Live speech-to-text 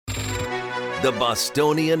The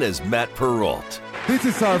Bostonian is Matt Perrault. This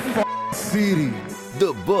is our city.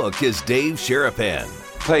 The Book is Dave Sharapan.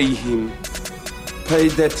 Pay him. Pay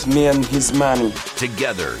that man his money.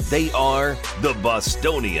 Together, they are The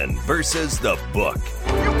Bostonian versus The Book.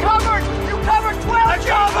 You covered! You covered 12!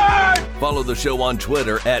 Covered! Follow the show on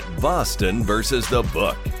Twitter at Boston versus The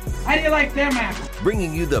Book. How do you like them apples?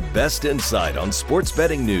 Bringing you the best insight on sports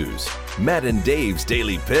betting news, Matt and Dave's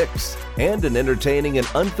daily picks, and an entertaining and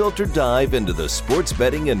unfiltered dive into the sports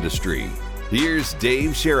betting industry. Here's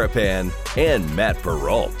Dave Sharapan and Matt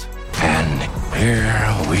Perrault. And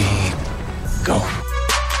here we go.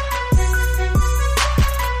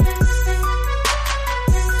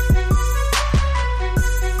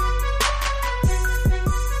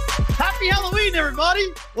 Happy Halloween, everybody.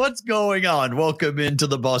 What's going on? Welcome into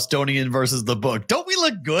the Bostonian versus the Book. Don't we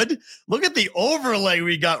look good? Look at the overlay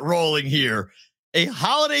we got rolling here. A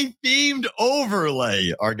holiday-themed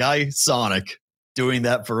overlay. Our guy Sonic doing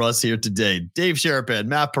that for us here today. Dave Sharapan,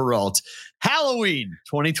 Matt Perrault. Halloween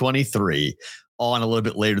 2023 on a little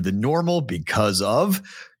bit later than normal because of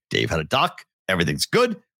Dave had a doc. Everything's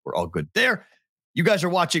good. We're all good there. You guys are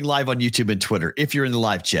watching live on YouTube and Twitter. If you're in the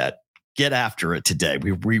live chat, get after it today.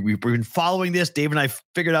 We've been following this. Dave and I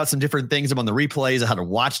figured out some different things on the replays, how to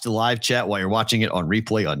watch the live chat while you're watching it on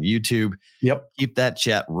replay on YouTube. Yep. Keep that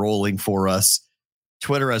chat rolling for us.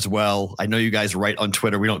 Twitter as well. I know you guys write on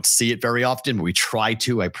Twitter. We don't see it very often, but we try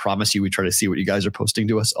to. I promise you, we try to see what you guys are posting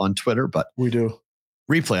to us on Twitter. But we do.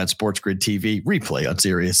 Replay on Sports Grid TV, replay on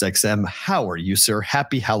Sirius XM. How are you, sir?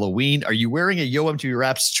 Happy Halloween. Are you wearing a Yo MTV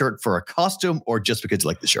Raps shirt for a costume or just because you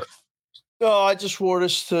like the shirt? No, I just wore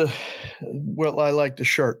this to, well, I like the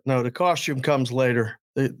shirt. No, the costume comes later.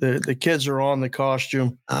 The kids are on the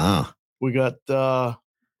costume. We got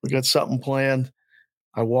something planned.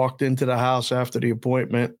 I walked into the house after the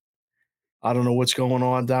appointment. I don't know what's going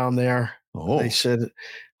on down there. They said,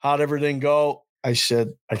 how'd everything go? I said,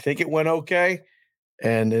 I think it went okay.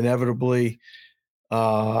 And inevitably,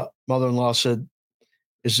 mother-in-law said,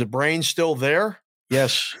 is the brain still there?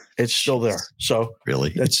 Yes, it's still there. So really,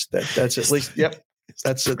 that's at least, yep.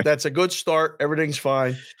 That's a good start. Everything's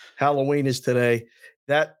fine. Halloween is today.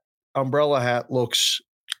 That umbrella hat looks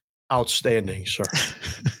outstanding, sir.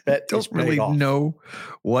 I don't really know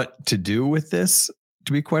what to do with this,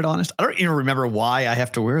 to be quite honest. I don't even remember why I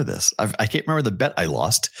have to wear this. I can't remember the bet I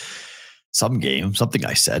lost. Some game, something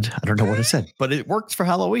I said. I don't know what I said, but it works for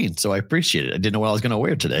Halloween. So I appreciate it. I didn't know what I was going to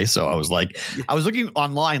wear today. So I was looking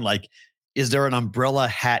online, like, is there an umbrella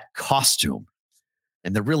hat costume?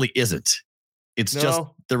 And there really isn't. It's just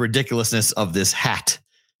the ridiculousness of this hat.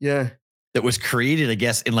 Yeah. That was created, I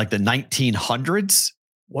guess, in like the 1900s.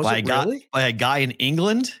 By a guy in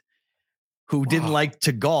England who didn't like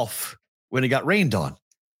to golf when it got rained on.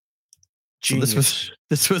 So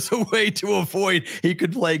this was a way to avoid he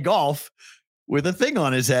could play golf with a thing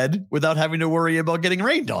on his head without having to worry about getting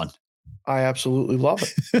rained on. I absolutely love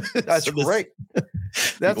it. That's great.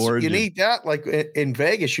 You need that. Like in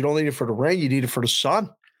Vegas, you don't need it for the rain. You need it for the sun.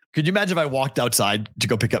 Could you imagine if I walked outside to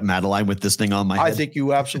go pick up Madeline with this thing on my head? I think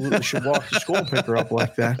you absolutely should walk to school and pick her up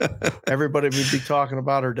like that. Everybody would be talking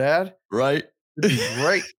about her dad. Right. It'd be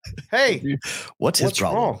great. Hey, what's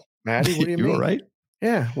wrong, Maddie? What do you mean? You all right?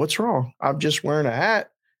 Yeah. What's wrong? I'm just wearing a hat.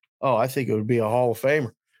 Oh, I think it would be a Hall of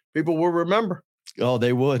Famer. People will remember. Oh,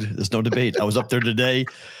 they would. There's no debate. I was up there today.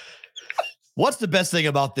 What's the best thing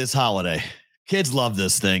about this holiday? Kids love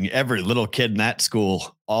this thing. Every little kid in that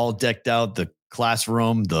school, all decked out, the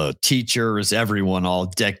classroom, the teachers, everyone all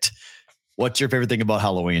decked. What's your favorite thing about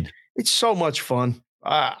Halloween? It's so much fun.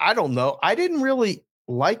 I don't know. I didn't really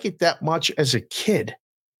like it that much as a kid.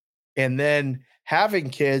 And then having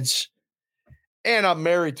kids, and I'm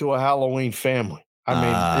married to a Halloween family.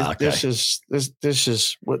 I mean, this is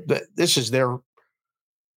their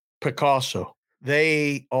Picasso.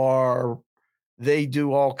 They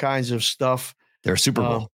do all kinds of stuff. They're Super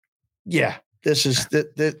Bowl. Yeah. They're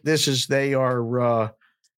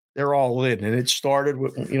all in. And it started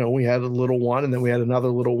with, we had a little one and then we had another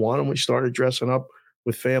little one and we started dressing up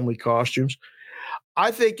with family costumes.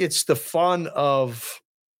 I think it's the fun of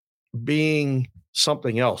being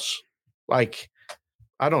something else. Like,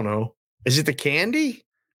 I don't know. Is it the candy?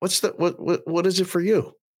 What is it for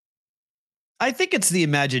you? I think it's the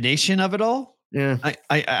imagination of it all. Yeah.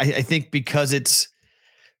 I think because it's,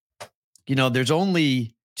 there's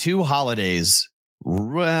only two holidays.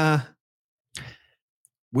 So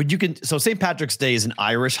St. Patrick's Day is an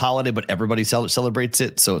Irish holiday, but everybody celebrates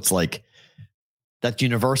it. So it's like, that's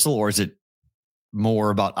universal, or is it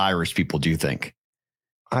more about Irish people, do you think?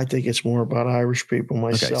 I think it's more about Irish people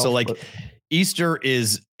myself. Okay, so Easter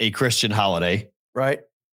is a Christian holiday. Right.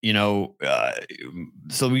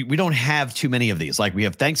 so we don't have too many of these. Like we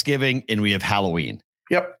have Thanksgiving and we have Halloween.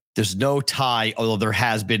 Yep. There's no tie, although there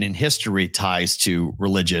has been in history ties to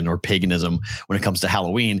religion or paganism when it comes to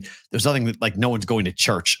Halloween. There's nothing like no one's going to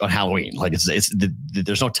church on Halloween. Like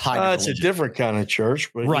there's no tie. It's a different kind of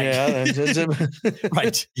church, but right. Yeah,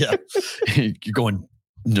 right. Yeah. You're going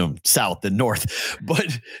south and north,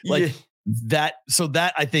 but that. So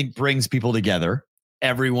that I think brings people together.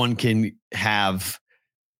 Everyone can have,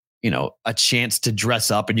 a chance to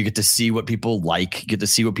dress up and you get to see what people like, get to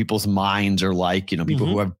see what people's minds are like. People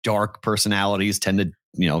who have dark personalities tend to,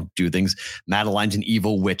 do things. Madeline's an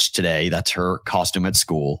evil witch today. That's her costume at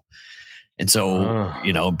school. And so,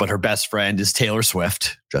 but her best friend is Taylor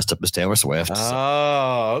Swift, dressed up as Taylor Swift.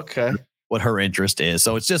 Okay. What her interest is.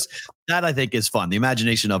 So it's just that I think is fun. The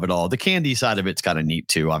imagination of it all. The candy side of it's kind of neat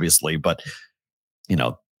too, obviously. But,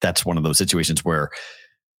 that's one of those situations where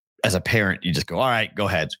as a parent, you just go, all right, go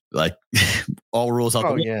ahead. Like all rules out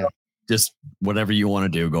the window. Just whatever you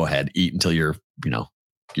want to do, go ahead. Eat until you're,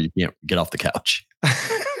 you can't get off the couch.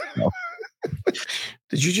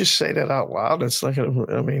 Did you just say that out loud? It's like,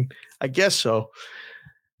 I guess so.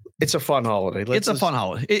 It's a fun holiday. It's a fun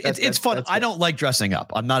holiday. It's fun. I don't like dressing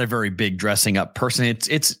up. I'm not a very big dressing up person.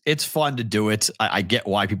 It's fun to do it. I get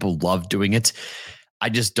why people love doing it. I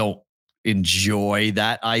just don't enjoy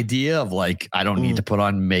that idea of like, I don't need to put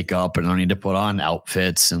on makeup and I don't need to put on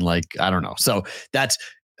outfits and like, I don't know. So that's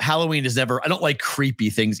Halloween is never, I don't like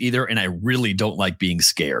creepy things either. And I really don't like being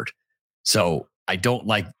scared. So I don't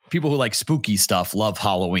like people who like spooky stuff, love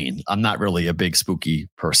Halloween. I'm not really a big spooky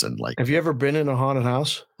person. Like, have you ever been in a haunted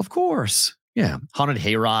house? Of course. Yeah. Haunted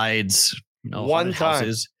hay rides, one time,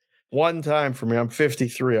 houses. One time for me, I'm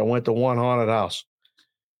 53. I went to one haunted house.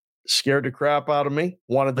 Scared the crap out of me.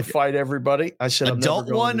 Wanted to fight everybody. I said, adult I'm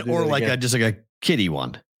never going one or like just like a kiddie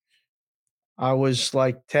one. I was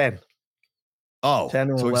like 10. Oh,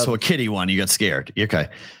 10 or so 11. So a kiddie one, you got scared. Okay.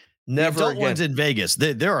 Never the adult again. ones in Vegas.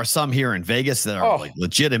 There are some here in Vegas that are like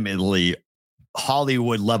legitimately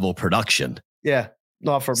Hollywood level production. Yeah,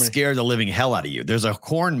 not for me. Scare the living hell out of you. There's a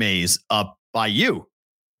corn maze up by you.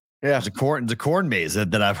 Yeah, there's a corn maze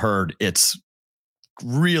that I've heard. It's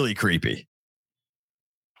really creepy.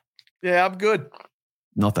 Yeah, I'm good.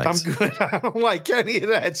 No thanks. I'm good. I don't like any of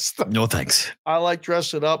that stuff. No thanks. I like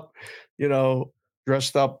dressing up.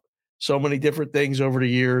 Dressed up so many different things over the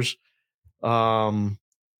years. I'm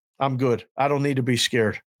good. I don't need to be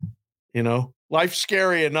scared. Life's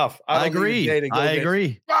scary enough. I agree. I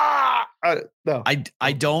agree. No,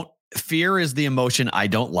 I don't. Fear is the emotion I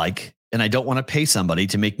don't like, and I don't want to pay somebody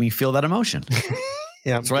to make me feel that emotion.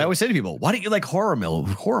 Yeah, that's what I always say to people. Why don't you like horror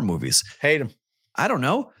movies? Hate them. I don't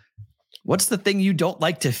know. What's the thing you don't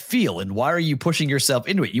like to feel, and why are you pushing yourself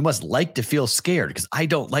into it? You must like to feel scared, because I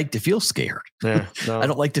don't like to feel scared. Yeah, no. I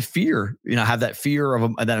don't like to fear, have that fear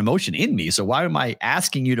of that emotion in me. So why am I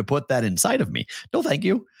asking you to put that inside of me? No, thank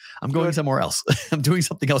you. I'm going somewhere else. I'm doing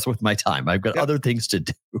something else with my time. I've got other things to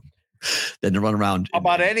do than to run around.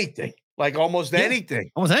 About anything, like almost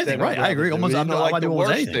anything. Almost anything, right? I agree. Almost like the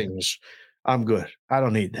worst things. I'm good. I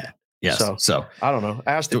don't need that. Yes. So I don't know.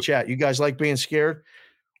 Ask the chat. You guys like being scared?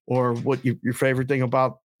 Or what your favorite thing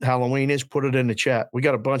about Halloween is? Put it in the chat. We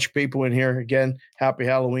got a bunch of people in here. Again, happy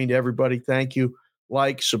Halloween to everybody. Thank you.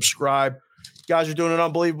 Like, subscribe. You guys are doing an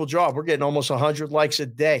unbelievable job. We're getting almost 100 likes a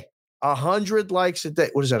day. 100 likes a day.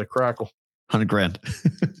 What is that, a crackle? 100 grand.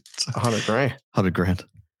 100 grand. 100 grand.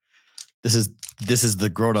 This is the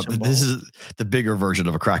grown up. This is the bigger version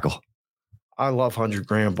of a crackle. I love 100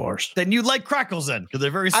 grand bars. Then you like crackles then, because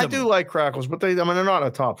they're very similar. I do like crackles, but they're not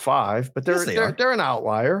a top 5, but they're an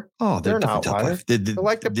outlier. Oh, they're an outlier. They're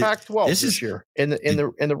like the Pac-12 this year in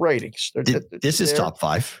the ratings. This is top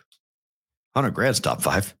 5. 100 grand's top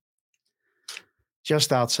 5.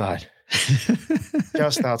 Just outside.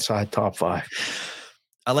 Just outside top 5.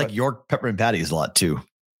 I like York peppermint patties a lot too.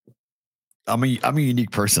 I'm a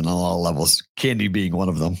unique person on all levels. Candy being one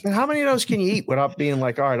of them. And how many of those can you eat without being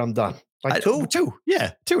like, all right, I'm done? Like 2? 2.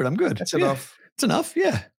 Yeah, 2 and I'm good. That's enough. It's enough.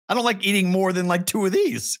 Yeah. I don't like eating more than like 2 of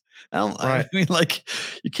these. I mean, like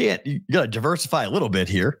you got to diversify a little bit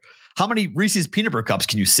here. How many Reese's peanut butter cups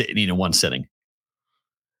can you sit and eat in one sitting?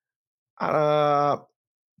 When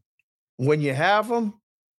you have them,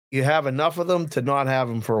 you have enough of them to not have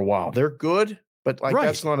them for a while. They're good, but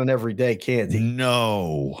that's not an everyday candy.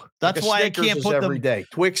 No, that's why Snickers I can't put every day.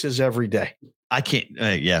 Twix is every day. I can't.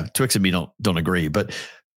 Twix and me don't agree, but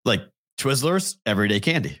like Twizzlers, everyday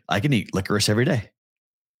candy. I can eat licorice every day.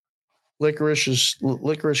 Licorice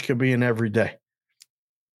could be an everyday.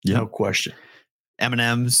 Yeah. No question.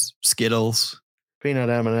 M&Ms, Skittles, peanut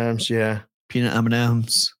M&Ms. Yeah. Peanut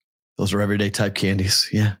M&Ms. Those are everyday type candies.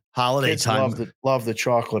 Yeah. Holiday Kids time. love the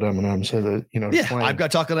chocolate M&Ms. So that, Yeah, plain. I've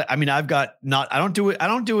got chocolate. I mean, I don't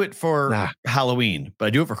do it for Halloween, but I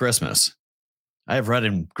do it for Christmas. I have red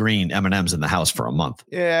and green M&Ms in the house for a month.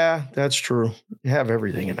 Yeah, that's true. You have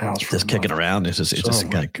everything in the house. Just kicking around. It's just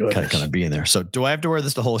kind of being there. So do I have to wear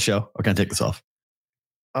this the whole show or can I take this off?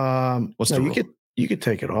 What's the rule? You could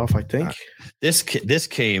take it off, I think. Right. This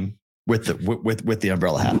came with the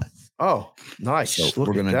umbrella hat. Oh, nice. So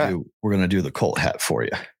we're gonna do the Colt hat for you.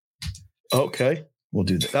 Okay. We'll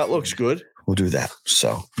do that. That looks good. We'll do that.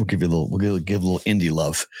 So we'll give you a little indie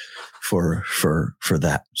love for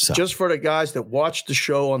that. So just for the guys that watch the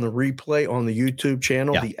show on the replay on the YouTube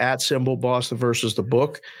channel, the @ Boston versus the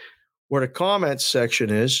book, where the comments section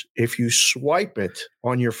is, if you swipe it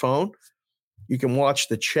on your phone, you can watch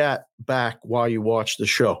the chat back while you watch the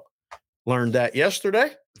show. Learned that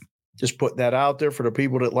yesterday. Just put that out there for the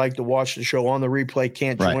people that like to watch the show on the replay,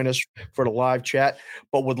 can't join us for the live chat,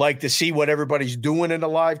 but would like to see what everybody's doing in the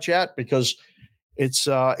live chat because it's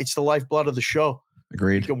the lifeblood of the show.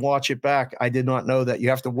 Agreed. You can watch it back. I did not know that. You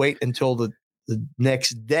have to wait until the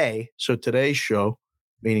next day. So today's show,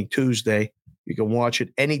 meaning Tuesday, you can watch it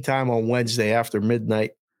anytime on Wednesday after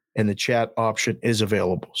midnight, and the chat option is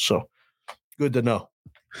available. So good to know.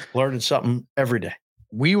 Learning something every day.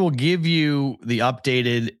 We will give you the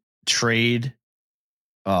updated trade,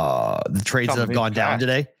 the trades that have gone down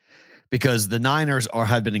today, because the Niners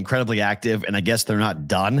have been incredibly active, and I guess they're not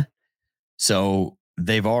done. So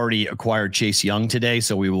they've already acquired Chase Young today.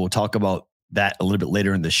 So we will talk about that a little bit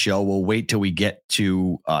later in the show. We'll wait till we get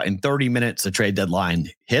to in 30 minutes, the trade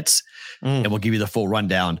deadline hits, and we'll give you the full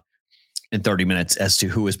rundown in 30 minutes as to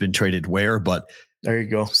who has been traded where. But there you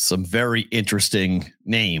go. Some very interesting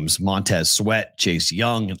names. Montez Sweat, Chase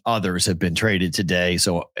Young, and others have been traded today.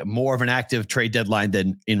 So more of an active trade deadline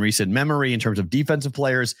than in recent memory in terms of defensive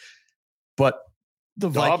players. But the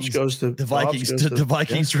Vikings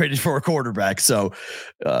traded for a quarterback. So,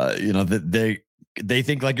 they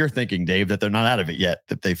think like you're thinking, Dave, that they're not out of it yet,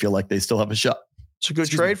 that they feel like they still have a shot. It's a good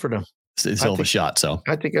trade for them. They still have a shot. So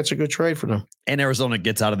I think that's a good trade for them. And Arizona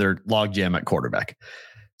gets out of their logjam at quarterback.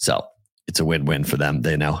 So it's a win-win for them.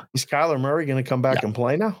 They know. Is Kyler Murray going to come back and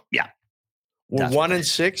play now? Yeah. We're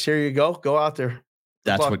 1-6. Here you go. Go out there.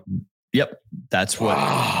 That's what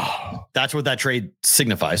that trade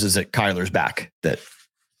signifies, is that Kyler's back, that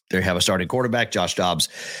they have a starting quarterback. Josh Dobbs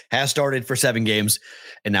has started for 7 games,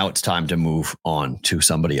 and now it's time to move on to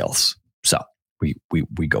somebody else. So we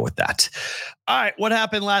go with that. All right. What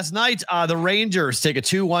happened last night? The Rangers take a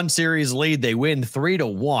 2-1 series lead. They win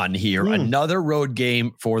 3-1 here. Another road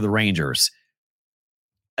game for the Rangers.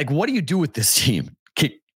 Like, what do you do with this team?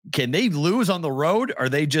 Can they lose on the road? Are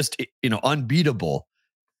they just, unbeatable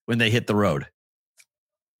when they hit the road?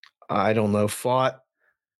 I don't know. Fought,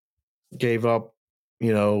 gave up,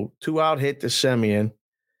 2-out hit to Semien, and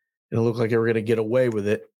it looked like they were going to get away with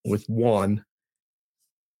it with 1.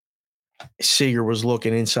 Seager was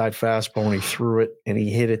looking inside fastball, and he threw it, and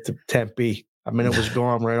he hit it to Tempe. I mean, it was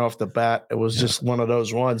gone right off the bat. It was just one of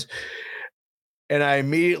those ones. And I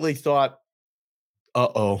immediately thought,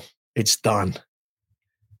 it's done.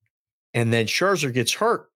 And then Scherzer gets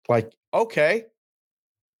hurt. Like, okay,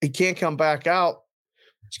 he can't come back out.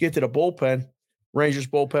 Let's get to the bullpen. Rangers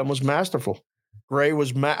bullpen was masterful. Gray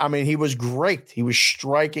was, he was great. He was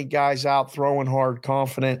striking guys out, throwing hard,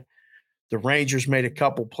 confident. The Rangers made a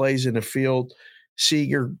couple plays in the field.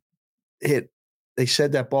 Seager they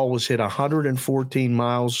said that ball was hit 114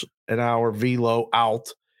 miles an hour velo out.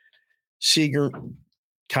 Seager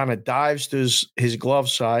kind of dives to his glove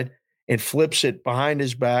side and flips it behind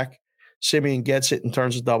his back. Semien gets it and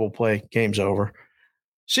turns a double play. Game's over.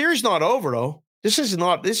 Series not over, though. This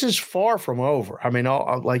is far from over. I mean,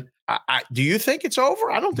 do you think it's over?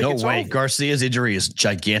 I don't think it's over. No way. Garcia's injury is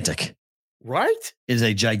gigantic. Right? Is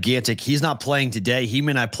a gigantic. He's not playing today. He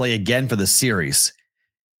may not play again for the series.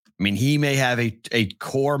 I mean, he may have a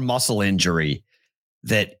core muscle injury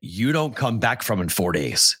that you don't come back from in 4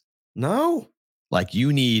 days. No. Like,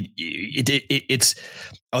 you need it's.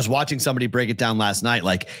 I was watching somebody break it down last night.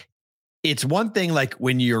 Like, it's one thing, like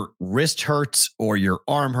when your wrist hurts or your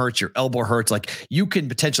arm hurts, your elbow hurts, like you can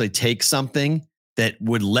potentially take something that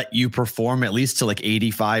would let you perform at least to like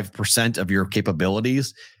 85% of your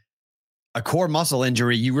capabilities. A core muscle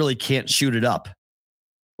injury, you really can't shoot it up.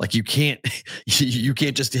 Like, you can't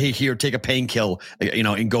just, hey, here, take a painkiller,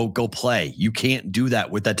 and go play. You can't do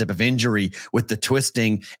that with that type of injury, with the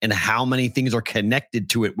twisting and how many things are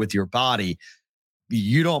connected to it with your body.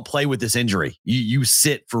 You don't play with this injury. You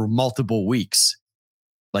sit for multiple weeks.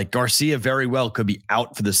 Like, Garcia very well could be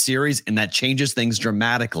out for the series, and that changes things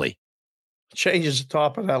dramatically. changes the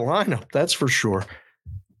top of that lineup. That's for sure.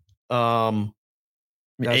 ALCS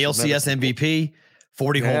MVP,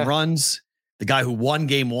 40 home runs, the guy who won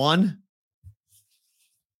game one.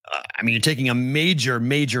 I mean, you're taking a major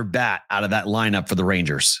bat out of that lineup for the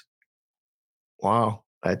Rangers. Wow.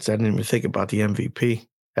 I didn't even think about the MVP.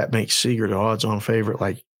 That makes Seager the odds-on favorite,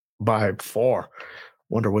 like by far.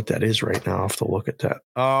 Wonder what that is right now. I'll have to look at that.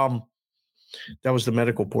 That was the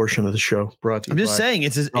medical portion of the show. Brought to you. I'm just saying,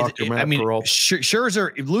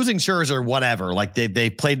 Scherzer, losing Scherzer, whatever. Like they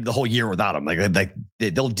played the whole year without him. Like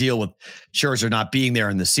they'll deal with Scherzer not being there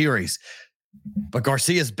in the series. But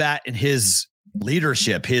Garcia's bat and his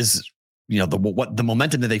leadership, his the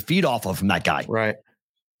momentum that they feed off of from that guy. Right.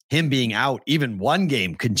 Him being out, even one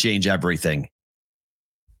game can change everything.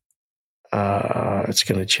 It's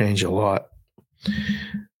going to change a lot.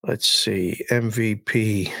 Let's see.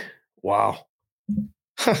 MVP. Wow.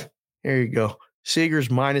 Here you go. Seager's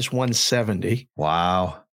minus 170.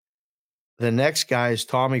 Wow. The next guy is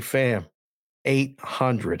Tommy Pham,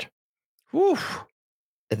 800. Whew.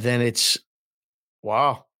 And then it's,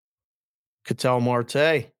 wow. Ketel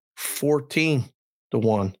Marte,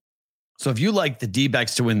 14-1. So if you like the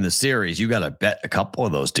D-backs to win the series, you got to bet a couple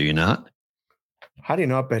of those, do you not? How do you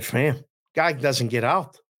not bet Pham? Guy doesn't get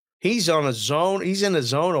out. He's on a zone. He's in the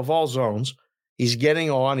zone of all zones. He's getting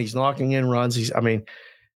on. He's knocking in runs.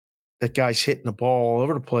 That guy's hitting the ball all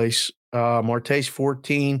over the place. Marte's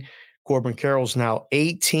 14. Corbin Carroll's now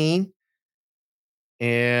 18.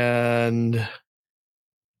 And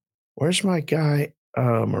where's my guy?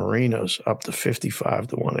 Marino's up to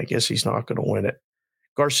 55-1. I guess he's not going to win it.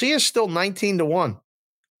 Garcia's still 19-1.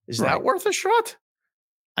 Is that worth a shot?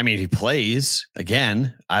 I mean, he plays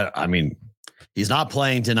again. I mean, he's not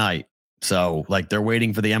playing tonight. So, like, they're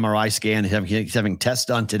waiting for the MRI scan. He's having tests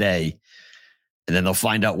done today, and then they'll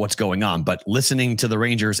find out what's going on. But listening to the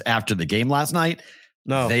Rangers after the game last night,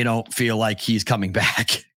 they don't feel like he's coming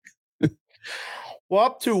back. Well,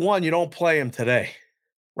 up 2-1, you don't play him today,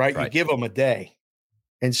 right? You give him a day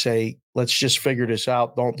and say, let's just figure this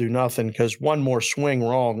out. Don't do nothing, because one more swing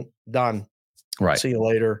wrong, done. Right. See you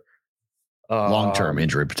later. Long-term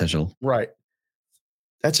injury potential. Right.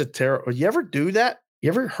 That's a terrible. You ever do that? You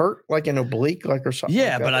ever hurt like an oblique, or something?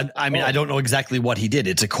 Yeah, like but I mean, I don't know exactly what he did.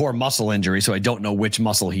 It's a core muscle injury, so I don't know which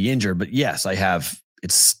muscle he injured. But yes, I have.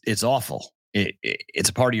 It's awful. It's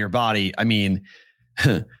a part of your body. I mean,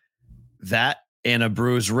 that and a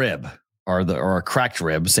bruised rib or a cracked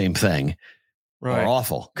rib, same thing. Right. Are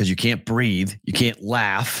awful because you can't breathe, you can't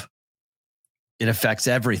laugh. It affects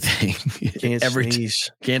everything. Can't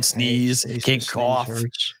sneeze, can't cough.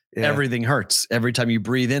 Yeah. Everything hurts. Every time you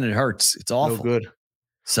breathe in, it hurts. It's awful. No good.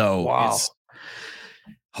 So it's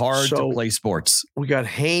hard to play sports. We got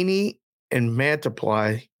Haney and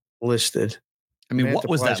Mantiply listed. I mean, what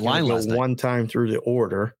was that line last night? One time through the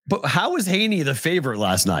order. But how was Haney the favorite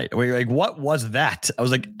last night? Like, what was that? I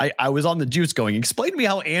was like, I was on the juice going, explain to me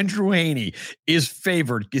how Andrew Haney is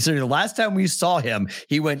favored. Considering the last time we saw him,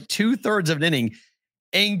 he went 2/3 of an inning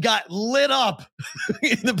and got lit up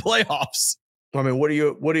in the playoffs. I mean, what are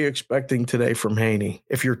you expecting today from Haney?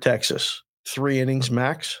 If you're Texas, 3 innings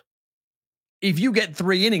max. If you get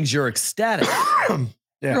 3 innings, you're ecstatic.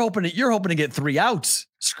 Yeah. You're hoping to get 3 outs.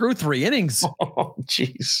 Screw 3 innings. Oh,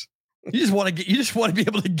 jeez. You just want to be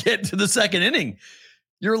able to get to the second inning.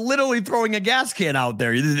 You're literally throwing a gas can out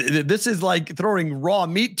there. This is like throwing raw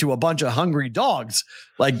meat to a bunch of hungry dogs.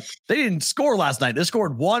 Like, they didn't score last night. They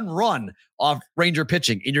scored 1 run off Ranger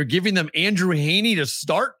pitching, and you're giving them Andrew Haney to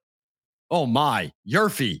start. Oh my,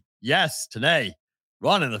 Yurfie. Yes, today.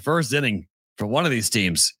 Run in the first inning for one of these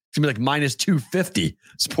teams. It's going to be like minus 250.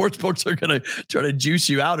 Sportsbooks are going to try to juice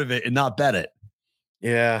you out of it and not bet it.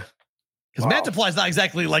 Yeah. Because Mantiply's not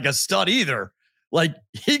exactly like a stud either. Like,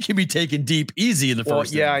 he can be taken deep easy in the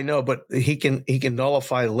first inning. I know, but he can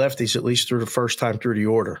nullify lefties at least through the first time through the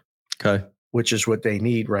order. Okay. Which is what they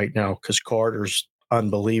need right now, because Carter's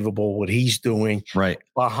unbelievable what he's doing. Right.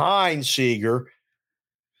 Behind Seager.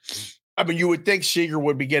 I mean, you would think Seager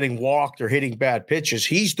would be getting walked or hitting bad pitches.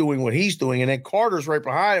 He's doing what he's doing, and then Carter's right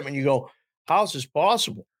behind him, and you go, how's this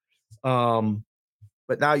possible?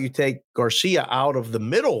 But now you take Garcia out of the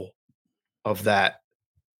middle of that.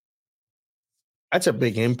 That's a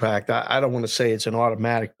big impact. I don't want to say it's an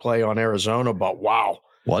automatic play on Arizona, but wow.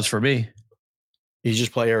 Was for me. You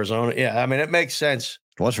just play Arizona. Yeah, I mean, it makes sense.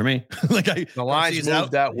 Was for me. The lines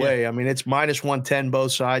moved that way. I mean, it's minus 110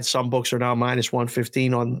 both sides. Some books are now minus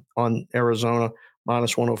 115 on Arizona,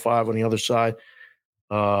 minus 105 on the other side.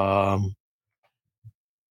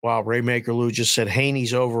 Wow, Raymaker Lou just said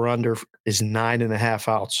Haney's over-under is 9.5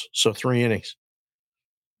 outs, so 3 innings.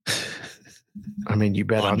 I mean, you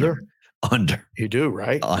bet under? Under. You do,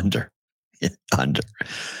 right? Under. Yeah, under.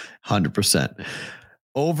 100%.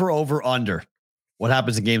 Over, under. What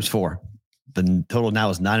happens in games 4? The total now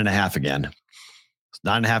is 9.5 again.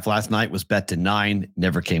 9.5 last night was bet to 9.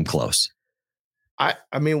 Never came close.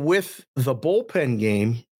 I mean, with the bullpen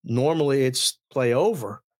game, normally it's play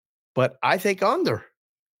over, but I think under.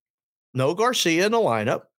 No Garcia in the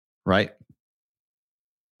lineup. Right.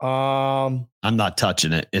 I'm not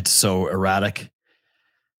touching it. It's so erratic.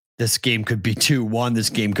 This game could be 2-1.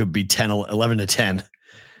 This game could be 11-10.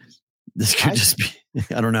 This could just be,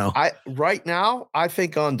 I don't know. Right now, I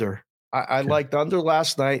think under. I liked under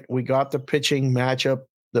last night. We got the pitching matchup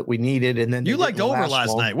that we needed. And then you liked over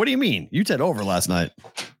last night. What do you mean? You said over last night.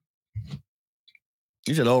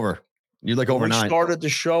 You said over. You like over 9. We started the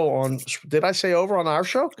show on, did I say over on our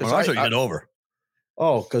show? On our show, you said over.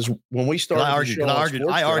 Oh, because when we started the show I argued.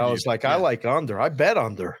 I was like, I like under. I bet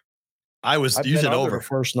under. You said over. The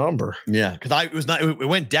first number. Yeah, because it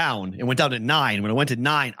went down. It went down to 9. When it went to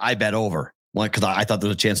 9, I bet over. Because I thought there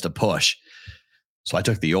was a chance to push. So I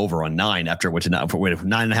took the over on 9 after it went to 9. Went from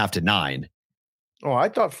 9.5 to 9. Oh, I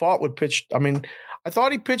thought Fott would pitch. I mean, I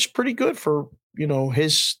thought he pitched pretty good for,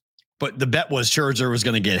 his. But the bet was Scherzer was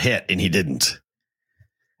going to get hit, and he didn't.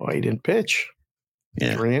 Well, he didn't pitch.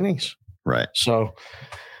 Yeah. 3 innings. Right. So,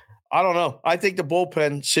 I don't know. I think the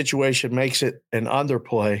bullpen situation makes it an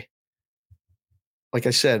underplay. Like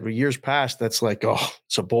I said, years past, that's like,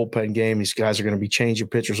 it's a bullpen game. These guys are going to be changing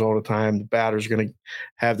pitchers all the time. The batters are going to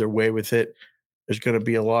have their way with it. There's going to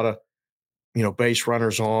be a lot of, base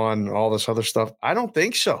runners on, all this other stuff. I don't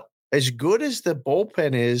think so. As good as the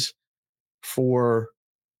bullpen is for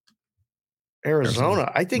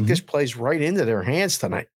Arizona, I think this plays right into their hands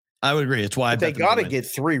tonight. I would agree. It's why they got to get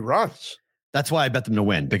 3 runs. That's why I bet them to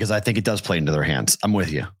win, because I think it does play into their hands. I'm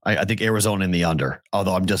with you. I think Arizona in the under,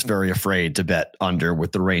 although I'm just very afraid to bet under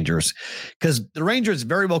with the Rangers, because the Rangers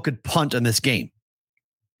very well could punt in this game.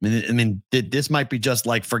 I mean, this might be just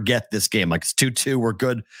like, forget this game. Like, it's 2-2. We're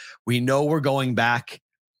good. We know we're going back.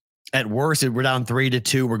 At worst, we're down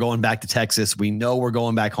 3-2. We're going back to Texas. We know we're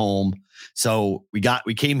going back home. So we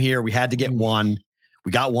came here. We had to get 1.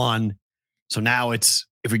 We got 1. So now if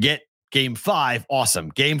we get game 5, awesome.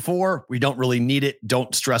 Game 4, we don't really need it.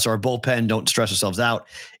 Don't stress our bullpen. Don't stress ourselves out.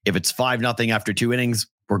 If it's 5-0 after 2 innings,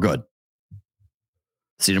 we're good.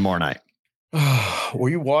 See you tomorrow night. Were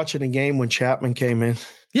you watching a game when Chapman came in?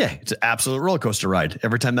 Yeah, it's an absolute roller coaster ride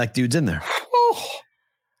every time that dude's in there. Oh,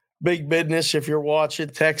 big business. If you're watching,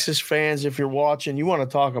 Texas fans, if you're watching, you want to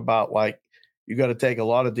talk about, like, you got to take a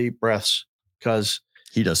lot of deep breaths, because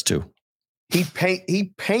he does too. He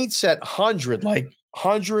paints at 100, like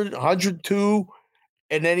 100, 102,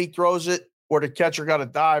 and then he throws it where the catcher got to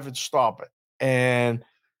dive and stop it. And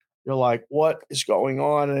you're like, what is going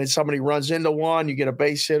on? And then somebody runs into one, you get a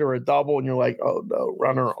base hit or a double, and you're like, oh no,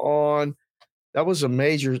 runner on. That was a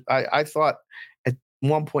major. I thought at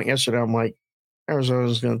one point yesterday, I'm like,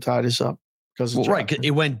 Arizona's going to tie this up. Right.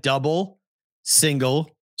 It went double,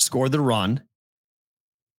 single, scored the run.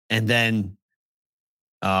 And then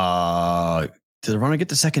did the runner get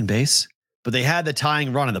to second base? But they had the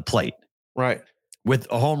tying run on the plate. Right. With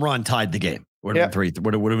a home run tied the game. Would have been 3-3.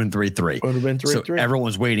 Would have been 3-3. Would have been 3-3. So everyone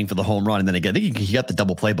was waiting for the home run. And then again, I think he got the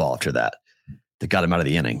double play ball after that got him out of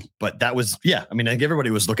the inning. But that was, I mean, I think everybody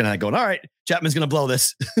was looking at it going, all right, Chapman's going to blow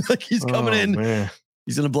this. Like, he's coming in. Man.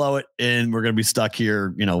 He's going to blow it. And we're going to be stuck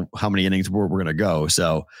here, how many innings we're going to go.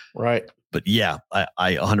 So, right. But I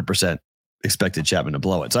 100% expected Chapman to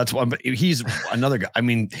blow it. So that's why he's another guy. I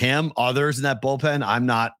mean, others in that bullpen, I'm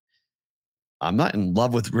not in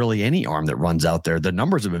love with really any arm that runs out there. The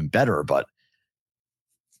numbers have been better, but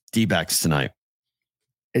D-backs tonight.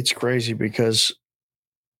 It's crazy because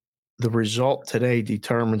the result today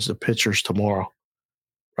determines the pitchers tomorrow,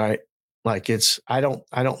 right? Like, I don't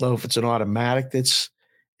know if it's an automatic that's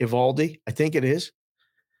Eovaldi. I think it is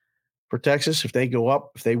for Texas. If they go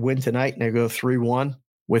up, if they win tonight and they go 3-1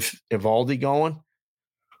 with Eovaldi going,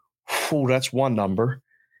 that's one number.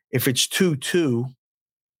 If it's 2-2,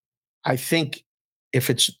 I think if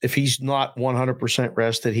he's not 100%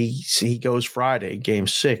 rested, he goes Friday, game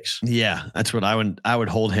 6. Yeah, that's what I would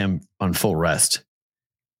hold him on full rest.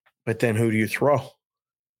 But then who do you throw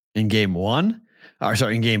in game 1? Or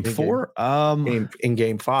sorry, in game 4? In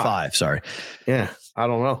game 5. 5, sorry. Yeah, I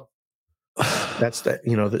don't know. That's that.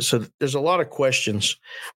 So there's a lot of questions.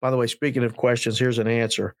 By the way, speaking of questions, here's an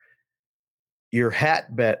answer. Your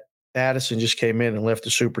hat bet, Addison just came in and left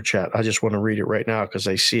a super chat. I just want to read it right now because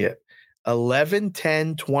I see it.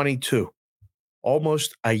 11-10-22,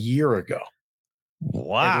 almost a year ago.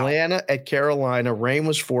 Wow. Atlanta at Carolina, rain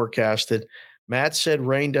was forecasted. Matt said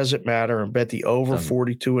rain doesn't matter and bet the over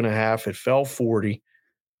 42.5. It fell 40.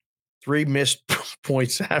 3 missed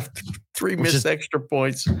points after 3 missed extra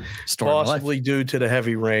points, possibly due to the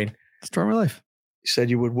heavy rain. Storm of life. He said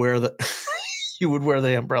you would wear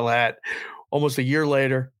the umbrella hat. Almost a year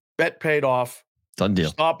later, bet paid off. Done deal.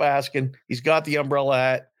 Stop asking. He's got the umbrella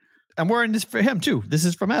hat. I'm wearing this for him too. This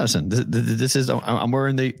is for Madison. This is I'm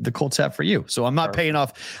wearing the Colts hat for you. So I'm not paying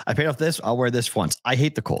off. I paid off this. I'll wear this once. I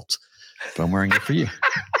hate the Colts, but I'm wearing it for you.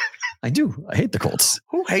 I do. I hate the Colts.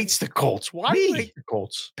 Who hates the Colts? Why do you hate the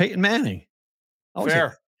Colts? Peyton Manning.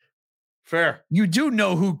 Fair. You do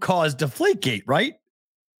know who caused Deflategate, right?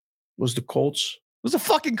 Was the Colts? It was the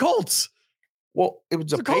fucking Colts. Well, it was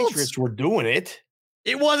the Patriots were doing it.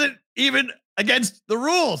 It wasn't even against the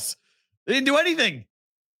rules. They didn't do anything.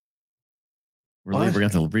 Really, we're going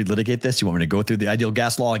to have to relitigate this. You want me to go through the ideal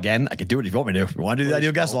gas law again? I can do it if you want me to. If you want to do the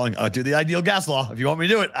ideal gas law, I'll do the ideal gas law. If you want me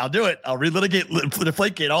to do it, I'll do it. I'll relitigate the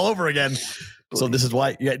Deflategate all over again. So this is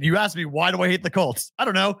why you asked me, why do I hate the Colts? I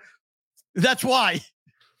don't know. That's why.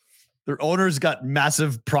 Their owner's got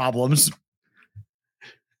massive problems.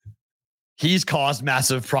 He's caused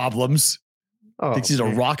massive problems. Thinks he's a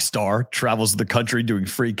rock star, travels the country doing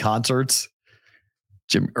free concerts.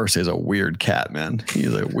 Jim Irsay is a weird cat, man.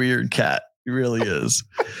 He's a weird cat. He really is.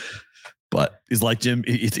 But he's like Jim.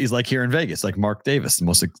 He's like here in Vegas, like Mark Davis.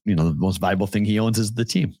 The most valuable thing he owns is the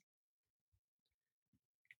team.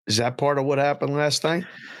 Is that part of what happened last night?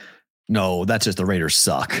 No, that's just the Raiders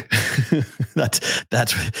suck.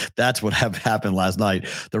 that's what happened last night.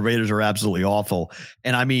 The Raiders are absolutely awful.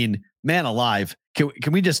 And I mean, man alive, can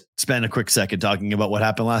we just spend a quick second talking about what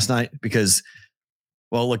happened last night? Because,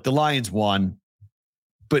 well, look, the Lions won,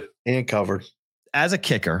 but and covered as a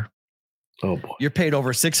kicker. Oh boy, you're paid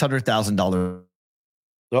over $600,000.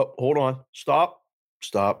 Oh, hold on, stop,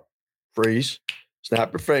 freeze,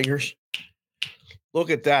 snap your fingers. Look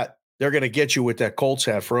at that. They're going to get you with that Colts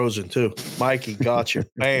hat frozen too. Mikey got you.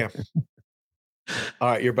 Bam. All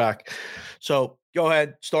right, you're back. So go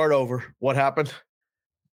ahead, start over. What happened?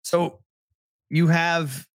 So you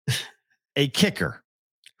have a kicker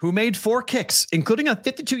who made 4 kicks, including a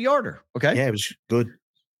 52-yarder. Okay. Yeah, it was good.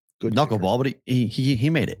 Good knuckleball, but he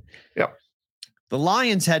made it. Yep. The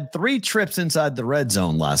Lions had 3 trips inside the red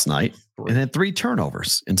zone last night and had 3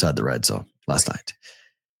 turnovers inside the red zone last night.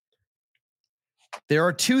 There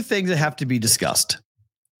are 2 things that have to be discussed.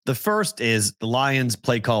 The first is the Lions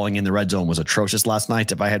play calling in the red zone was atrocious last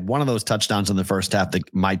night. If I had one of those touchdowns in the first half,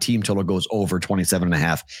 my team total goes over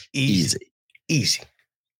 27.5. Easy.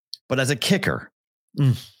 But as a kicker,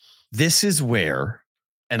 this is where,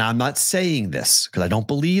 and I'm not saying this because I don't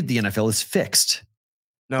believe the NFL is fixed.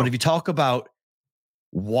 No. But if you talk about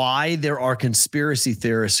why there are conspiracy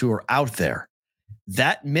theorists who are out there,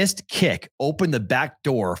 that missed kick opened the back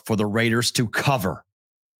door for the Raiders to cover.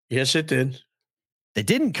 Yes, it did. They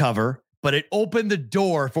didn't cover, but it opened the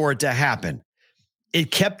door for it to happen.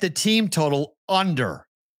 It kept the team total under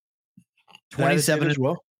 27 as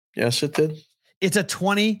well. Yes, it did. It's a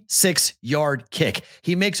 26-yard kick.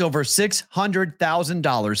 He makes over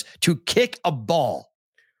 $600,000 to kick a ball.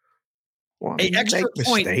 Well, an extra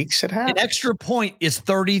point is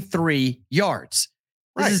 33 yards.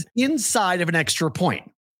 This is inside of an extra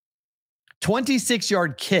point.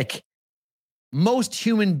 26-yard kick. Most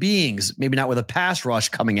human beings, maybe not with a pass rush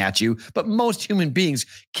coming at you, but most human beings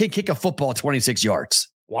can kick a football 26 yards.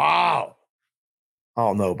 Wow. I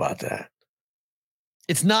don't know about that.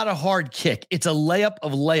 It's not a hard kick. It's a layup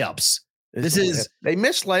of layups. They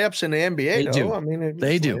miss layups in the NBA. They do. I mean,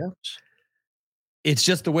 they do. Layups. It's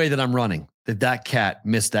just the way that I'm running. That cat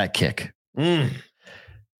missed that kick.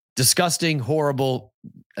 Disgusting, horrible.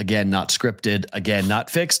 Again, not scripted. Again, not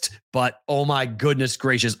fixed. But oh my goodness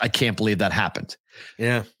gracious, I can't believe that happened.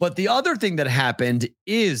 Yeah. But the other thing that happened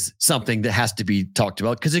is something that has to be talked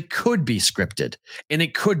about because it could be scripted and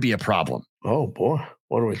it could be a problem. Oh boy,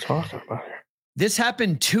 what are we talking about here? This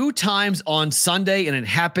happened 2 times on Sunday and it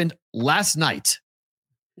happened last night.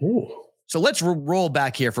 Ooh. So let's roll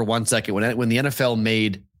back here for 1 second when the NFL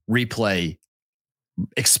made replay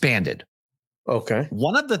expanded. Okay.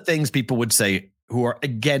 One of the things people would say who are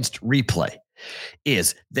against replay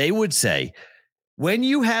is they would say, when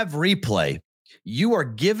you have replay, you are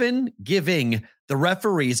giving the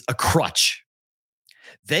referees a crutch.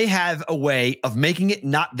 They have a way of making it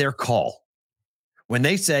not their call. When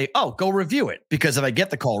they say, oh, go review it, because if I get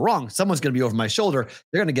the call wrong, someone's going to be over my shoulder.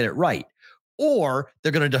 They're going to get it right. Or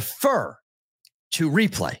they're going to defer to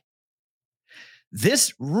replay.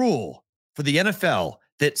 This rule for the NFL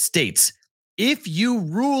that states, if you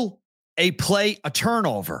rule a play a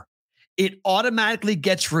turnover, it automatically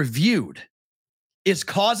gets reviewed is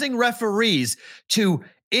causing referees to,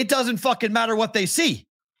 it doesn't fucking matter what they see.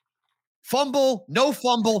 Fumble, no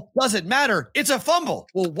fumble, doesn't matter. It's a fumble.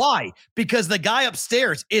 Well, why? Because the guy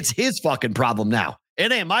upstairs, it's his fucking problem now.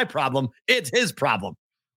 It ain't my problem. It's his problem.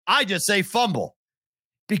 I just say fumble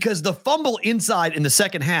because the fumble inside in the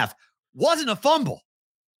second half wasn't a fumble.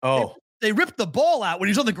 Oh, they ripped the ball out when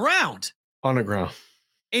he was on the ground. On the ground.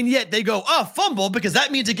 And yet they go, oh, fumble, because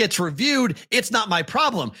that means it gets reviewed. It's not my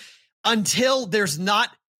problem until there's not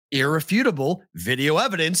irrefutable video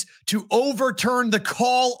evidence to overturn the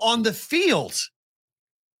call on the field.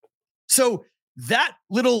 So that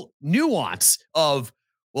little nuance of,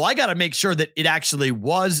 well, I got to make sure that it actually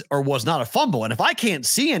was or was not a fumble. And if I can't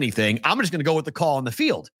see anything, I'm just going to go with the call on the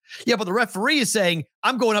field. Yeah, but the referee is saying,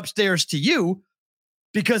 I'm going upstairs to you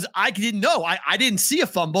because I didn't know. I didn't see a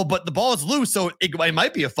fumble, but the ball is loose, so it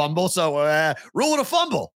might be a fumble. So rule it a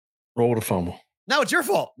fumble. Roll it a fumble. Now it's your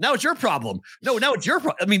fault. Now it's your problem. No, now it's your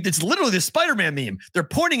problem. I mean, it's literally the Spider-Man meme. They're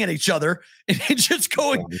pointing at each other and it's just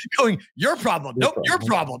going, your problem. Nope, your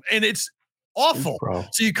problem. And it's awful.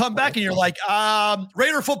 So you come back and you're like,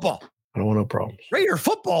 Raider football. I don't want no problems. Raider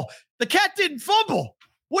football. The cat didn't fumble.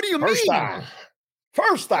 What do you mean?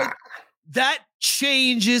 First time. That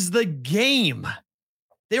changes the game.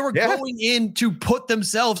 They were going in to put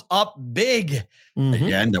themselves up big.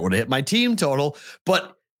 Again, that would have hit my team total,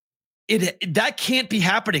 but that can't be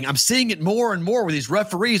happening. I'm seeing it more and more where these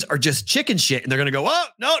referees are just chicken shit and they're going to go, oh,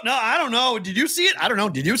 no, I don't know. Did you see it? I don't know.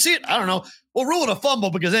 Did you see it? I don't know. Well, rule it a fumble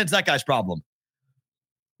because then it's that guy's problem.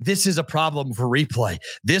 This is a problem for replay.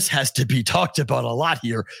 This has to be talked about a lot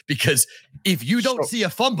here because if you don't see a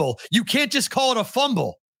fumble, you can't just call it a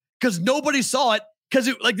fumble because nobody saw it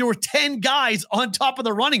because there were 10 guys on top of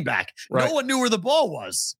the running back. Right. No one knew where the ball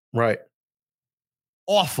was. Right.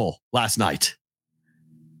 Awful last night.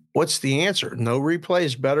 What's the answer? No replay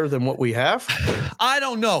is better than what we have? I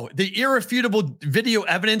don't know. The irrefutable video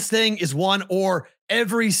evidence thing is one, or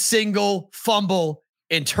every single fumble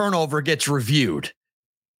and turnover gets reviewed.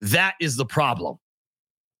 That is the problem.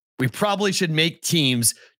 We probably should make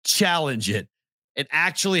teams challenge it and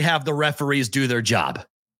actually have the referees do their job.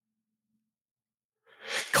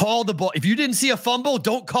 Call the ball. If you didn't see a fumble,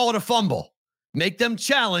 don't call it a fumble. Make them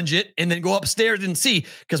challenge it and then go upstairs and see,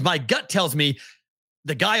 because my gut tells me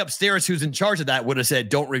the guy upstairs who's in charge of that would have said,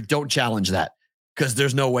 don't challenge that because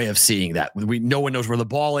there's no way of seeing that. No one knows where the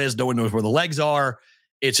ball is. No one knows where the legs are.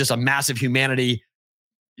 It's just a massive humanity.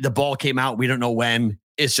 The ball came out. We don't know when.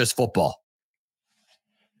 It's just football.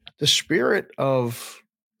 The spirit of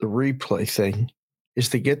the replay thing is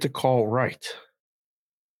to get the call right.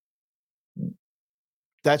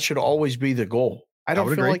 That should always be the goal. I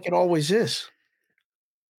don't feel like it always is.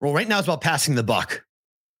 Well, right now it's about passing the buck.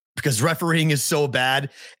 Because refereeing is so bad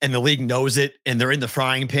and the league knows it and they're in the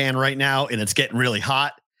frying pan right now and it's getting really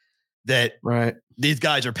hot that these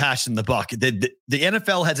guys are passing the buck. The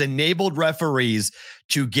NFL has enabled referees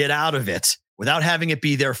to get out of it without having it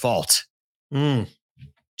be their fault.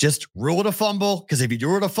 Just rule it a fumble, because if you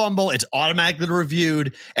do it a fumble, it's automatically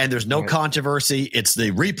reviewed and there's no controversy. It's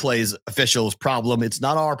the replays officials' problem. It's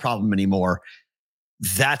not our problem anymore.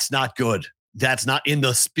 That's not good. That's not in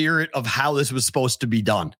the spirit of how this was supposed to be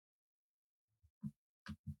done.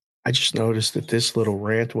 I just noticed that this little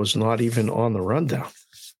rant was not even on the rundown.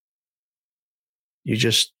 You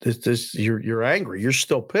just you're angry. You're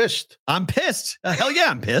still pissed. I'm pissed. Hell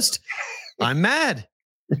yeah, I'm pissed. I'm mad.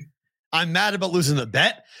 I'm mad about losing the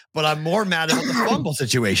bet, but I'm more mad about the fumble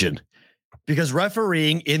situation. Because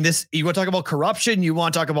refereeing in this, you want to talk about corruption, you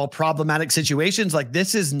want to talk about problematic situations, like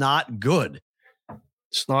this is not good.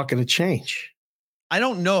 It's not going to change. I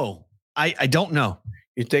don't know. I don't know.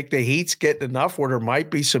 You think the heat's getting enough where there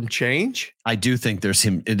might be some change? I do think there's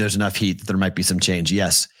enough heat that there might be some change.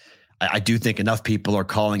 Yes. I do think enough people are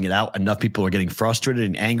calling it out. Enough people are getting frustrated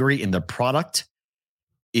and angry, and the product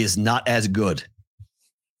is not as good.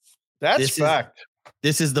 That's fact.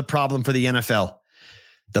 This is the problem for the NFL.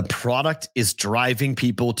 The product is driving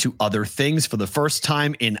people to other things for the first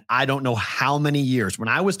time in I don't know how many years. When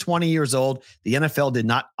I was 20 years old, the NFL did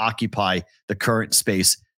not occupy the current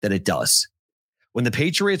space that it does. When the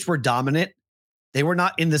Patriots were dominant, we were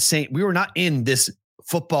not in this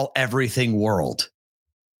football everything world.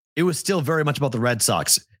 It was still very much about the Red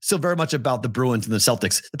Sox, still very much about the Bruins and the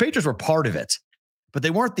Celtics. The Patriots were part of it, but they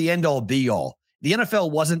weren't the end all be all. The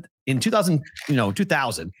NFL wasn't in 2000.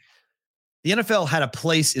 The NFL had a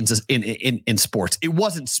place in sports. It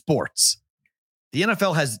wasn't sports. The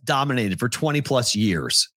NFL has dominated for 20 plus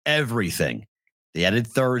years. Everything. They added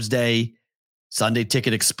Thursday. Sunday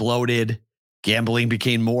ticket exploded. Gambling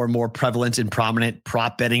became more and more prevalent and prominent.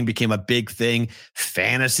 Prop betting became a big thing.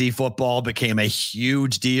 Fantasy football became a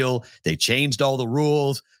huge deal. They changed all the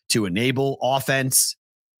rules to enable offense,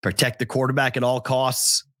 protect the quarterback at all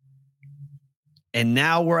costs. And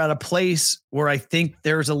now we're at a place where I think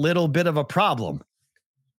there's a little bit of a problem.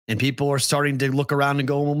 And people are starting to look around and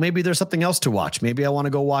go, well, maybe there's something else to watch. Maybe I want to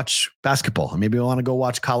go watch basketball. Or maybe I want to go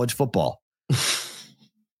watch college football.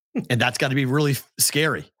 And that's got to be really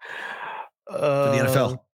scary. For the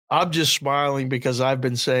NFL. I'm just smiling because I've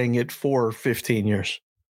been saying it for 15 years.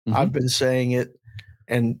 Mm-hmm. I've been saying it.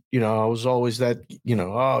 And, I was always that,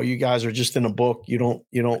 oh, you guys are just in a book. You don't.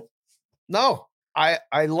 No,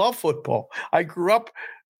 I love football. I grew up,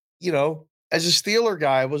 as a Steeler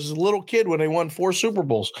guy. I was a little kid when they won 4 Super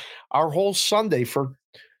Bowls. Our whole Sunday for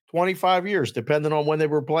 25 years, depending on when they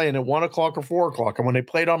were playing at 1 o'clock or 4 o'clock. And when they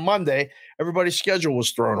played on Monday, everybody's schedule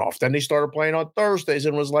was thrown off. Then they started playing on Thursdays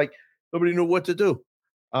and was like, nobody knew what to do.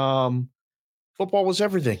 Football was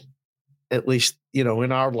everything, at least,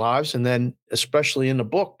 in our lives, and then especially in the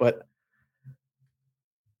book. But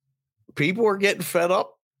people are getting fed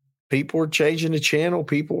up. People are changing the channel.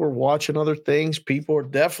 People are watching other things. People are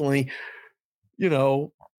definitely,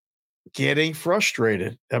 getting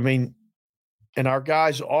frustrated. I mean, and our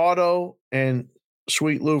guys, Otto and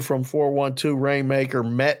Sweet Lou from 412 Rainmaker,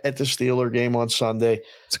 met at the Steeler game on Sunday.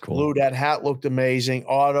 It's cool. Lou, that hat looked amazing.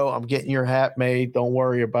 Otto, I'm getting your hat made. Don't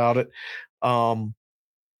worry about it.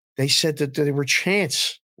 They said that they were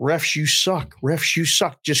chants. Refs, you suck. Refs, you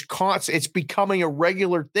suck. Just constant. It's becoming a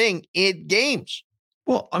regular thing in games.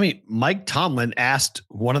 Well, I mean, Mike Tomlin asked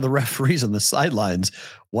one of the referees on the sidelines,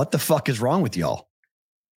 what the fuck is wrong with y'all?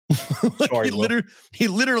 Sorry, he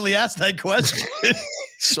literally asked that question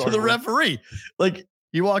to the referee. Like,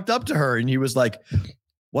 he walked up to her and he was like,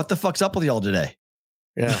 what the fuck's up with y'all today?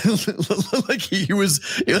 Yeah. Like he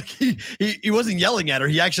wasn't yelling at her.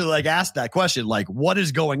 He actually asked that question, like, what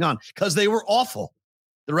is going on? Because they were awful.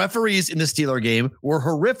 The referees in the Steeler game were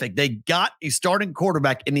horrific. They got a starting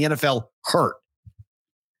quarterback in the NFL hurt.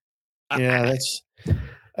 Yeah, that's,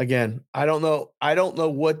 again, I don't know. I don't know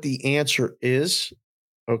what the answer is.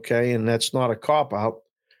 Okay. And that's not a cop out.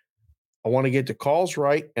 I want to get the calls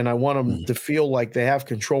right. And I want them to feel like they have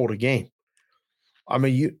control of the game. I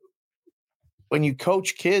mean, when you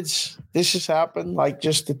coach kids, this has happened like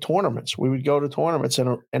just the tournaments. We would go to tournaments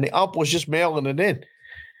and the ump was just mailing it in.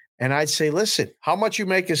 And I'd say, listen, how much you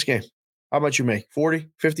make this game? How much you make? 40,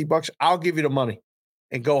 50 bucks? I'll give you the money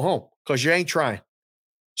and go home because you ain't trying.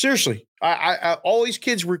 Seriously, I all these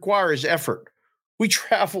kids require is effort. We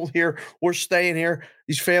travel here. We're staying here.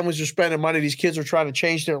 These families are spending money. These kids are trying to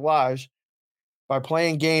change their lives by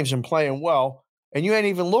playing games and playing well. And you ain't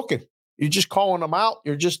even looking. You're just calling them out.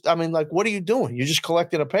 You're just, what are you doing? You're just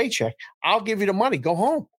collecting a paycheck. I'll give you the money. Go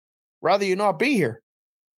home. Rather you not be here.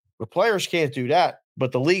 The players can't do that,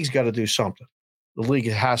 but the league's got to do something. The league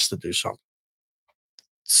has to do something.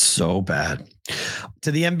 So bad.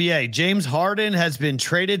 To the NBA, James Harden has been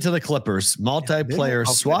traded to the Clippers. Multiplayer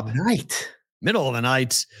swap. Middle of the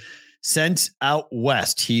night. Sent out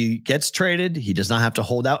west. He gets traded. He does not have to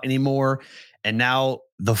hold out anymore. And now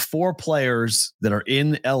the 4 players that are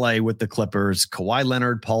in LA with the Clippers, Kawhi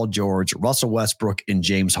Leonard, Paul George, Russell Westbrook, and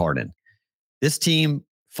James Harden. This team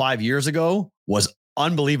 5 years ago was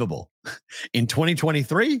unbelievable. In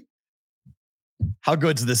 2023, how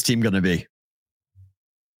good is this team going to be?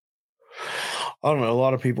 I don't know. A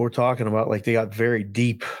lot of people are talking about like they got very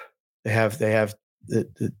deep. They have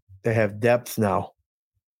depth now.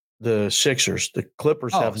 The Sixers, the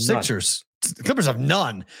Clippers have Sixers. None. The Clippers have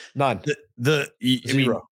none. None.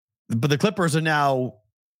 Zero. But the Clippers are now,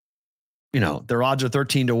 their odds are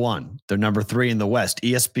 13-1. They're number 3 in the West.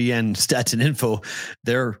 ESPN Stats and Info,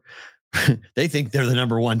 they think they're the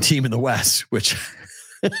number 1 team in the West, which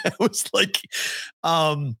was like,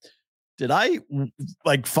 did I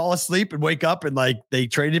fall asleep and wake up and they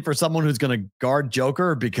traded for someone who's going to guard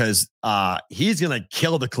Joker because he's going to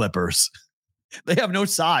kill the Clippers. They have no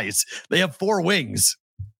size. They have 4 wings.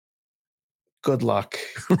 Good luck.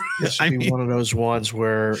 This would be one of those ones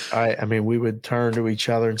where we would turn to each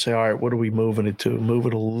other and say, all right, what are we moving it to? Move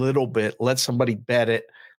it a little bit. Let somebody bet it.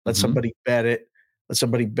 Let somebody bet it. Let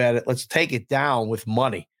somebody bet it. Let's take it down with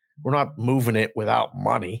money. We're not moving it without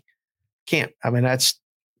money. Can't. That's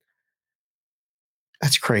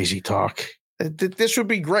crazy talk. This would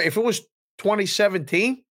be great. If it was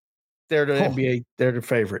 2017, they're the NBA. They're the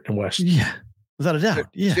favorite in West. Yeah. Without a doubt.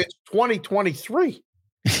 Yeah. It's 2023.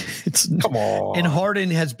 Come on. And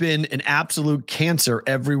Harden has been an absolute cancer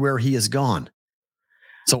everywhere he has gone.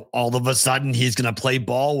 So all of a sudden he's going to play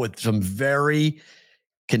ball with some very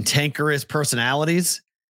cantankerous personalities.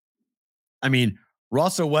 I mean,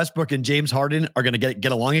 Russell Westbrook and James Harden are going to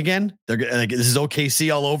get along again. They're this is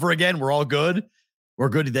OKC all over again. We're all good. We're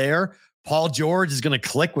good there. Paul George is going to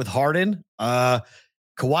click with Harden.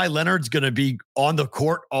 Kawhi Leonard's going to be on the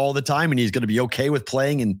court all the time, and he's going to be okay with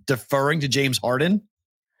playing and deferring to James Harden.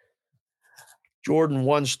 Jordan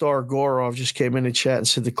one-star Gorov just came in the chat and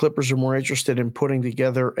said the Clippers are more interested in putting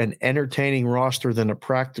together an entertaining roster than a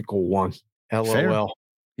practical one. LOL. Fair.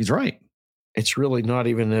 He's right. It's really not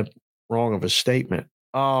even that wrong of a statement.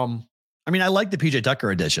 I mean, I like the PJ Tucker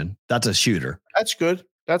edition. That's a shooter. That's good.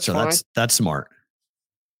 That's so fine. That's smart.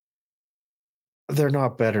 They're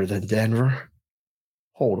not better than Denver.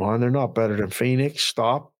 Hold on. They're not better than Phoenix.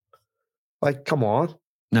 Stop. Like, come on.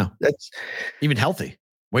 No. That's even healthy.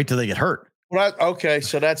 Wait till they get hurt. Okay,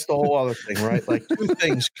 so that's the whole other thing, right? Like, two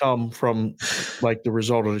things come from like the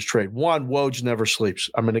result of this trade. One, Woj never sleeps.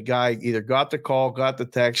 I mean, the guy either got the call, got the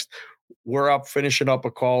text. We're up finishing up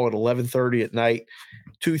a call at 11:30 at night,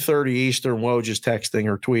 2:30 Eastern. Woj is texting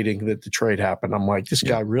or tweeting that the trade happened. I'm like, this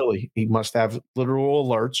guy really, he must have literal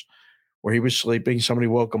alerts where he was sleeping. Somebody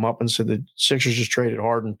woke him up and said the Sixers just traded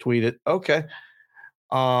Harden. Tweeted, okay.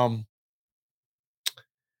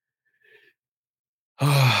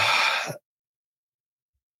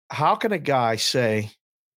 How can a guy say,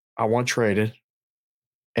 I want traded,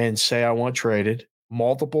 and say I want traded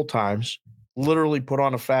multiple times, literally put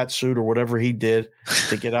on a fat suit or whatever he did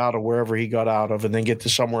to get out of wherever he got out of and then get to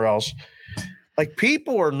somewhere else? Like,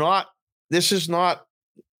 people are not, this is not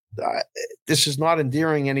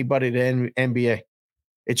endearing anybody to NBA.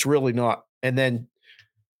 It's really not. And then,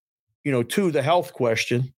 to the health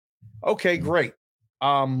question. Okay, great.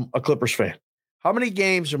 I'm a Clippers fan. How many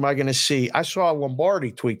games am I going to see? I saw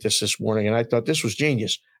Lombardi tweet this morning, and I thought this was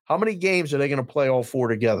genius. How many games are they going to play all four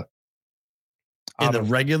together? In the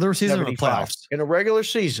regular season or the playoffs? In the regular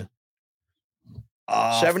season.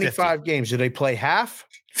 75 50 games. Do they play half?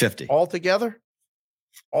 50. All together?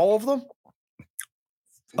 All of them?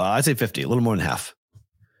 I'd say 50, a little more than half.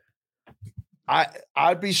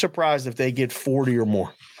 I'd be surprised if they get 40 or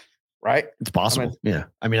more. Right? It's possible.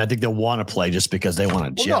 I mean, I think they'll want to play just because they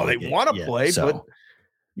want to. No, they want to play, but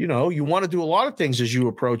you want to do a lot of things as you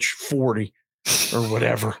approach 40 or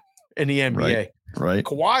whatever in the NBA. Right.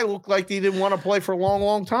 Kawhi looked like he didn't want to play for a long,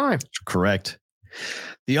 long time. Correct.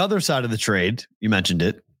 The other side of the trade, you mentioned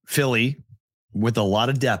it, Philly with a lot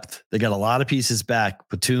of depth. They got a lot of pieces back,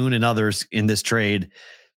 Batum and others in this trade,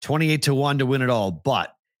 28-1 to win it all.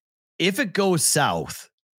 But if it goes south,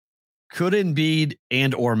 could Embiid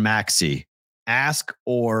and or Maxey ask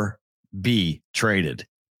or be traded?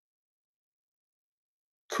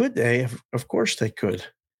 Could they? Of course they could.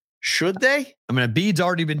 Should they? I mean, Embiid's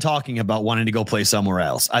already been talking about wanting to go play somewhere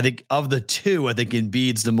else. I think of the two, I think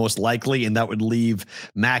Embiid's the most likely, and that would leave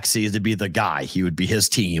Maxey to be the guy. He would be his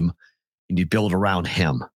team, and you'd build around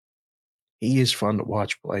him. He is fun to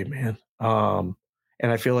watch play, man. And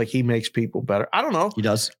I feel like he makes people better. I don't know. He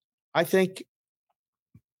does. I think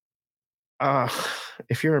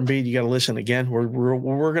if you're Embiid, you got to listen again. We're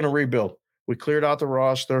going to rebuild. We cleared out the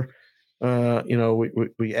roster.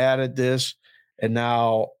 We added this, and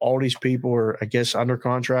now all these people are, I guess, under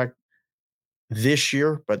contract this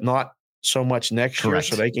year, but not so much next year.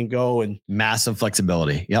 So they can go and massive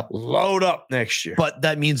flexibility. Yep. Load up next year. But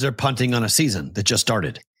that means they're punting on a season that just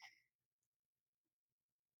started.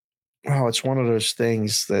 Oh, it's one of those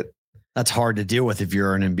things that's hard to deal with if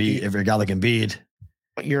you're an Embiid, if you're a guy like Embiid.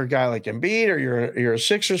 You're a guy like Embiid, or you're a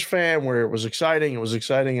Sixers fan where it was exciting,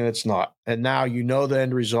 and it's not. And now the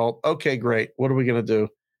end result. Okay, great. What are we going to do?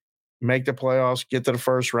 Make the playoffs, get to the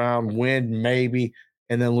first round, win maybe,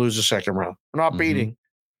 and then lose the second round. We're not beating.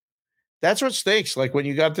 That's what stinks. Like when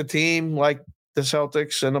you got the team like the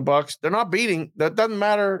Celtics and the Bucks, they're not beating. That doesn't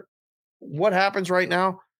matter what happens right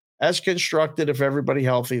now. As constructed, if everybody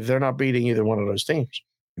healthy, they're not beating either one of those teams.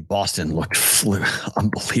 Boston looked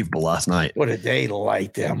unbelievable last night. What did they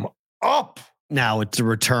light them up? Now it's a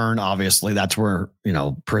return. Obviously, that's where,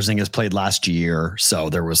 Porzingis played last year. So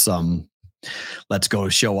there was some, let's go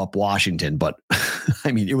show up Washington. But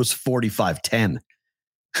I mean, it was 45-10.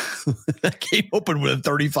 That game opened with a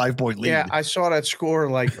 35-point lead. Yeah, I saw that score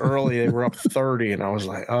like early. They were up 30, and I was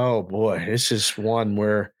like, oh boy, this is one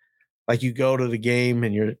where like you go to the game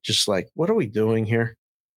and you're just like, what are we doing here?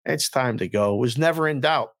 It's time to go. It was never in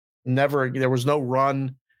doubt. There was no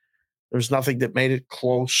run. There was nothing that made it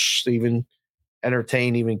close, even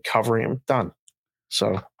entertain, even covering him. Done.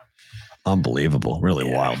 So unbelievable.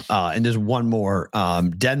 Really wild. And there's one more.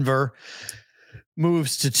 Denver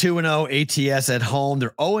moves to 2-0 ATS at home.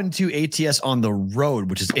 They're 0-2 ATS on the road,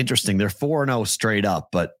 which is interesting. They're 4-0 straight up.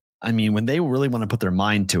 But I mean, when they really want to put their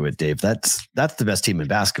mind to it, Dave, that's the best team in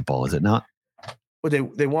basketball, is it not?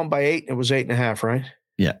 Well, they won by 8. It was 8.5, right?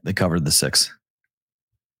 Yeah, they covered the 6.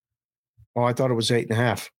 Oh, I thought it was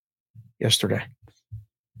 8.5 yesterday.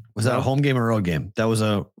 Was that a home game or a road game? That was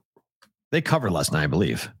they covered last night, I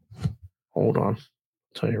believe. Hold on. I'll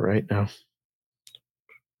tell you right now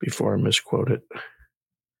before I misquote it.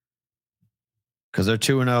 Because they're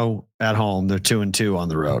 2-0 at home. They're 2-2 on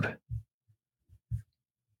the road.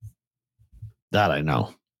 That I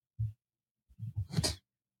know.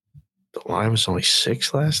 The line was only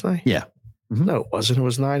 6 last night? Yeah. Mm-hmm. No, it wasn't. It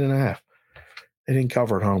was 9.5. They didn't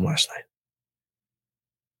cover at home last night.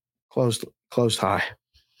 Closed high.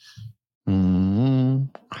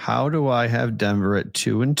 How do I have Denver at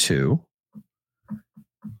 2-2?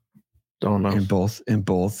 Don't know. In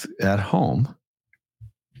both at home.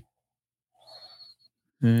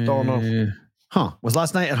 Don't know. Huh. Was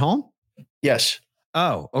last night at home? Yes.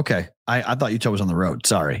 Oh, okay. I thought Utah was on the road.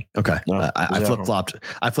 Sorry. Okay. No, I flip-flopped.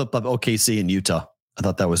 I flipped up OKC and Utah. I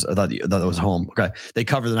thought that was home. Okay. They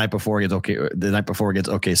covered the night before against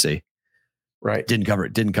OKC. Right. Didn't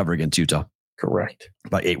cover against Utah. Correct.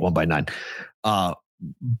 By 8, won by 9.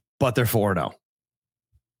 But they're 4-0.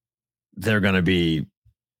 They're going to be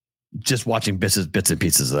just watching bits and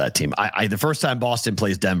pieces of that team. I the first time Boston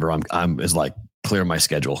plays Denver, I'm is like clear my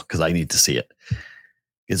schedule because I need to see it.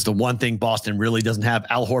 It's the one thing Boston really doesn't have.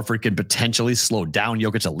 Al Horford can potentially slow down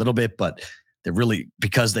Jokic a little bit, but they really,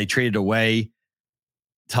 because they traded away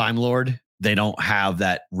Time Lord, they don't have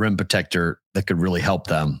that rim protector that could really help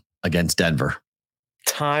them against Denver.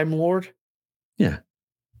 Time Lord? Yeah.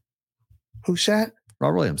 Who's that?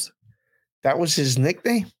 Robert Williams. That was his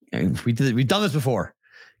nickname? And we've done this before.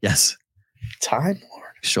 Yes. Time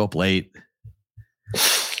Lord. Show up late.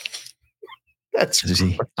 That's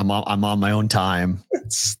I'm on my own time.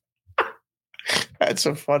 That's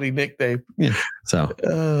a funny nickname. Yeah. So,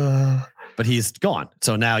 but he's gone.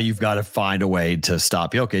 So now you've got to find a way to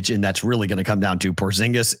stop Jokic, and that's really going to come down to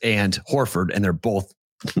Porzingis and Horford, and they're both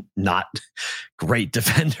not great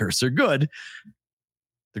defenders. They're good.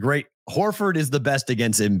 The great Horford is the best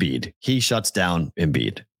against Embiid. He shuts down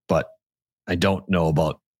Embiid, but I don't know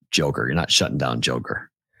about Joker. You're not shutting down Joker.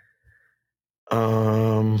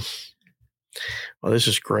 Well, this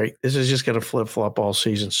is great. This is just going to flip-flop all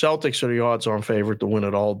season. Celtics are the odds-on favorite to win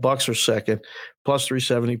it all. Bucks are second, plus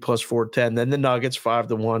 370, plus 410. Then the Nuggets,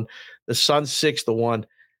 5-1. The Suns, 6-1.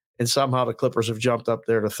 And somehow the Clippers have jumped up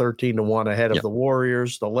there to 13-1 ahead of the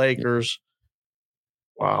Warriors, the Lakers.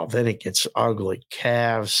 Wow, then it gets ugly.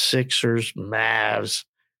 Cavs, Sixers, Mavs,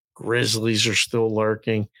 Grizzlies are still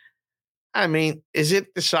lurking. I mean, is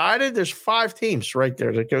it decided? There's 5 teams right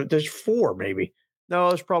there. There's 4 maybe. No,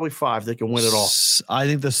 there's probably 5 that can win it all. I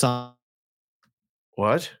think the Suns.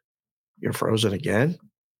 What? You're frozen again?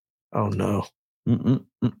 Oh, no.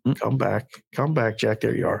 Come back, Jack.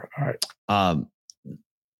 There you are. All right.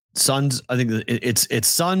 Suns, I think it's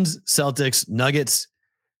Suns, Celtics, Nuggets.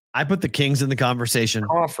 I put the Kings in the conversation.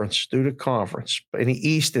 Conference. Do the conference. In the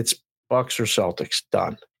East, it's Bucks or Celtics.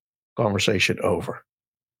 Done. Conversation over.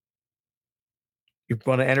 You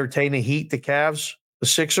want to entertain the Heat, the Cavs, the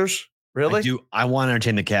Sixers? Really? I do. I want to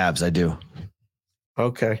entertain the Cavs. I do.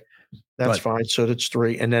 Okay. That's fine. So that's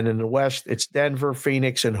 3. And then in the West, it's Denver,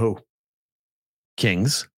 Phoenix, and who?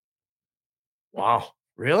 Kings. Wow.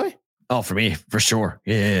 Really? Oh, for me, for sure.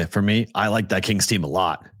 Yeah. For me, I like that Kings team a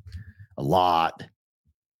lot. A lot.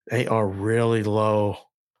 They are really low.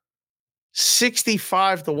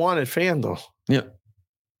 65-1 at FanDuel. Yep.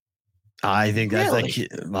 I think that's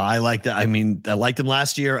I like that. I mean, I liked them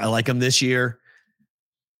last year. I like them this year.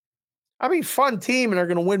 I mean, fun team, and they're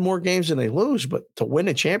going to win more games than they lose, but to win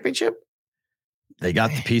a championship? They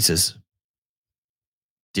got the pieces.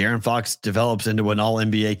 De'Aaron Fox develops into an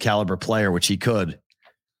all-NBA caliber player, which he could.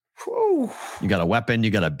 Whew. You got a weapon.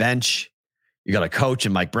 You got a bench. You got a coach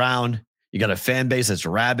in Mike Brown. You got a fan base that's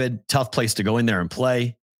rabid. Tough place to go in there and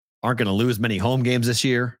play. Aren't going to lose many home games this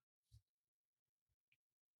year.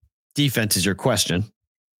 Defense is your question.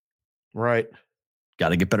 Right. Got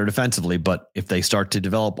to get better defensively, but if they start to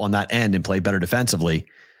develop on that end and play better defensively,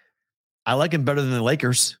 I like them better than the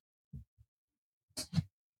Lakers.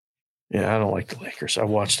 Yeah, I don't like the Lakers. I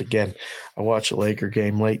watched again. I watched the Laker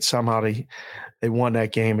game late. Somehow they won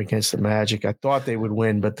that game against the Magic. I thought they would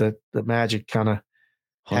win, but the Magic kind of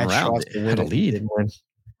hung around. Had a lead.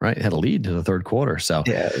 Right, had a lead in the third quarter. So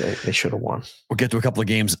yeah, they should have won. We'll get to a couple of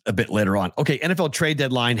games a bit later on. Okay, NFL trade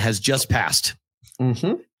deadline has just passed.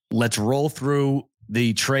 Mm-hmm. Let's roll through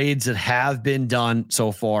the trades that have been done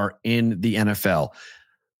so far in the NFL.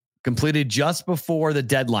 completed just before the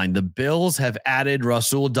deadline. The Bills have added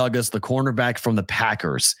Rasul Douglas, the cornerback from the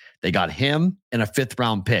Packers. They got him and a 5th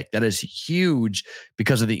round pick. That is huge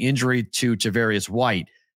because of the injury to Javarius White.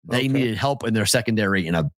 They needed help in their secondary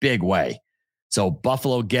in a big way. So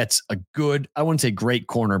Buffalo gets a good, I wouldn't say great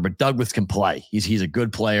corner, but Douglas can play. He's a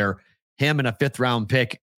good player. Him and a 5th round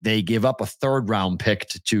pick. They give up a 3rd round pick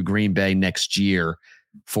to Green Bay next year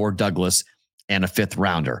for Douglas and a 5th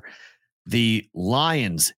rounder. The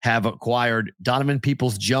Lions have acquired Donovan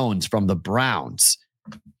Peoples-Jones from the Browns.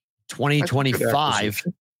 2025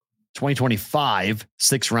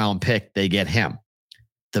 6th round pick. They get him.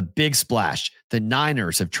 The big splash. The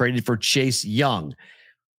Niners have traded for Chase Young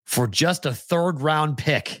for just a 3rd round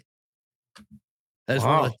pick. That is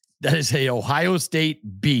that is a Ohio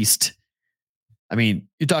State beast. I mean,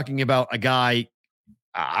 you're talking about a guy.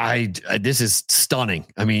 This is stunning.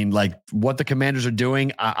 I mean, like what the Commanders are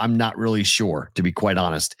doing, I'm not really sure, to be quite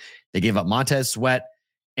honest. They gave up Montez Sweat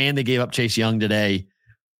and they gave up Chase Young today.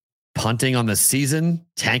 Punting on the season,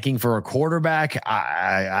 tanking for a quarterback.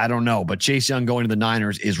 I don't know, but Chase Young going to the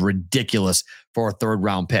Niners is ridiculous for a 3rd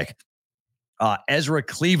round pick. Ezra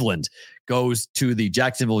Cleveland goes to the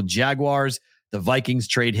Jacksonville Jaguars. The Vikings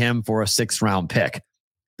trade him for a 6th round pick.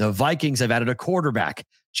 The Vikings have added a quarterback.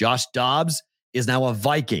 Josh Dobbs is now a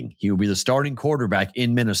Viking. He will be the starting quarterback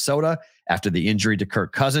in Minnesota after the injury to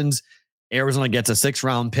Kirk Cousins. Arizona gets a 6th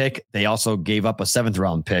round pick. They also gave up a 7th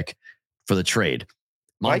round pick for the trade.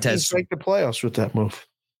 Vikings make the playoffs with that move.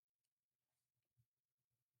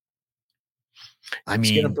 I mean,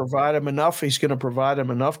 he's going to provide them enough. He's going to provide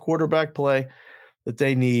them enough quarterback play that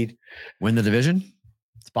they need. Win the division?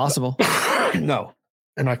 It's possible. No,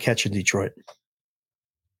 they're not catching Detroit.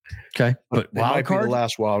 Okay, but wild card, be the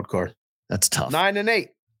last wild card. That's tough. 9-8.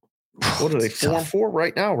 What are they? 4-4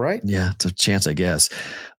 right now, right? Yeah, it's a chance, I guess.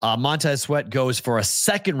 Montez Sweat goes for a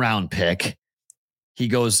 2nd round pick. He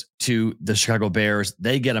goes to the Chicago Bears.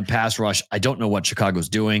 They get a pass rush. I don't know what Chicago's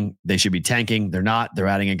doing. They should be tanking. They're not. They're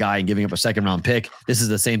adding a guy and giving up a 2nd round pick. This is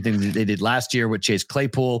the same thing that they did last year with Chase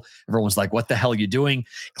Claypool. Everyone's like, what the hell are you doing?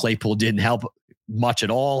 Claypool didn't help much at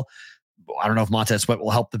all. I don't know if Montez Sweat will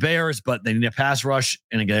help the Bears, but they need a pass rush,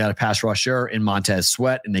 and they got a pass rusher in Montez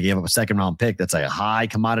Sweat, and they gave up a 2nd round pick. That's a high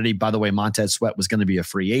commodity. By the way, Montez Sweat was going to be a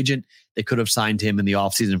free agent. They could have signed him in the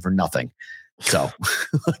offseason for nothing. So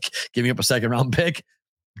giving up a 2nd round pick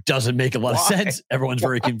doesn't make a lot of sense. Everyone's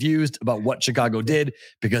very confused about what Chicago did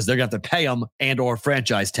because they're going to have to pay him and or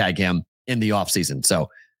franchise tag him in the offseason. So,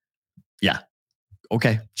 yeah.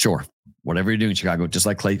 Okay, sure. Whatever you're doing, Chicago, just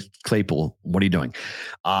like Claypool, what are you doing?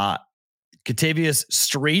 Katavius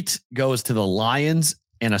Street goes to the Lions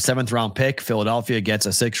and a 7th round pick. Philadelphia gets a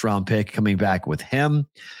 6th round pick coming back with him.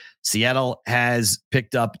 Seattle has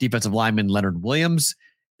picked up defensive lineman Leonard Williams.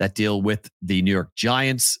 That deal with the New York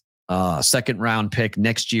Giants. 2nd round pick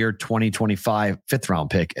next year, 2025, 5th round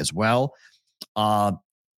pick as well.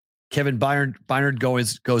 Kevin Bynard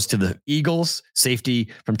goes to the Eagles,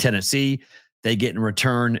 safety from Tennessee. They get in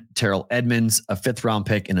return Terrell Edmonds, a 5th round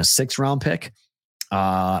pick and a 6th round pick.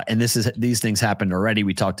 And these things happened already.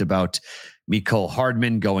 We talked about Mecole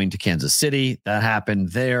Hardman going to Kansas City. That happened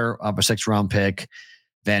there, a 6th round pick.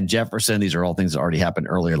 Van Jefferson. These are all things that already happened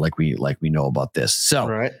earlier, like we know about this. So,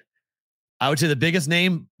 right. I would say the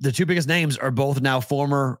 2 biggest names are both now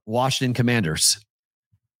former Washington Commanders.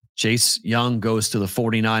 Chase Young goes to the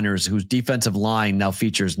 49ers, whose defensive line now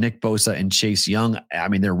features Nick Bosa and Chase Young. I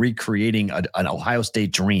mean, they're recreating an Ohio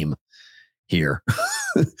State dream here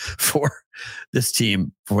for this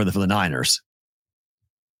team for the Niners.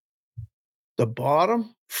 The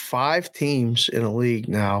bottom 5 teams in the league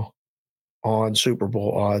now on Super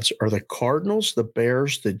Bowl odds are the Cardinals, the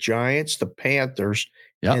Bears, the Giants, the Panthers,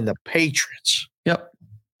 and the Patriots. Yep.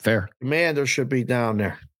 Fair. Commanders should be down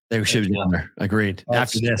there. They should be down there. Agreed.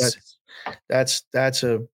 After this. That's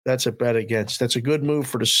a bet against. That's a good move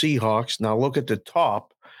for the Seahawks. Now look at the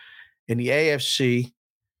top in the AFC.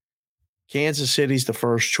 Kansas City's the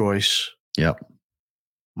first choice. Yep.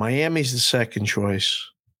 Miami's the second choice.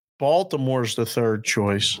 Baltimore's the third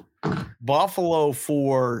choice. Buffalo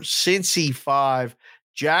 4, Cincy 5,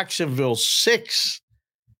 Jacksonville 6,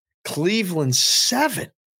 Cleveland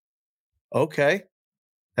 7. Okay.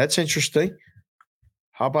 That's interesting.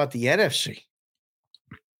 How about the NFC?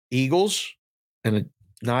 Eagles and the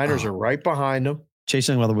Niners are right behind them. Chase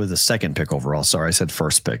Young, by the way, was the 2nd pick overall. Sorry, I said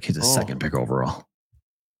first pick. He's the 2nd pick overall.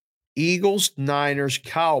 Eagles, Niners,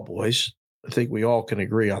 Cowboys. I think we all can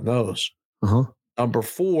agree on those. Uh-huh. Number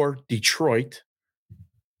 4, Detroit.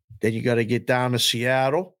 Then you got to get down to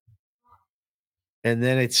Seattle. And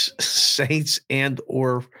then it's Saints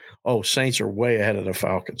Saints are way ahead of the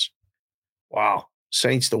Falcons. Wow.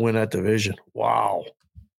 Saints to win that division. Wow.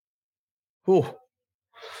 Whew.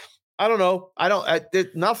 I don't know.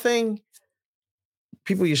 Nothing.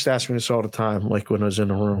 People used to ask me this all the time, like when I was in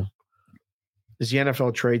the room. Does the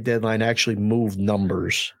NFL trade deadline actually move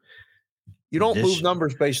numbers? You don't move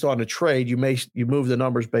numbers based on the trade. You move the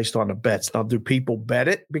numbers based on the bets. Now, do people bet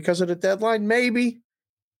it because of the deadline? Maybe.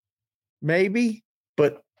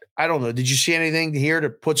 But I don't know. Did you see anything here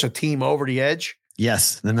that puts a team over the edge?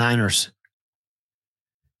 Yes, the Niners.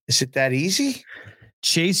 Is it that easy?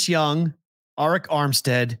 Chase Young, Arik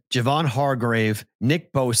Armstead, Javon Hargrave,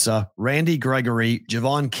 Nick Bosa, Randy Gregory,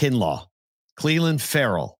 Javon Kinlaw, Cleveland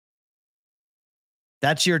Farrell.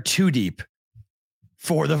 That's your 2 deep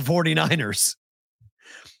for the 49ers.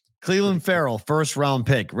 Cleveland Farrell, first round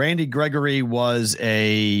pick. Randy Gregory was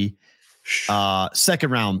a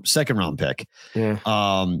second round pick. Yeah.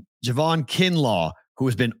 Javon Kinlaw, who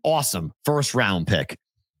has been awesome, first round pick.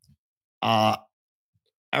 Arik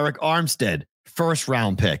Armstead, first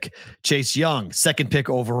round pick. Chase Young, second pick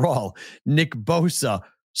overall. Nick Bosa,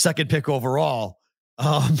 second pick overall.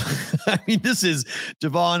 I mean, this is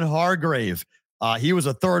Javon Hargrave. He was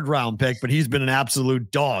a third round pick, but he's been an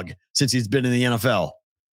absolute dog since he's been in the NFL.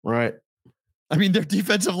 Right. I mean, their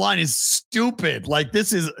defensive line is stupid. Like,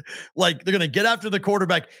 this is like they're going to get after the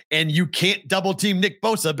quarterback, and you can't double team Nick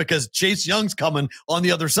Bosa because Chase Young's coming on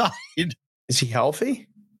the other side. Is he healthy?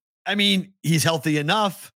 I mean, he's healthy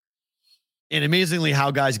enough. And amazingly, how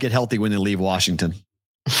guys get healthy when they leave Washington.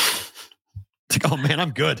 It's like, oh man,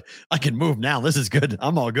 I'm good. I can move now. This is good.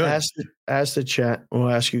 I'm all good. Ask the chat. We'll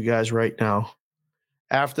ask you guys right now.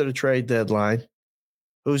 After the trade deadline,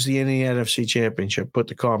 who's in the NFC Championship? Put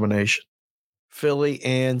the combination. Philly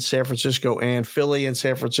and San Francisco, and Philly and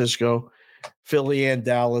San Francisco, Philly and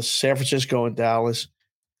Dallas, San Francisco and Dallas.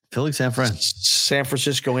 Philly, San Fran. San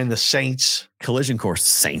Francisco and the Saints. Collision course.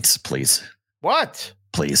 Saints, please. What?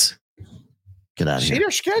 Please. Get out of here. See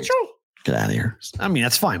their schedule? Get out of here. I mean,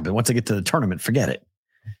 that's fine, but once they get to the tournament, forget it.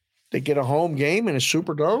 They get a home game in a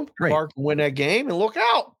Superdome. Great. Clark can win that game and look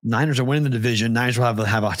out. Niners are winning the division. Niners will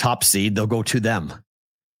have a top seed. They'll go to them.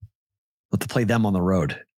 Let them play them on the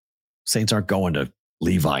road. Saints aren't going to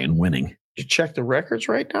Levi and winning. You check the records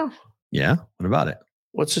right now? Yeah. What about it?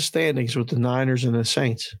 What's the standings with the Niners and the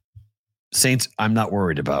Saints? Saints, I'm not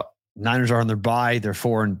worried about. Niners are on their bye. They're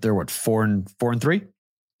 4 and 3?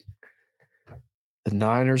 The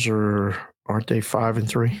Niners aren't they 5 and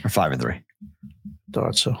 3? Or 5 and 3.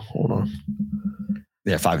 Thought so. Hold on.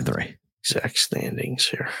 Yeah, 5 and 3. Exact standings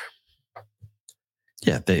here.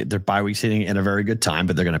 Yeah, they're bye week sitting in a very good time,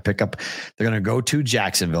 but they're going to go to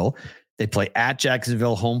Jacksonville. They play at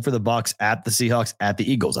Jacksonville, home for the Bucs, at the Seahawks, at the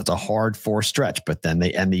Eagles. That's a hard 4 stretch, but then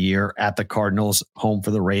they end the year at the Cardinals, home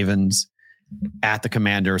for the Ravens, at the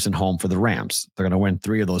Commanders, and home for the Rams. They're going to win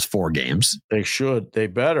 3 of those 4 games. They should. They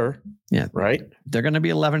better. Yeah. Right? They're going to be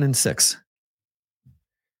 11-6.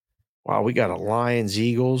 Wow, we got a Lions,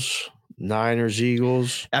 Eagles, Niners,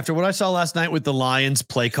 Eagles. After what I saw last night with the Lions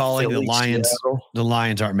play calling, Philly, the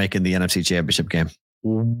Lions aren't making the NFC Championship game.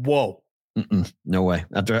 Whoa. No way.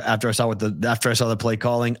 After I saw the play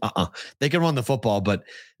calling, they can run the football, but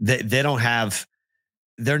they don't have.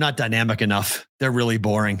 They're not dynamic enough. They're really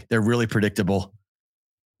boring. They're really predictable.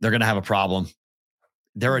 They're going to have a problem.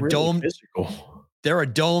 They're a dome. Physical. They're a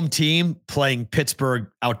dome team playing Pittsburgh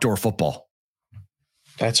outdoor football.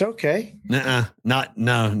 That's okay. No, it's not.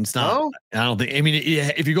 No? I don't think. I mean,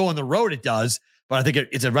 if you go on the road, it does. But I think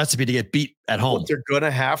it's a recipe to get beat at home. But they're going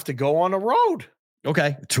to have to go on the road.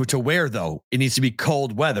 Okay. To where, though? It needs to be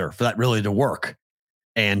cold weather for that really to work.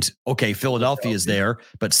 And, okay, Philadelphia is there,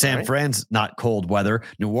 but San Fran's not cold weather.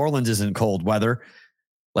 New Orleans isn't cold weather.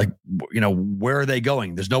 Like, where are they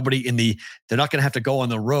going? There's nobody they're not going to have to go on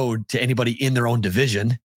the road to anybody in their own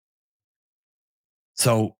division.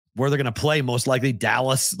 So where they're going to play, most likely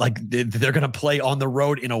Dallas, like they're going to play on the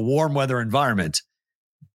road in a warm weather environment.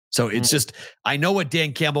 So it's just, I know what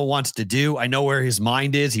Dan Campbell wants to do. I know where his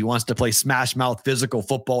mind is. He wants to play smash mouth physical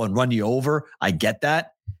football and run you over. I get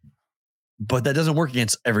that. But that doesn't work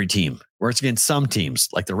against every team. Works against some teams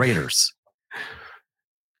like the Raiders.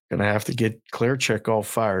 Going to have to get Clearcheck all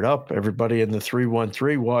fired up. Everybody in the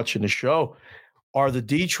 313 watching the show. Are the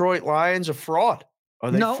Detroit Lions a fraud? Are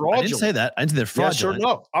they fraudulent? I didn't say that. I didn't say they're fraudulent. Yes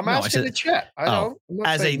or no? I'm asking the chat. I know.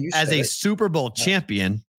 As a Super Bowl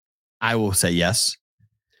champion, I will say yes.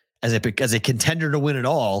 As a contender to win it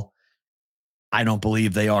all, I don't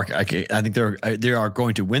believe they are. I think they are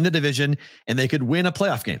going to win the division and they could win a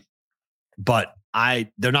playoff game. But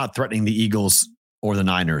they're not threatening the Eagles or the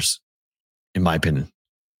Niners, in my opinion.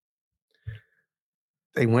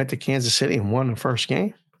 They went to Kansas City and won the first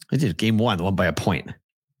game. They did game 1, they won by a point.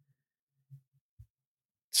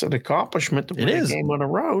 it's an accomplishment to win a game on the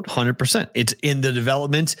road. 100%. It's in the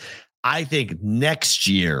development. I think next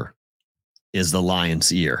year is the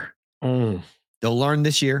Lions' year. They'll learn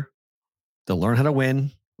this year. They'll learn how to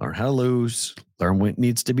win, learn how to lose, learn what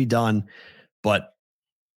needs to be done. But,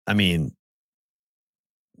 I mean,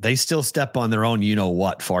 they still step on their own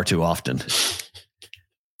you-know-what far too often.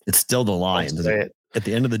 It's still the Lions. At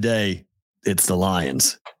the end of the day, it's the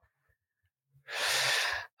Lions.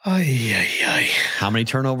 How many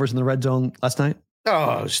turnovers in the red zone last night?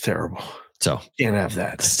 Oh, it was terrible. So can't have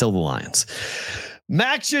that. Still the Lions.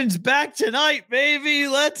 MACtion's back tonight, baby.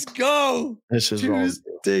 Let's go. This is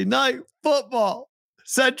Tuesday night football.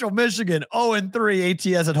 Central Michigan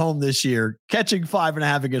 0-3 ATS at home this year, catching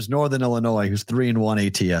 5.5 against Northern Illinois, who's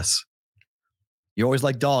 3-1 ATS. You always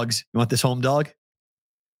like dogs. You want this home dog?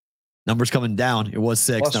 Numbers coming down. It was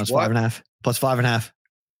 6. Plus now it's what? 5.5. Plus 5.5.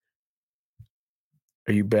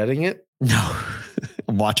 Are you betting it? No.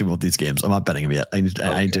 I'm watching both these games. I'm not betting them yet. I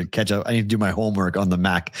need to catch up. I need to do my homework on the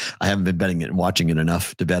MAC. I haven't been betting it and watching it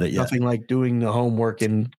enough to bet it yet. Nothing like doing the homework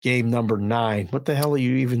in game number 9. What the hell are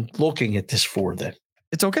you even looking at this for then?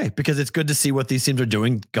 It's okay because it's good to see what these teams are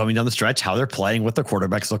doing going down the stretch, how they're playing, what their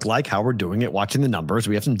quarterbacks look like, how we're doing it, watching the numbers.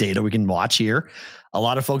 We have some data we can watch here. A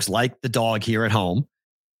lot of folks like the dog here at home.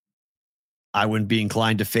 I wouldn't be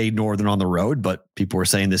inclined to fade Northern on the road, but people were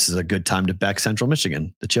saying this is a good time to back Central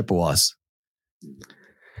Michigan, the Chippewas.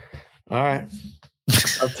 All right.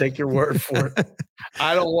 I'll take your word for it.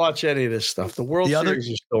 I don't watch any of this stuff. The World Series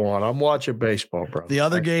is still on. I'm watching baseball, bro. The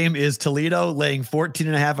other game is Toledo laying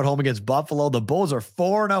 14.5 at home against Buffalo. The Bulls are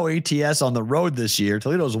 4-0 ATS on the road this year.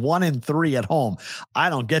 Toledo's 1-3 at home. I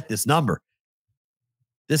don't get this number.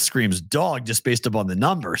 This screams dog just based upon the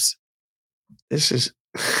numbers. This is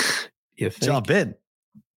you think? Jump in.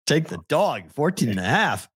 Take the dog,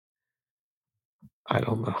 14.5. I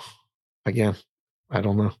don't know. Again, I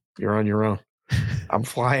don't know. You're on your own. I'm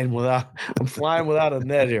flying without a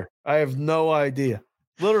net here. I have no idea.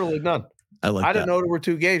 Literally none. I didn't know there were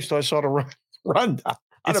 2 games, so I saw the rundown.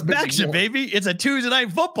 It's MACtion, baby. It's a Tuesday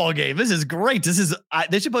night football game. This is great.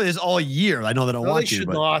 They should play this all year. I know they don't want to,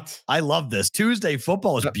 but not. I love this. Tuesday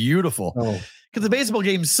football is beautiful because the baseball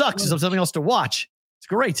game sucks. There's something else to watch. It's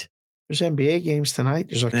great. There's NBA games tonight.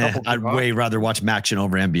 There's a couple. I'd way rather watch MACtion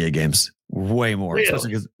over NBA games. Way more, really? Especially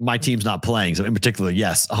because my team's not playing. So in particular,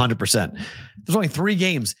 yes, 100%. There's only 3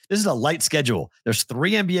 games. This is a light schedule. There's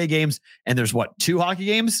 3 NBA games and there's 2 hockey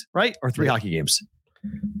games, right? Or 3 hockey games?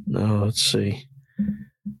 No, let's see.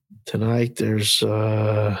 Tonight there's 2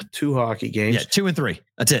 hockey games. Yeah, 2 and 3.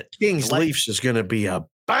 That's it. Kings Leafs is going to be a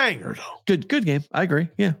banger, though. Good game. I agree.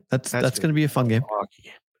 Yeah, that's going to be a fun game. Hockey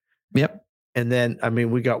game. Yep. And then,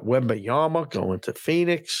 we got Wembayama going to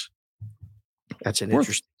Phoenix. That's an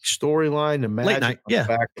interesting storyline. The Magic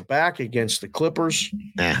back-to-back against the Clippers.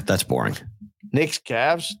 That's boring. Knicks,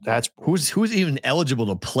 Cavs. That's boring. Who's even eligible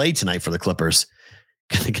to play tonight for the Clippers?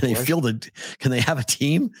 Can they field it? Can they have a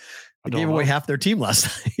team? They gave away half their team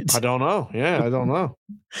last night. I don't know. Yeah, I don't know.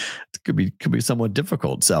 It could be somewhat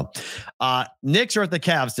difficult. So, Knicks are at the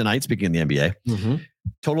Cavs tonight. Speaking of the NBA,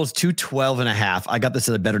 total is 212.5. I got this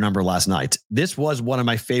at a better number last night. This was one of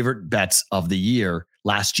my favorite bets of the year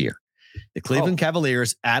last year. The Cleveland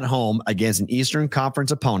Cavaliers at home against an Eastern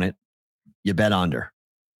Conference opponent. You bet under.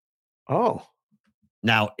 Oh,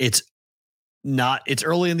 now it's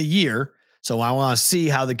early in the year. So I want to see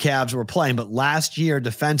how the Cavs were playing. But last year,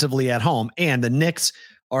 defensively at home, and the Knicks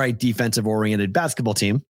are a defensive-oriented basketball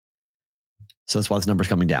team. So that's why this number's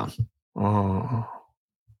coming down. Oh.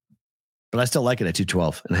 But I still like it at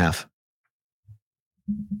 212.5.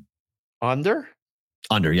 Under?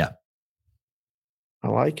 Under, yeah. I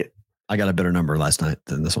like it. I got a better number last night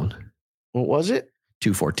than this one. What was it?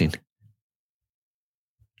 214.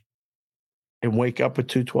 And wake up at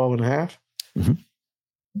 212.5? Mm-hmm.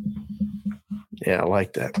 Yeah, I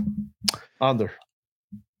like that. Under.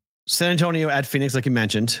 San Antonio at Phoenix, like you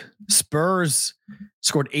mentioned. Spurs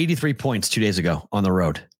scored 83 points 2 days ago on the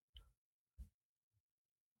road.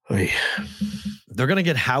 Oy. They're going to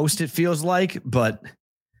get housed, it feels like, but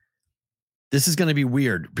this is going to be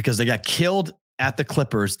weird because they got killed at the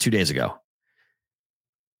Clippers 2 days ago.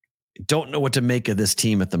 Don't know what to make of this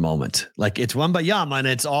team at the moment. Like, it's Wembayama and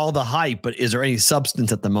it's all the hype, but is there any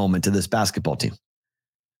substance at the moment to this basketball team?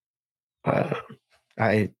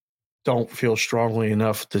 I don't feel strongly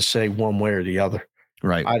enough to say one way or the other.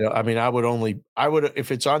 Right. I would,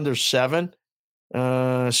 if it's under 7,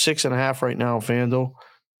 6.5 right now, FanDuel,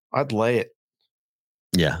 I'd lay it.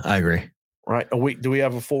 Yeah, I agree. Right. Do we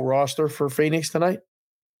have a full roster for Phoenix tonight?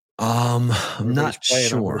 I'm not playing,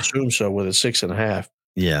 sure. I assume so with a 6.5.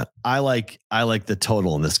 Yeah. I like the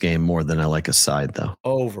total in this game more than I like a side, though.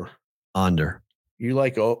 Over. Under. You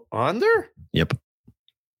like under? Yep.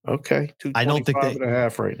 Okay.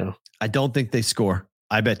 225.5 right now. I don't think they score.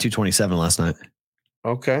 I bet 227 last night.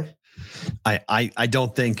 Okay. I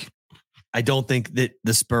don't think that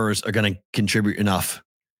the Spurs are going to contribute enough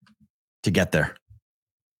to get there.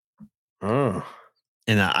 Oh.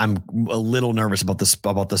 And I'm a little nervous about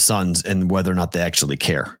the Suns and whether or not they actually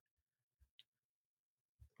care.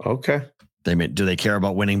 Okay. Do they care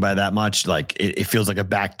about winning by that much? Like it feels like a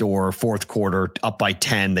backdoor fourth quarter up by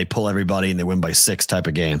 10. They pull everybody and they win by 6 type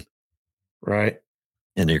of game. Right.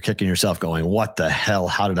 And you're kicking yourself going, what the hell?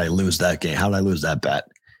 How did I lose that game? How did I lose that bet?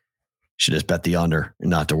 Should just bet the under and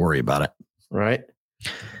not have to worry about it. Right.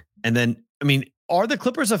 And then, I mean, are the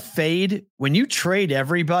Clippers a fade when you trade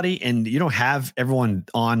everybody and you don't have everyone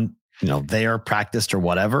on, there practiced or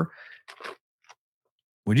whatever?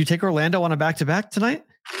 Would you take Orlando on a back-to-back tonight?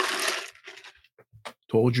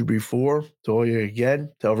 Told you before, told you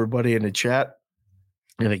again, tell everybody in the chat.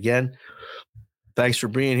 And again, thanks for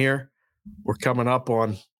being here. We're coming up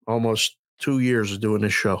on almost 2 years of doing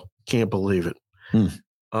this show. Can't believe it.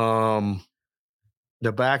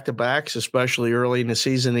 The back-to-backs, especially early in the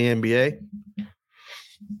season in the NBA,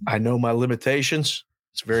 I know my limitations.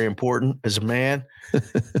 It's very important as a man,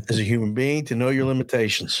 as a human being, to know your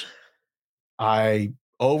limitations. I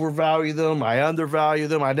overvalue them. I undervalue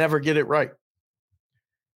them. I never get it right.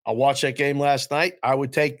 I watched that game last night. I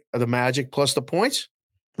would take the Magic plus the points.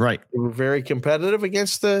 Right. They were very competitive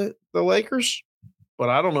against the Lakers, but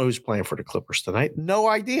I don't know who's playing for the Clippers tonight. No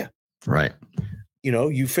idea. Right.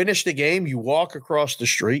 You finish the game, you walk across the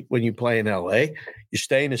street when you play in LA, you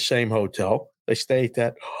stay in the same hotel. They stay at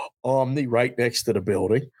that Omni right next to the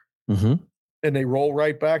building, and they roll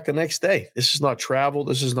right back the next day. This is not travel.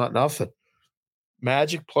 This is not nothing.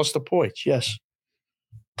 Magic plus the points. Yes.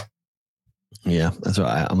 Yeah, that's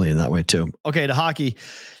why I'm leaning that way too. Okay, to hockey.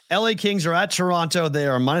 LA Kings are at Toronto. They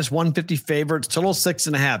are minus 150 favorites, total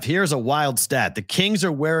 6.5. Here's a wild stat. The Kings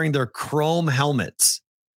are wearing their chrome helmets.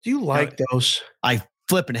 Do you like those? I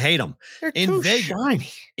flip and hate them. They're too shiny.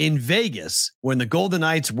 In Vegas, when the Golden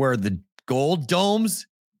Knights wear the gold domes,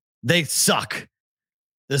 they suck.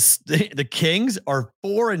 The Kings are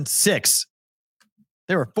 4-6.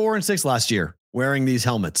 They were 4-6 last year wearing these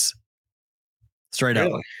helmets. Straight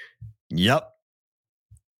up. Yep.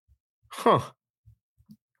 Huh.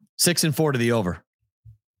 6-4 to the over.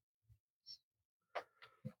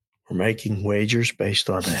 We're making wagers based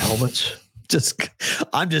on the helmets.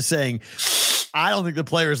 I'm just saying, I don't think the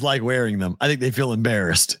players like wearing them. I think they feel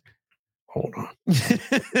embarrassed. Hold on.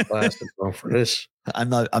 Last for this. I'm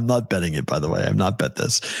not betting it, by the way. I've not bet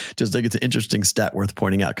this. Just think it's an interesting stat worth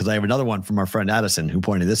pointing out, because I have another one from our friend Addison who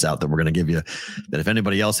pointed this out that we're going to give you, that if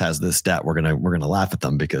anybody else has this stat, we're going to laugh at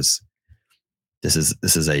them, because this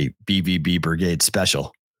is a BVB Brigade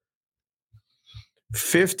special.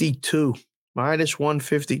 52 minus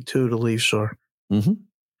 152 to Leafs are.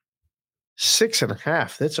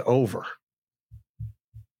 6.5. That's over.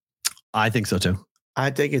 I think so too. I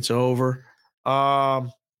think it's over. I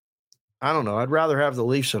don't know. I'd rather have the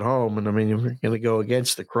Leafs at home. And I mean, if you're going to go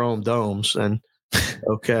against the Chrome Domes, and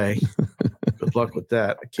okay, good luck with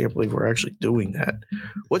that. I can't believe we're actually doing that.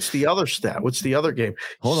 What's the other stat? What's the other game?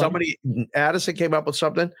 Addison came up with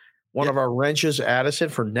something. One of our wrenches, Addison,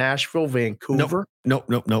 for Nashville, Vancouver. Nope.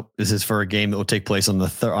 This is for a game that will take place on the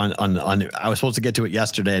third. On I was supposed to get to it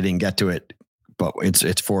yesterday. I didn't get to it, but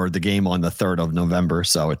it's for the game on the 3rd of November.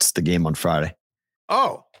 So it's the game on Friday.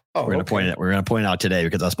 Oh, we're going to point it. We're going to point it out today,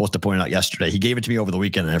 because I was supposed to point it out yesterday. He gave it to me over the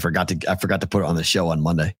weekend, and I forgot to put it on the show on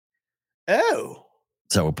Monday. Oh,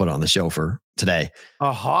 so we'll put it on the show for today.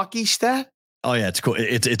 A hockey stat? Oh yeah, it's cool.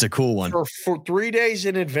 It's a cool one. For 3 days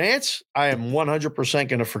in advance, I am 100%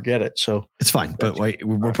 going to forget it. So it's fine. But wait,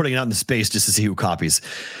 we're putting it out in the space just to see who copies.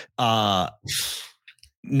 Nat,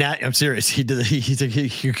 I'm serious. He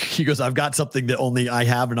goes, I've got something that only I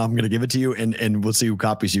have, and I'm going to give it to you, and we'll see who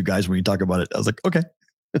copies you guys when you talk about it. I was like, okay.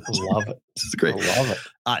 I love it. This is great. I love it.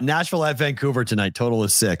 Nashville at Vancouver tonight. Total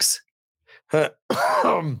is 6. Light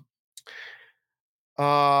on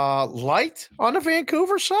the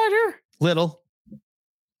Vancouver side here? Little.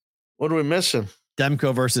 What are we missing?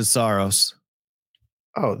 Demko versus Saros.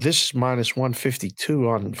 Oh, this is minus 152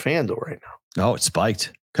 on FanDuel right now. Oh, it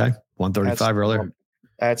spiked. Okay. 135 earlier.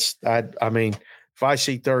 I mean, if I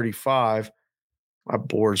see 35, my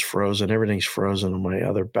board's frozen. Everything's frozen on my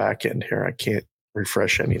other back end here. I can't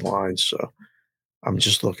refresh any lines. So I'm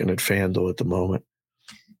just looking at FanDuel at the moment.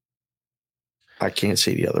 I can't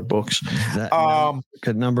see the other books.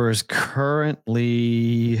 That number is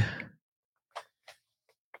currently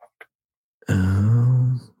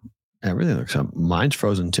Everything looks up. Mine's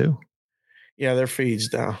frozen too. Yeah, their feed's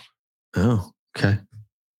down. Oh, okay.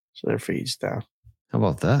 So their feed's down. How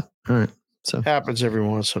about that? All right. So happens every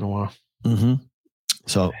once in a while. Mm-hmm.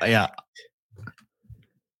 So yeah.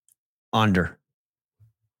 Under.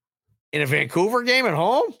 In a Vancouver game at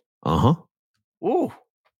home? Uh-huh. Ooh.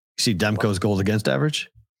 See Demko's goals against average?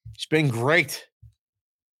 He's been great.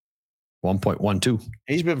 1.12.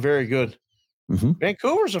 He's been very good. Mm-hmm.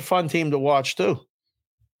 Vancouver's a fun team to watch too.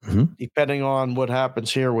 Mm-hmm. Depending on what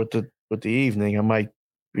happens here with the evening, I might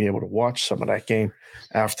be able to watch some of that game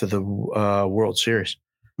after the World Series.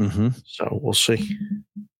 Mm-hmm. So we'll see.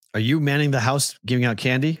 Are you manning the house giving out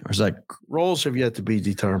candy? Or is that roles have yet to be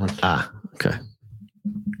determined? Ah, okay.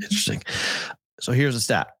 Interesting. So here's a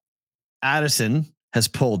stat. Addison has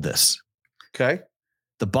pulled this. Okay.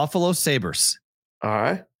 The Buffalo Sabres. All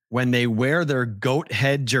right. When they wear their goat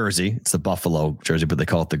head jersey, it's the Buffalo jersey, but they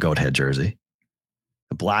call it the goat head jersey.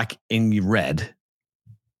 The black and red.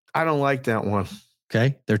 I don't like that one.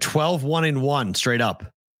 Okay. They're 12-1-1 straight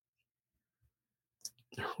up.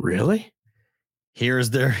 Really? Here's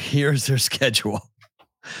their schedule.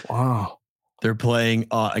 Wow. They're playing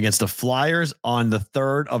against the Flyers on the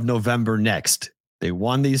 3rd of November next. They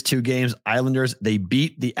won these 2 games. Islanders, they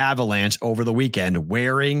beat the Avalanche over the weekend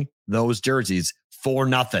wearing those jerseys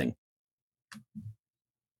 4-0.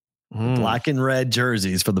 Black and red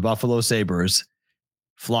jerseys for the Buffalo Sabres.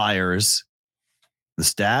 Flyers. The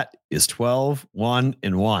stat is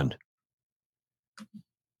 12-1-1.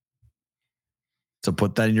 So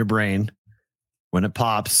put that in your brain. When it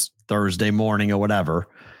pops Thursday morning or whatever,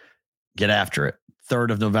 get after it.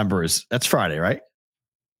 3rd of November that's Friday, right?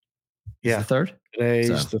 Yeah. It's the 3rd?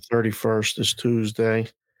 Today's the 31st is Tuesday,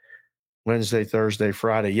 Wednesday, Thursday,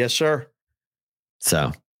 Friday. Yes, sir.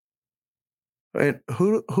 So. And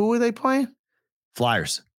who are they playing?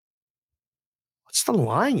 Flyers. What's the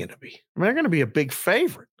line going to be? I mean, they're going to be a big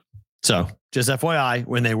favorite. So just FYI,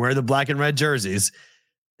 when they wear the black and red jerseys,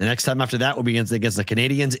 the next time after that will be against the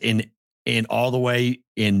Canadians in all the way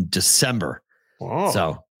in December. Oh.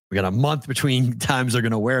 So we got a month between times they're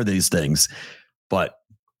going to wear these things. But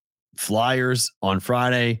Flyers on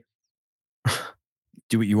Friday,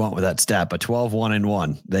 do what you want with that stat. But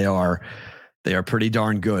 12-1-1, they are pretty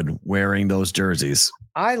darn good wearing those jerseys.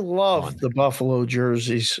 I love the Buffalo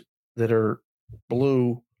jerseys that are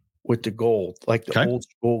blue with the gold, like the old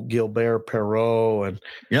school Gilbert, Perreault, and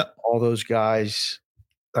all those guys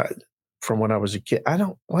from when I was a kid. I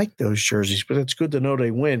don't like those jerseys, but it's good to know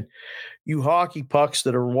they win. You hockey pucks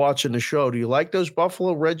that are watching the show, do you like those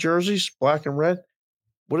Buffalo red jerseys, black and red?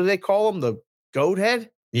 What do they call them? The goat head?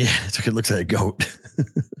 Yeah, it looks like a goat.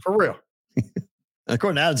 For real.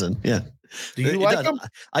 According to Addison, yeah. Do you like them?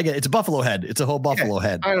 I get it. It's a buffalo head. It's a whole buffalo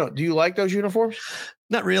head. I don't. Do you like those uniforms?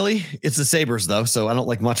 Not really. It's the Sabres, though, so I don't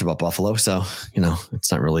like much about Buffalo. So,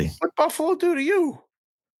 it's not really. What Buffalo do to you?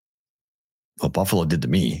 What Buffalo did to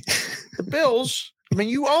me. The Bills. I mean,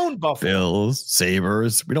 you own Buffalo. Bills,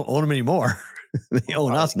 Sabres. We don't own them anymore. They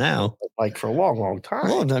own us now. Like for a long, long time.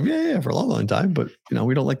 A long time. Yeah, for a long, long time. But,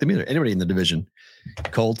 we don't like them either. Anybody in the division.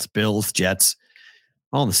 Colts, Bills, Jets.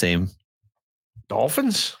 All the same.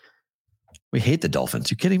 Dolphins? We hate the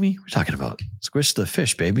Dolphins. You kidding me? We're talking about squish the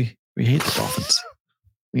fish, baby. We hate the Dolphins.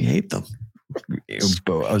 We hate them. I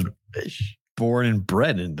was born and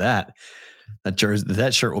bred in that. That jersey,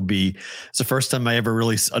 that shirt will be. It's the first time I ever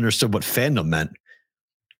really understood what fandom meant.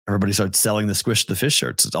 Everybody started selling the squish the fish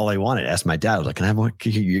shirts. It's all I wanted. I asked my dad. I was like, "Can I have one?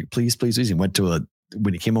 Please, please, please." He went to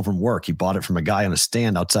when he came home from work. He bought it from a guy on a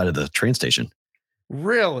stand outside of the train station.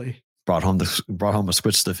 Really? Brought home a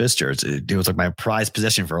switch to the fist jersey. It was like my prized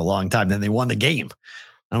possession for a long time. Then they won the game.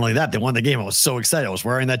 Not only that, they won the game. I was so excited. I was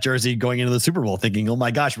wearing that jersey going into the Super Bowl thinking, oh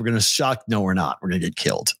my gosh, we're going to shock. No, we're not. We're going to get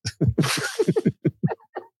killed.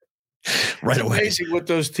 Right away. Amazing with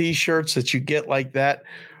those t-shirts that you get like that,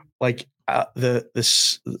 like the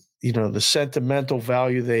sentimental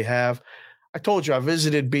value they have. I told you I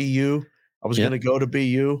visited BU. I was going to go to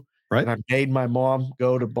BU. Right. And I made my mom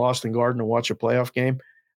go to Boston Garden to watch a playoff game.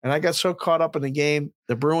 And I got so caught up in the game.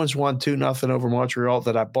 The Bruins won 2-0 over Montreal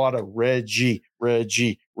that I bought a Reggie.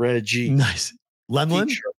 Nice.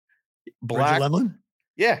 Lemlin? Black. Reggie Lemlin?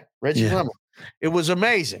 Yeah, Reggie Lemlin. It was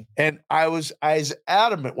amazing. And I was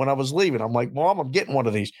adamant when I was leaving. I'm like, Mom, I'm getting one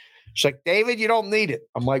of these. She's like, David, you don't need it.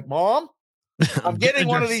 I'm like, Mom, I'm getting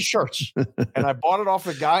one of these shirts. And I bought it off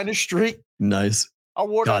a guy in the street. Nice. I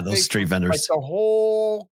wore God, those street vendors. Like the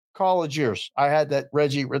whole college years. I had that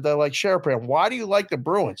Reggie, they're like, Sherapan, why do you like the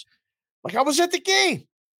Bruins? Like, I was at the game.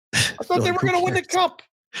 I thought they were going to win the cup.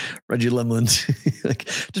 Reggie Lemlin.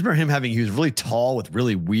 Just remember him he was really tall with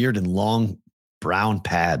really weird and long brown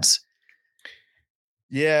pads.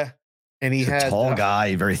 Yeah. And He's a tall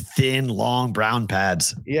guy, very thin, long brown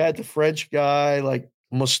pads. He had the French guy, like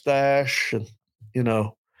mustache, and he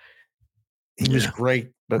was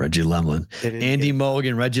great. But Reggie Lemlin, Andy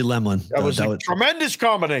Mulligan, Reggie Lemlin. That was a tremendous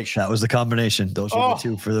combination. That was the combination. Those were the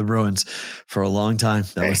two for the Bruins for a long time.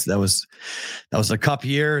 That was the Cup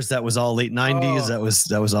years. That was all late 90s. That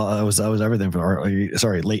was everything for late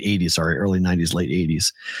 80s. Early 90s, late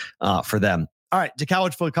 80s for them. All right, to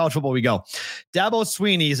college football we go. Dabo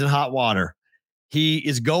Swinney is in hot water. He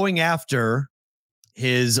is going after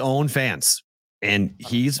his own fans, and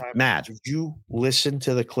he's mad. Did you listen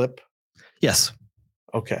to the clip? Yes.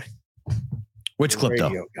 Okay. Which clip,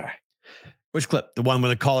 though? Guy. Which clip? The one where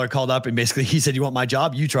the caller called up and basically he said, "You want my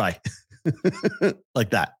job? You try."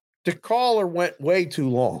 Like that. The caller went way too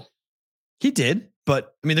long. He did.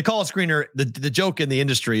 But I mean, the call screener, the joke in the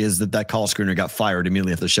industry is that call screener got fired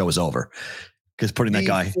immediately after the show was over. Because putting that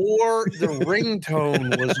guy before the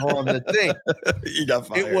ringtone was on the thing, he got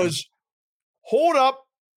fired. It was, hold up,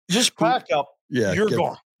 just pack up. Yeah, you're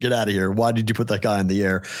gone. Get out of here. Why did you put that guy in the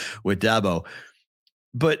air with Dabo?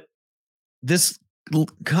 But this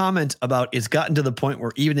comment about it's gotten to the point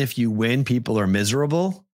where even if you win, people are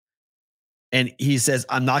miserable. And he says,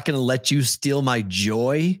 "I'm not going to let you steal my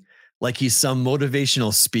joy," like he's some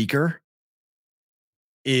motivational speaker.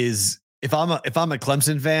 If I'm a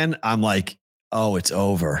Clemson fan, I'm like, oh, it's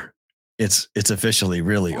over. It's officially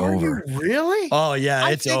really over. Really? Oh yeah,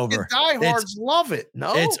 it's over. The diehards love it.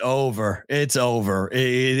 No, it's over. It's over.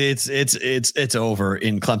 It's over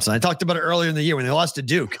in Clemson. I talked about it earlier in the year when they lost to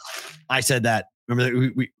Duke. I said that. Remember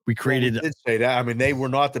that we created. We did say that. I mean, they were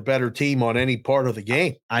not the better team on any part of the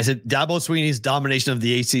game. I said Dabo Swinney's domination of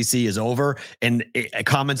the ACC is over, and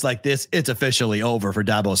comments like this, it's officially over for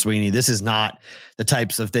Dabo Swinney. This is not the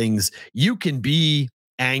types of things you can be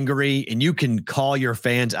angry and you can call your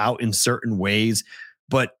fans out in certain ways,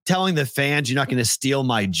 but telling the fans you're not going to steal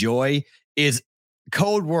my joy is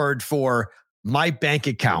code word for my bank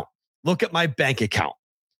account. Look at my bank account.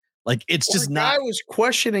 Like it's just not. I was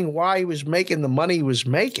questioning why he was making the money he was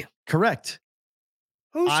making. Correct.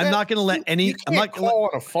 I'm not going to let any. I'm not call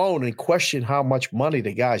on a phone and question how much money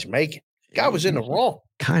the guy's making. The guy was in the wrong.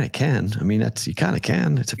 Kind of can. I mean, you kind of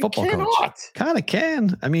can. It's a football coach. Kind of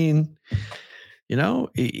can. I mean,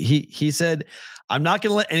 he said, "I'm not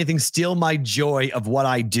going to let anything steal my joy of what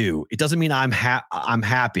I do. It doesn't mean I'm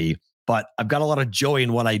happy, but I've got a lot of joy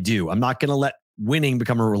in what I do. I'm not going to let winning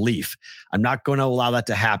become a relief. I'm not going to allow that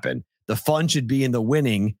to happen. The fun should be in the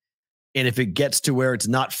winning. And if it gets to where it's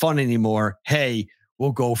not fun anymore, hey,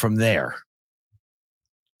 we'll go from there."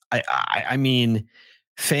 I mean,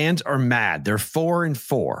 fans are mad. They're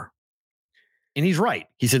 4-4. And he's right.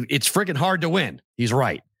 He said, it's freaking hard to win. He's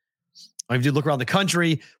right. If you look around the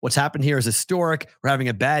country, what's happened here is historic. We're having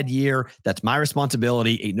a bad year. That's my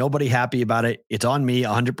responsibility. Ain't nobody happy about it. It's on me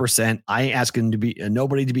 100%. I ain't asking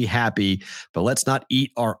nobody to be happy, but let's not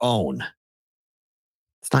eat our own.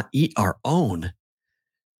 Let's not eat our own.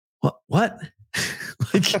 What?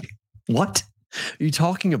 Like, what are you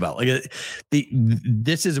talking about? Like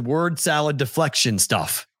this is word salad deflection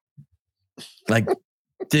stuff. Like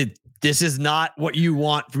this is not what you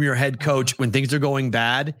want from your head coach when things are going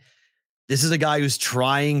bad. This is a guy who's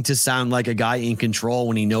trying to sound like a guy in control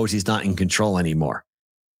when he knows he's not in control anymore.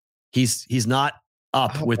 He's not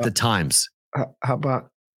up with the times. How about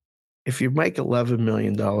if you make $11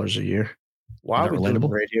 million a year? Why are we doing a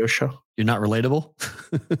radio show? You're not relatable?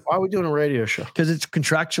 Why are we doing a radio show? Because it's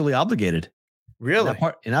contractually obligated. Really?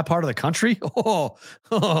 In that part of the country?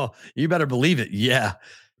 Oh, you better believe it. Yeah.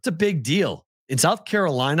 It's a big deal. In South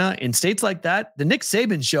Carolina, in states like that, the Nick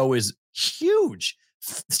Saban show is huge.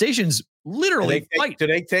 Stations literally fight. Do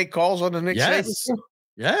they take calls on the Nick Saban show?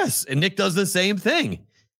 Yes. And Nick does the same thing.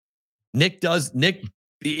 Nick is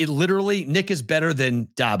better than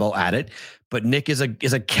Dabo at it, but Nick is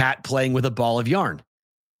a cat playing with a ball of yarn.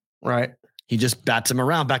 Right. He just bats him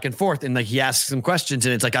around back and forth, and like he asks some questions,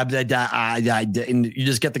 and it's like and you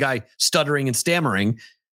just get the guy stuttering and stammering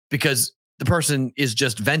because the person is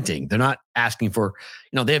just venting. They're not asking for,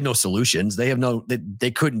 they have no solutions.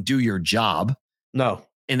 They couldn't do your job. No.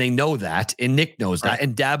 And they know that, and Nick knows that,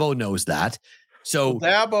 and Dabo knows that. So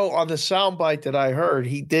Dabo, on the soundbite that I heard,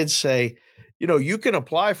 he did say, you can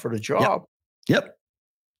apply for the job. Yep.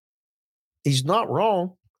 He's not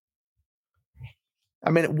wrong. I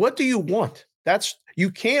mean, what do you want? You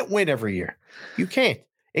can't win every year. You can't.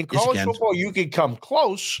 In college football, you can come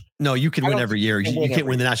close. No, you can win every year. You can't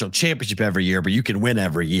win the national championship every year, but you can win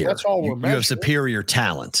every year. That's all you have superior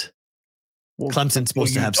talent. Well, Clemson's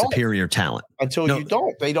supposed to have superior talent. Until you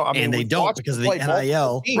don't. They don't. They don't because of the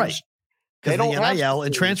NIL. Right. Because of the NIL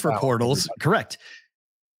and transfer portals. Correct.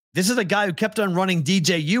 This is a guy who kept on running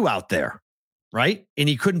DJU out there, right? And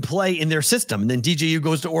he couldn't play in their system. And then DJU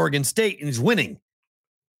goes to Oregon State and he's winning.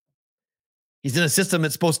 He's in a system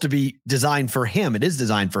that's supposed to be designed for him. It is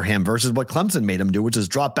designed for him versus what Clemson made him do, which is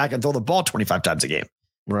drop back and throw the ball 25 times a game.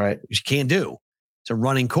 Right. Which you can't do. It's a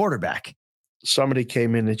running quarterback. Somebody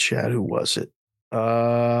came in the chat. Who was it?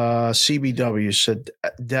 CBW said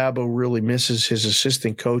Dabo really misses his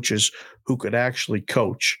assistant coaches who could actually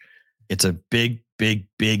coach. It's a big, big,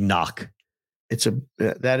 big knock.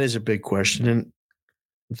 That is a big question. And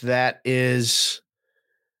that is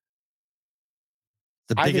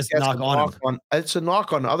the biggest knock on him. It's a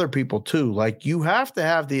knock on other people too. Like you have to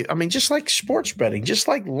have just like sports betting, just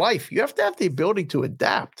like life, you have to have the ability to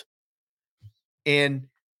adapt. And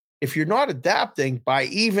if you're not adapting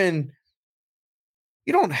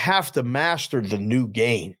you don't have to master the new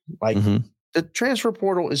game. Like the transfer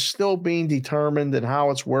portal is still being determined and how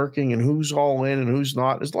it's working and who's all in and who's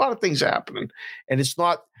not. There's a lot of things happening, and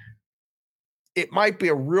it might be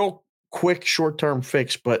a real quick short-term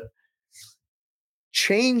fix, but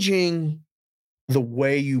changing the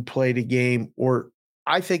way you play the game, or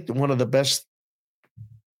I think that one of the best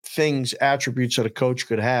attributes that a coach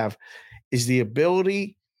could have is the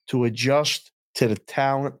ability to adjust to the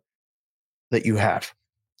talent that you have.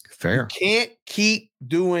 Fair. You can't keep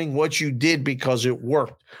doing what you did because it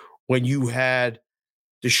worked when you had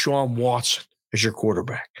Deshaun Watson as your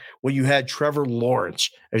quarterback, when you had Trevor Lawrence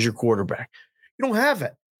as your quarterback. You don't have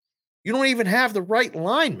it. You don't even have the right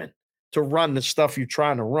lineman to run the stuff you're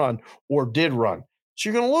trying to run or did run. So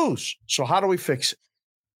you're going to lose. So how do we fix it?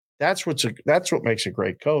 That's what makes a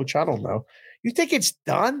great coach. I don't know. You think it's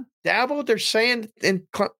done? Dabo, they're saying, and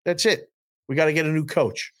that's it. We got to get a new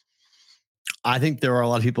coach. I think there are a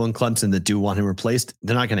lot of people in Clemson that do want him replaced.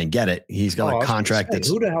 They're not going to get it. He's got a contract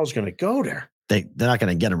who the hell's going to go there? They're not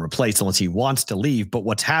going to get him replaced unless he wants to leave. But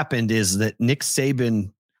what's happened is that Nick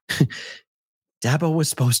Saban, Dabo was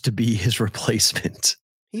supposed to be his replacement.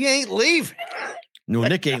 He ain't leaving. No,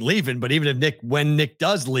 Nick ain't leaving. But even if when Nick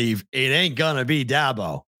does leave, it ain't going to be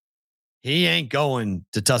Dabo. He ain't going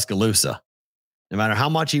to Tuscaloosa. No matter how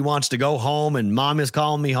much he wants to go home and mom is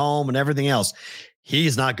calling me home and everything else,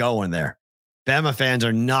 he's not going there. Bama fans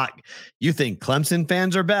are not. You think Clemson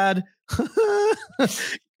fans are bad?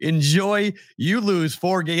 Enjoy. You lose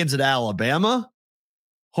 4 games at Alabama.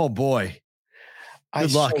 Oh boy.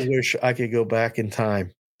 Good luck. I so wish I could go back in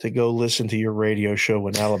time to go listen to your radio show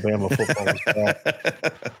when Alabama football was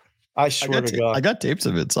back. I swear to God. I got tapes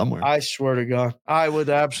of it somewhere. I swear to God. I'd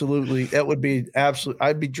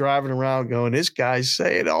be driving around going, this guy's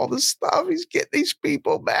saying all this stuff. He's getting these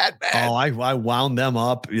people mad. Oh, I wound them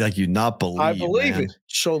up like you'd not believe. I believe it.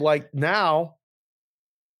 So like now,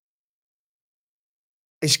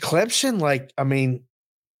 is Clemson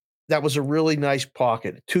that was a really nice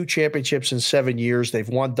pocket. 2 championships in 7 years. They've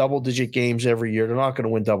won double-digit games every year. They're not going to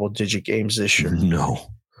win double-digit games this year. No.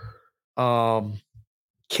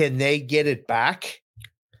 Can they get it back?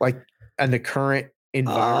 Like in the current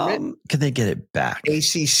environment? Can they get it back?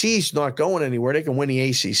 ACC's not going anywhere. They can win the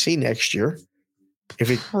ACC next year. If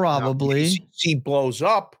it probably ACC blows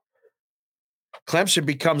up, Clemson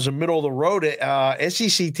becomes a middle of the road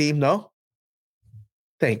SEC team. No,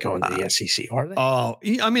 they ain't going to the SEC, are they? Oh,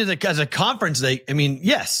 I mean, as a conference,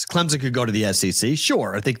 yes, Clemson could go to the SEC.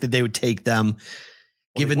 Sure, I think that they would take them,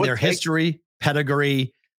 given their history,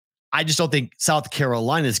 pedigree. I just don't think South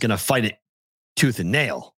Carolina is going to fight it tooth and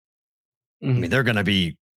nail. I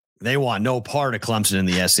mean, they want no part of Clemson in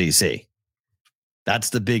the SEC.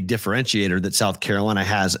 That's the big differentiator that South Carolina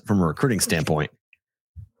has from a recruiting standpoint.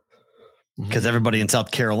 Because everybody in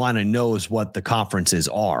South Carolina knows what the conferences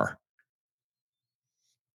are.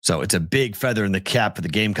 So it's a big feather in the cap for the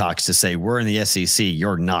Gamecocks to say, we're in the SEC,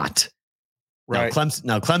 you're not. Right.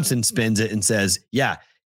 Now Clemson spins it and says, yeah,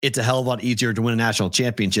 it's a hell of a lot easier to win a national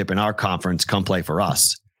championship in our conference. Come play for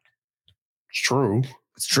us. It's true.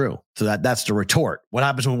 It's true. So that's the retort. What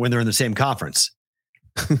happens when they're in the same conference?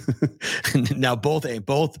 Now both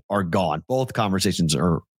are gone. Both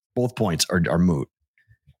points are moot.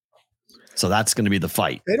 So that's going to be the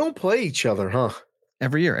fight. They don't play each other, huh?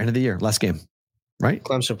 Every year, end of the year, last game, right?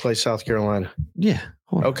 Clemson plays South Carolina. Yeah.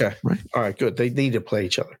 Okay. Right. All right. Good. They need to play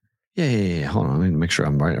each other. Yeah. Hold on. Let me make sure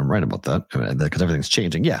I'm right. I'm right about that because everything's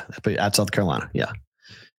changing. Yeah. They play at South Carolina. Yeah.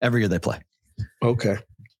 Every year they play. Okay.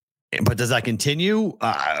 But does that continue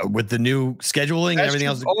with the new scheduling and everything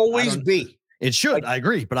else? Always be. It should. I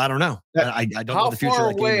agree, but I don't know. I don't know the future. How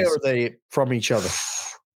far away are they from each other?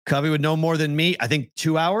 Covey would know more than me. I think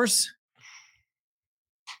 2 hours.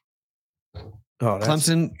 Oh,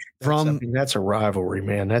 Clemson that's a rivalry,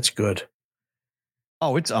 man. That's good.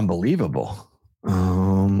 Oh, it's unbelievable.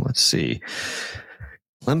 Let's see.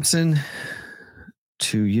 Clemson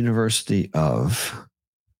to University of.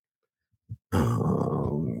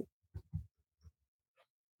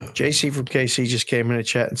 JC from KC just came in a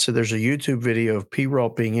chat and said there's a YouTube video of P.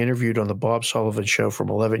 Rolt being interviewed on the Bob Sullivan show from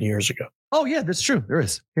 11 years ago. Oh, yeah, that's true. There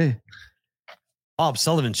is. Yeah. Bob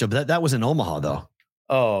Sullivan show, but that was in Omaha, though.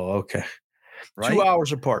 Oh, okay. Right? 2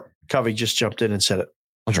 hours apart. Covey just jumped in and said it.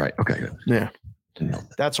 That's right. Okay, good. Yeah.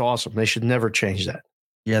 That's awesome. They should never change that.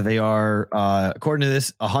 Yeah, they are, according to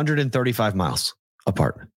this, 135 miles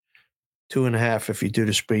apart. 2.5 if you do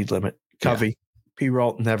the speed limit. Covey. Yeah. P.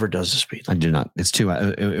 Rolt never does the speed limit. I do not. It's 2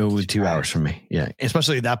 hours. It was 2 hours for me. Yeah.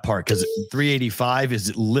 Especially that part, because 385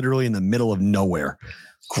 is literally in the middle of nowhere.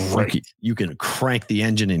 Great. You can crank the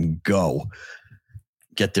engine and go.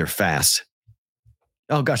 Get there fast.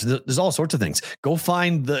 Oh, gosh. There's all sorts of things. Go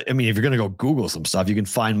find if you're going to go Google some stuff, you can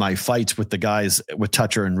find my fights with the guys with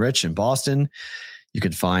Toucher and Rich in Boston. You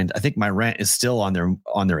can find, I think my rant is still on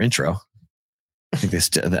their intro. I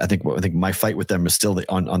think my fight with them is still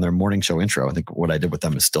on their morning show intro. I think what I did with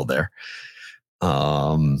them is still there.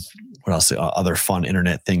 What else? Other fun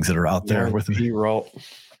internet things that are out there with me. Rolt.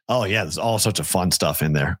 Oh yeah, there's all sorts of fun stuff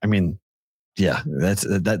in there. I mean, yeah, that's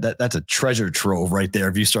a treasure trove right there.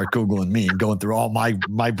 If you start Googling me and going through all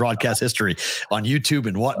my broadcast history on YouTube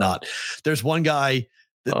and whatnot, there's one guy.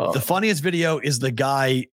 The funniest video is the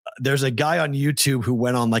guy. There's a guy on YouTube who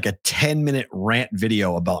went on like a 10-minute rant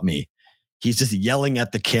video about me. He's just yelling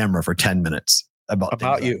at the camera for 10 minutes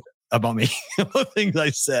about you, about me, about things I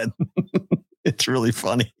said. It's really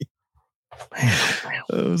funny. I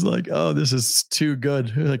was like, oh, this is too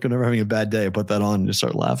good. Like whenever I'm having a bad day, I put that on and just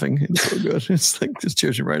start laughing. It's so good. It's like just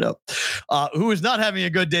cheers you right up. Who is not having a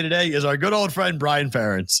good day today is our good old friend, Brian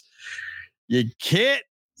Ferentz. You can't,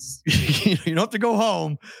 you don't have to go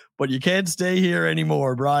home, but you can't stay here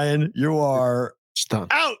anymore, Brian. You are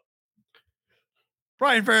out.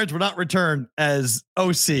 Brian Ferentz will not return as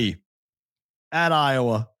OC at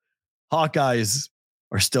Iowa. Hawkeyes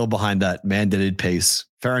are still behind that mandated pace.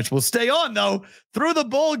 Ferentz will stay on, though, through the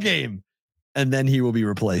bowl game, and then he will be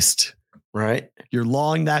replaced. Right? Your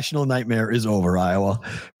long national nightmare is over, Iowa.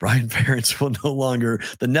 Brian Ferentz will no longer,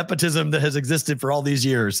 the nepotism that has existed for all these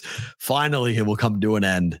years, finally it will come to an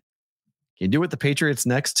end. Can you do it with the Patriots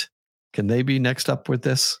next? Can they be next up with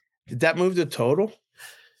this? Did that move the total?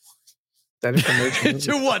 That information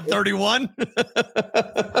to what, 31?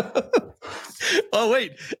 Oh,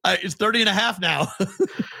 wait. It's 30.5 now.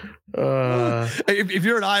 If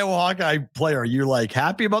you're an Iowa Hawkeye player, you're like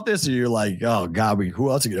happy about this, or you're like, oh, God, who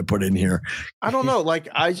else are you going to put in here? I don't know. Like,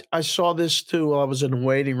 I saw this too while I was in the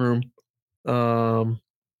waiting room.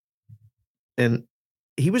 And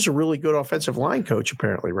he was a really good offensive line coach,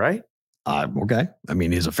 apparently, right? Okay. I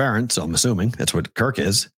mean, he's a Ferentz, so I'm assuming that's what Kirk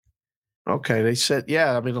is. Okay. They said,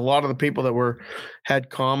 yeah. I mean, a lot of the people that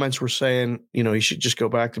had comments were saying, he should just go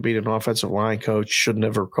back to being an offensive line coach, should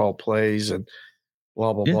never call plays and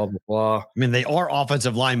blah, blah, blah, blah, blah. I mean, they are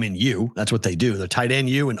offensive linemen U. That's what they do. They're tight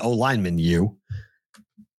end U and O lineman U.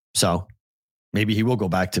 So maybe he will go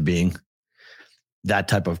back to being that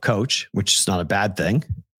type of coach, which is not a bad thing.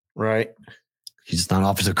 Right. He's not an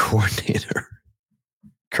offensive coordinator.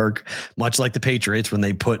 Kirk, much like the Patriots, when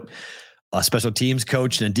they put a special teams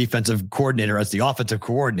coach and a defensive coordinator as the offensive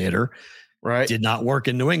coordinator, right? Did not work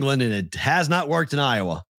in New England, and it has not worked in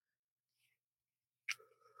Iowa.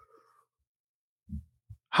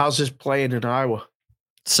 How's this playing in Iowa?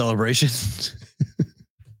 Celebration.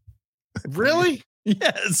 Really?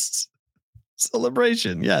 Yes.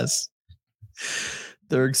 Celebration. Yes.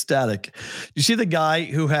 They're ecstatic. You see the guy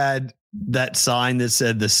who had that sign that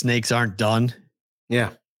said the snakes aren't done?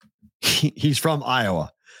 Yeah. He's from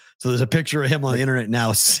Iowa. So there's a picture of him on the internet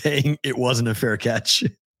now saying it wasn't a fair catch.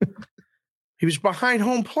 He was behind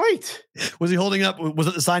home plate. Was he holding up? Was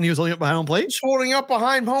it the sign he was holding up behind home plate? He's holding up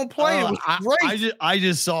behind home plate. It was great. I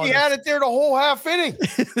just saw he had it there the whole half inning.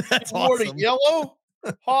 That's wore awesome. The yellow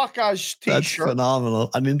Hawkeyes t-shirt. That's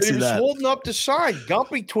phenomenal. I didn't see that. He was holding up the sign.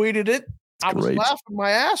 Gumpy tweeted it. I was laughing my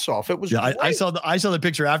ass off. It was great. I saw the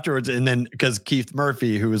picture afterwards, and then because Keith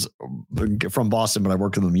Murphy, who was from Boston, but I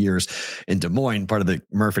worked with him years in Des Moines, part of the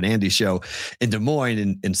Murph and Andy show in Des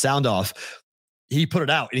Moines in Sound Off, he put it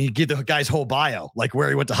out and he gave the guy's whole bio, like where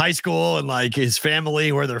he went to high school and like his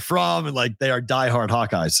family, where they're from, and like they are diehard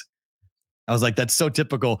Hawkeyes. I was like, that's so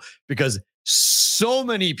typical because so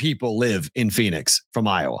many people live in Phoenix from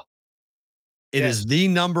Iowa. It is the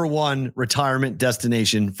number one retirement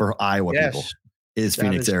destination for Iowa people. Is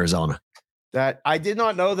Phoenix, Arizona. That I did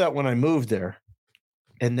not know that when I moved there.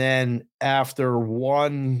 And then after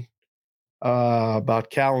one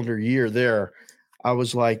about calendar year there, I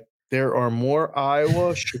was like, There are more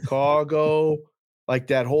Iowa, Chicago, like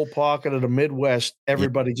that whole pocket of the Midwest.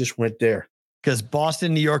 Everybody just went there. Because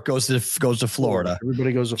Boston, New York goes to Florida.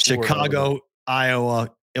 Everybody goes to Florida. Chicago,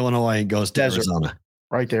 Iowa, Illinois goes to Arizona.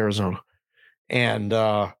 Right to Arizona. And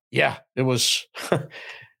it was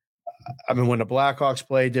I mean, when the Blackhawks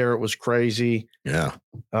played there, it was crazy. Yeah.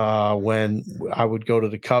 When I would go to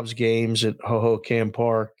the Cubs games at Hohokam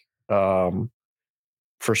Park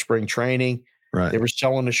for spring training, right, they were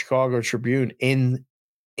selling the Chicago Tribune in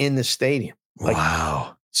the stadium. Like,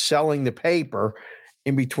 wow. Selling the paper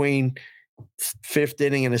in between fifth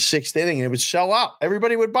inning and the sixth inning, and it would sell out.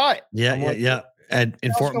 Everybody would buy it. Yeah. And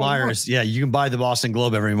in Fort Myers, you can buy the Boston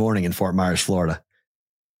Globe every morning in Fort Myers, Florida.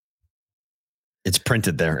 It's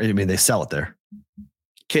printed there. I mean, they sell it there.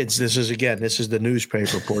 Kids, this is the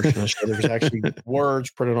newspaper portion. So there's actually words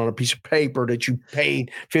printed on a piece of paper that you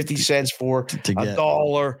paid 50 cents for,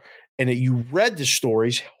 $1, and that you read the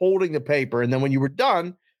stories holding the paper. And then when you were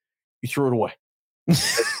done, you threw it away. Or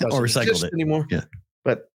recycled it anymore. Yeah.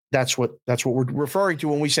 But that's what we're referring to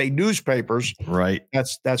when we say newspapers. Right.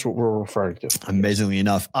 That's what we're referring to. Amazingly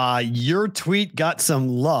enough. Your tweet got some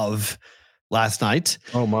love last night.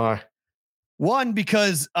 Oh my. One,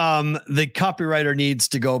 because the copywriter needs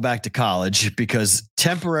to go back to college because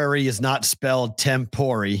temporary is not spelled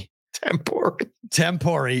tempori. Tempori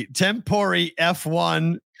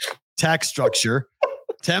F1 tax structure.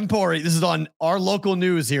 Tempori. This is on our local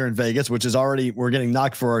news here in Vegas, which is we're getting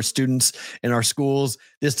knocked for our students in our schools.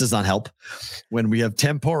 This does not help when we have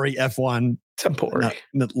tempori F1. Tempori.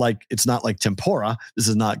 Like it's not like tempura. This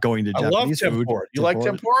is not going to Japanese food. Tempura. You like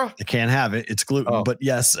tempura? I can't have it. It's gluten, but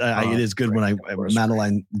yes, it is good when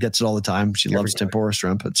Madeline gets it all the time. She loves tempura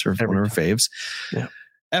shrimp. It's one of her faves. Yeah.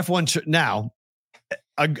 F1 now,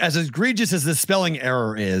 as egregious as the spelling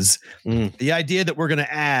error is, the idea that we're going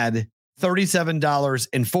to add $37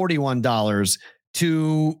 and $41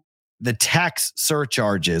 to the tax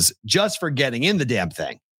surcharges just for getting in the damn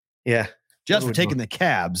thing. Yeah. Just for taking the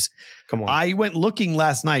cabs. Come on. I went looking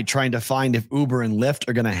last night trying to find if Uber and Lyft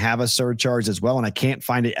are going to have a surcharge as well. And I can't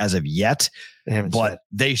find it as of yet, but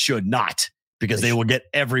they should not, because they will get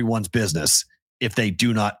everyone's business if they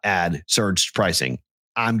do not add surge pricing.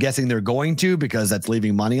 I'm guessing they're going to, because that's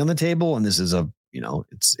leaving money on the table. And this is an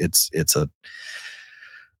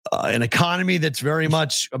economy that's very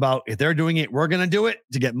much about, if they're doing it, we're going to do it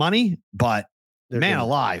to get money. But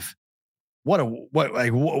alive. What are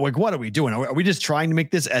we doing? Are we just trying to make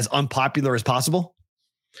this as unpopular as possible?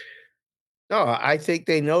 No, I think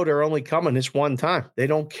they know they're only coming this one time. They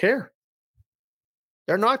don't care.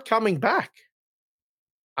 They're not coming back.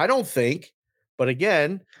 I don't think. But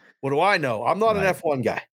again, what do I know? I'm not an F1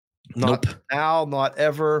 guy. Not now, not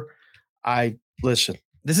ever. Listen.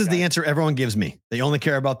 This is the answer everyone gives me. They only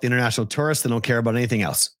care about the international tourists. They don't care about anything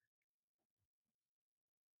else.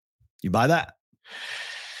 You buy that?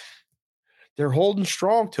 They're holding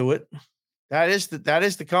strong to it. That is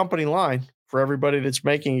the company line for everybody that's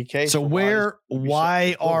making a case. So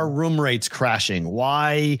why are room rates crashing?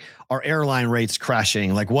 Why are airline rates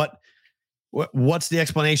crashing? Like what's the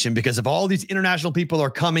explanation? Because if all these international people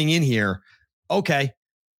are coming in here, okay,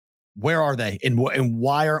 where are they? And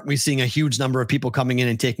why aren't we seeing a huge number of people coming in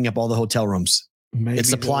and taking up all the hotel rooms? It's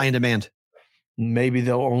supply and demand. Maybe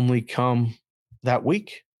they'll only come that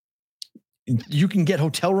week. You can get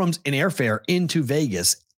hotel rooms and airfare into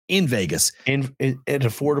Vegas at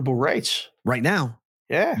affordable rates right now.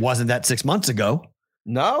 Yeah. Wasn't that 6 months ago?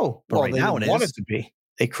 No. But right now it want it to be.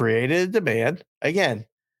 They created a demand. Again,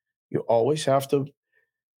 you always have to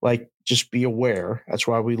just be aware. That's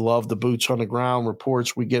why we love the boots on the ground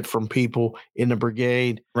reports we get from people in the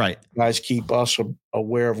brigade. Right. Guys keep us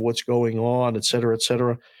aware of what's going on, et cetera, et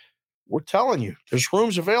cetera. We're telling you, there's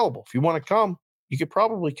rooms available. If you want to come, you could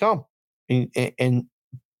probably come and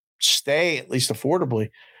stay at least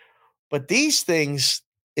affordably. But these things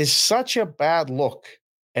is such a bad look.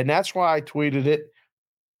 And that's why I tweeted it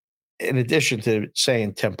in addition to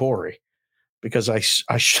saying tempori, because I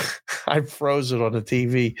froze it on the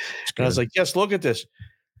TV. And I was like, yes, look at this.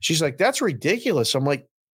 She's like, that's ridiculous. I'm like,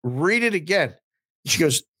 read it again. She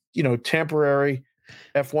goes, temporary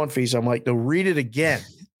F1 fees. I'm like, no, read it again.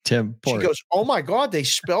 Tempori. She goes, oh my God, they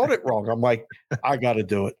spelled it wrong. I'm like, I got to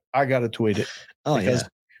do it. I got to tweet it. Because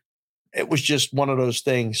it was just one of those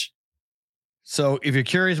things. So if you're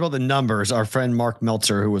curious about the numbers, our friend Mark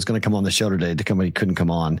Meltzer, who was going to come on the show today, he couldn't come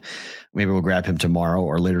on. Maybe we'll grab him tomorrow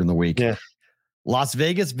or later in the week. Yeah. Las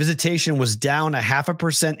Vegas visitation was down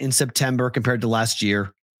 0.5% in September compared to last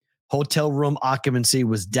year. Hotel room occupancy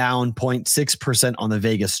was down 0.6% on the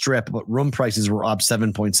Vegas Strip, but room prices were up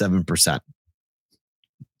 7.7%.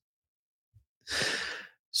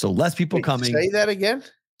 So less people coming. Say that again.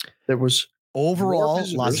 There was overall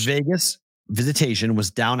Las Vegas visitation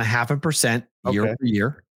was down 0.5% year over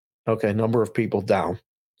year. Okay. Number of people down.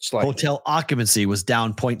 Slightly. Hotel occupancy was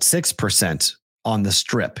down 0.6% on the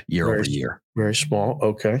strip year over year. Very small.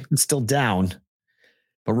 Okay. It's still down,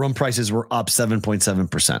 but room prices were up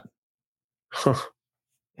 7.7%. Huh.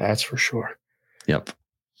 That's for sure. Yep.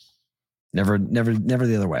 Never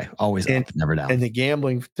the other way. Always up, never down. And the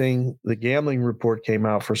gambling report came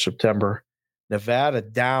out for September. Nevada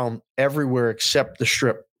down everywhere except the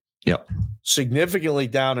strip. Yep. Significantly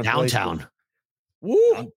down in downtown. Places.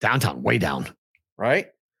 Woo! Downtown, way down. Right?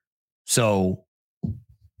 So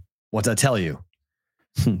what's that tell you?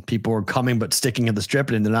 People are coming but sticking at the strip,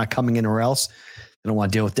 and they're not coming anywhere else. They don't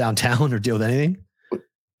want to deal with downtown or deal with anything.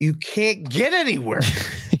 You can't get anywhere.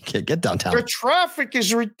 You can't get downtown. The traffic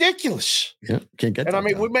is ridiculous. Yeah, can't get. And I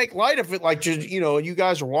mean, we make light of it, like just you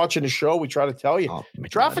guys are watching the show. We try to tell you,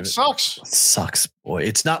 traffic sucks. It sucks, boy.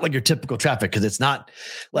 It's not like your typical traffic because it's not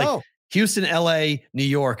like Houston, LA, New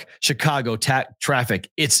York, Chicago traffic.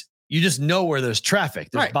 It's you just know where there's traffic.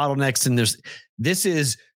 There's bottlenecks, and this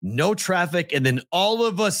is no traffic, and then all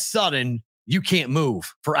of a sudden you can't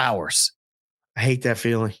move for hours. I hate that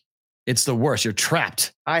feeling. It's the worst. You're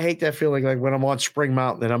trapped. I hate that feeling, like when I'm on Spring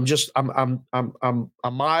Mountain and I'm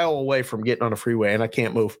a mile away from getting on a freeway and I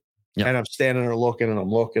can't move. Yep. And I'm standing there looking and I'm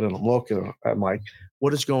looking and I'm looking. I'm like,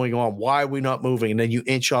 what is going on? Why are we not moving? And then you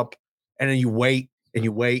inch up and then you wait and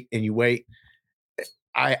you wait and you wait.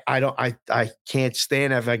 I can't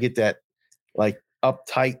stand if I get that like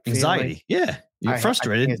uptight anxiety. Feeling. Yeah. You're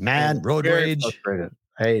frustrated, mad, road rage. Frustrated.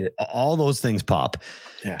 I hate it. All those things pop.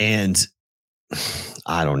 Yeah. And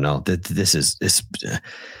I don't know that this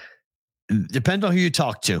depends on who you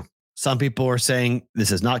talk to. Some people are saying this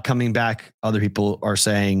is not coming back. Other people are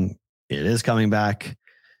saying it is coming back.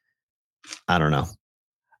 I don't know.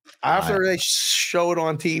 After they show it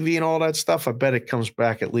on TV and all that stuff, I bet it comes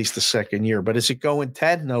back at least the second year. But is it going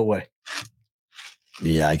 10? No way.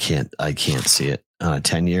 Yeah, I can't see it on a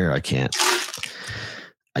 10-year. I can't.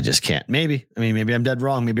 I just can't. Maybe. I mean, maybe I'm dead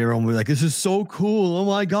wrong. Maybe everyone will be like, this is so cool. Oh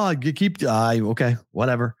my God. You keep okay,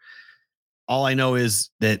 whatever. All I know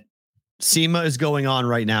is that SEMA is going on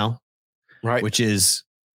right now, right? Which is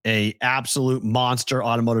a absolute monster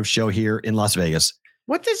automotive show here in Las Vegas.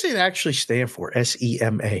 What does it actually stand for?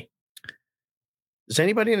 SEMA. Does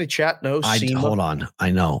anybody in the chat know SEMA? Hold on. I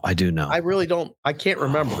know. I do know. I really don't. I can't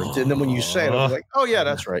remember it. And then when you say it, I'm like, oh yeah,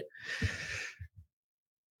 that's right.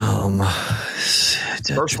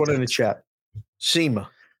 First one in the chat. SEMA.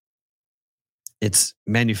 It's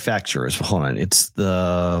manufacturers. Hold on. It's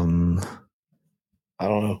the I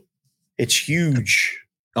don't know. It's huge.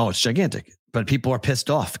 Oh, it's gigantic. But people are pissed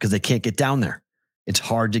off because they can't get down there. It's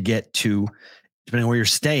hard to get to, depending on where you're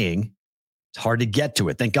staying. It's hard to get to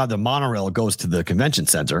it. Thank God the monorail goes to the convention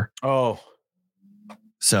center. Oh.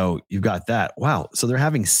 So you've got that. Wow. So they're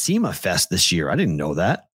having SEMA Fest this year. I didn't know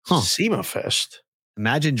that. SEMA Fest.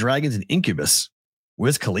 Imagine Dragons and Incubus.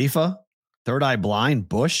 Wiz Khalifa, Third Eye Blind,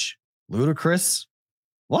 Bush, Ludacris.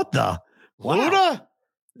 What the? Wow. Luda?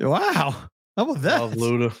 Wow. How about that? Love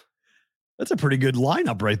Luda. That's a pretty good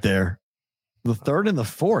lineup right there. The third and the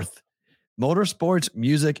fourth. Motorsports,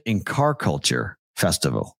 Music, and Car Culture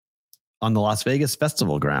Festival on the Las Vegas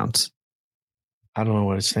Festival grounds. I don't know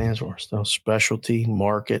what it stands for. So Specialty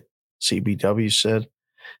Market, CBW said.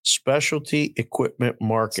 Specialty Equipment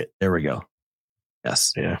Market. There we go.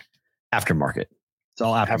 Yes. Yeah. Aftermarket. It's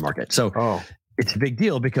all aftermarket. So it's a big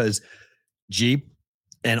deal because Jeep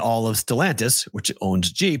and all of Stellantis, which owns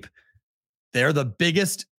Jeep, they're the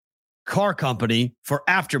biggest car company for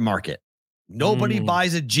aftermarket. Nobody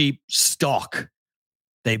buys a Jeep stock.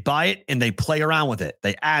 They buy it and they play around with it.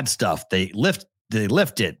 They add stuff. They lift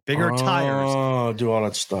it, bigger tires. Do all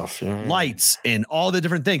that stuff. Yeah. Lights and all the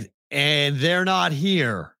different things. And they're not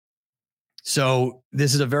here. So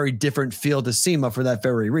this is a very different feel to SEMA for that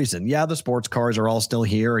very reason. Yeah, the sports cars are all still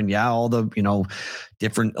here. And yeah, all the,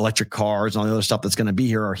 different electric cars and all the other stuff that's going to be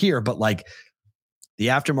here are here. But like the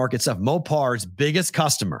aftermarket stuff, Mopar's biggest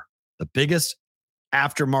customer, the biggest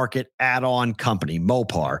aftermarket add-on company,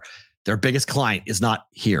 Mopar, their biggest client is not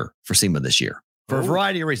here for SEMA this year for a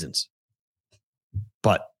variety of reasons.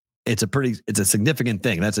 But it's a significant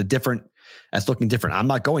thing. That's looking different. I'm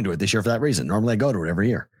not going to it this year for that reason. Normally I go to it every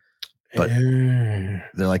year. But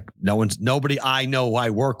they're like, nobody I know I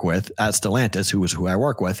work with at Stellantis, who I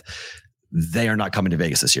work with, they are not coming to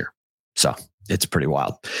Vegas this year. So It's pretty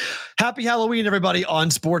wild. Happy Halloween, everybody, on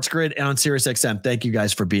Sports Grid and on SiriusXM. Thank you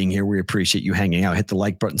guys for being here. We appreciate you hanging out. Hit the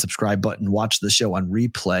like button, subscribe button, watch the show on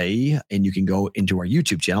replay, and you can go into our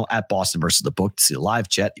YouTube channel at Boston versus the Book to see the live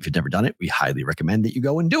chat. If you've never done it, we highly recommend that you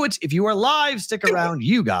go and do it. If you are live, stick around.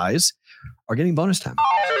 You guys are getting bonus time.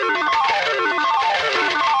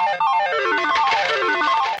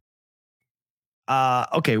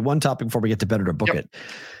 Okay, one topic before we get to Better to Book It.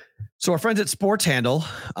 So our friends at Sports Handle,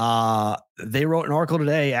 they wrote an article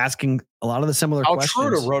today asking a lot of the similar questions.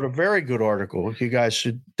 Altruda wrote a very good article. You guys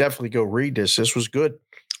should definitely go read this. This was good.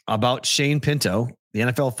 About Shane Pinto. The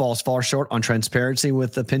NFL falls far short on transparency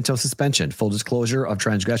with the Pinto suspension. Full disclosure of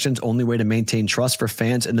transgressions, only way to maintain trust for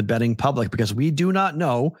fans and the betting public, because we do not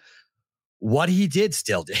know what he did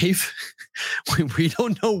still, Dave. We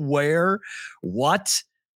don't know where, what,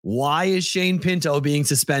 why is Shane Pinto being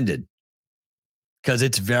suspended? Because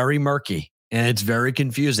it's very murky and it's very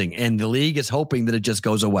confusing. And the league is hoping that it just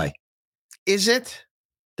goes away. Is it?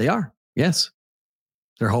 They are. Yes.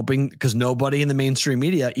 They're hoping, because nobody in the mainstream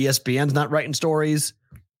media, ESPN's not writing stories.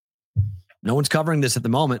 No one's covering this at the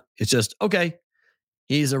moment. It's just, okay,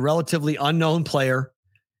 he's a relatively unknown player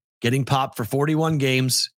getting popped for 41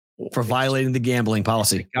 games for violating the gambling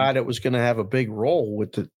policy. God, it was going to have a big role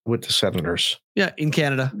with the Senators. Yeah, in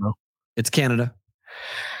Canada. No. It's Canada.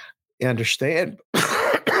 I understand,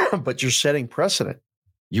 but you're setting precedent.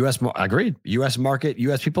 Agreed. U.S. market,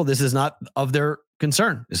 U.S. people, this is not of their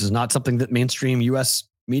concern. This is not something that mainstream U.S.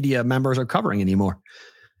 media members are covering anymore.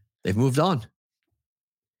 They've moved on.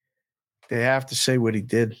 They have to say what he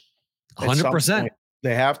did. 100%.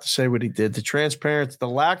 They have to say what he did. The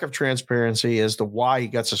lack of transparency as to why he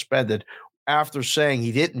got suspended after saying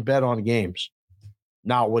he didn't bet on games.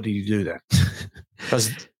 Now, what do you do then? Because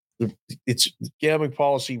it's gambling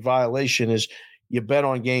policy violation is you bet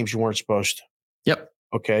on games you weren't supposed to. Yep.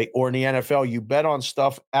 Okay. Or in the NFL, you bet on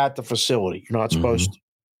stuff at the facility. You're not supposed to.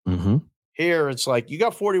 Mm-hmm. Here, it's like you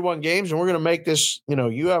got 41 games and we're going to make this,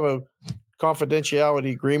 you have a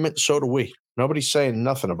confidentiality agreement. So do we. Nobody's saying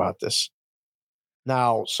nothing about this.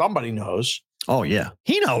 Now, somebody knows. Oh, yeah.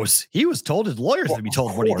 He knows. He was told, his lawyers to be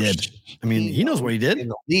told what he did. I mean, he knows what he did.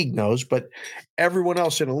 And the league knows, but everyone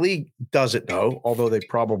else in the league doesn't know, although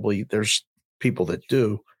there's people that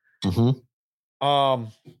do. Mm-hmm.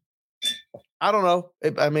 I don't know.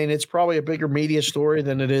 It's probably a bigger media story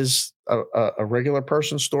than it is a regular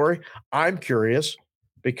person story. I'm curious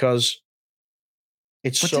because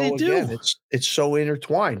it's so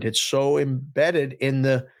intertwined. It's so embedded in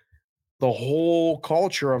the whole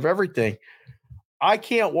culture of everything. I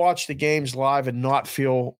can't watch the games live and not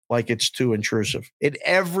feel like it's too intrusive.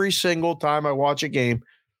 Every single time I watch a game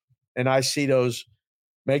and I see those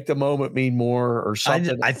make the moment mean more or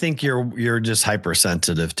something. I think you're just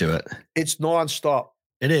hypersensitive to it. It's nonstop.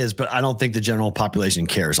 It is, but I don't think the general population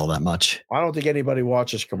cares all that much. I don't think anybody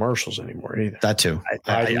watches commercials anymore either. That too.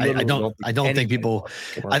 I don't think people.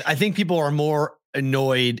 I think people are more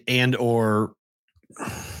annoyed and or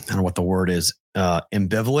I don't know what the word is.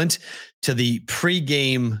 Ambivalent to the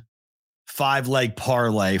pregame 5-leg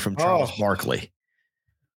parlay from Charles Barkley.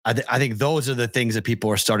 I think those are the things that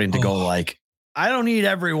people are starting to go like, I don't need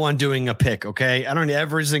everyone doing a pick. Okay. I don't need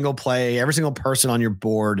every single play, every single person on your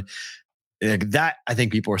board. That I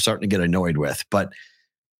think people are starting to get annoyed with, but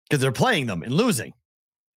because they're playing them and losing.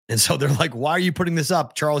 And so they're like, why are you putting this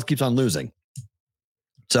up? Charles keeps on losing.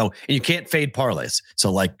 So, and you can't fade parlays.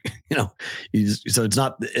 So like, so it's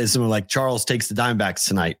not someone like Charles takes the Diamondbacks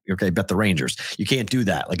tonight. Okay. Bet the Rangers. You can't do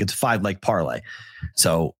that. Like it's a 5-leg parlay.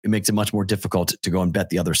 So it makes it much more difficult to go and bet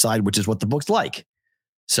the other side, which is what the book's like.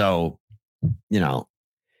 So,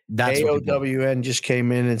 that's AOWN just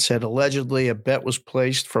came in and said, allegedly a bet was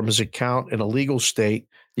placed from his account in a legal state.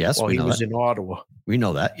 Yes. While he was in Ottawa. We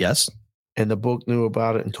know that. Yes. And the book knew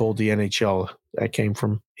about it and told the NHL that came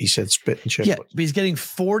from, he said, spit and chip. Yeah, but he's getting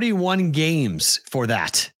 41 games for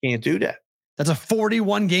that. Can't do that. That's a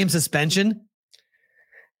 41 game suspension.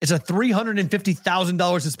 It's a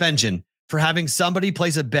 $350,000 suspension for having somebody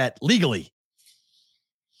place a bet legally.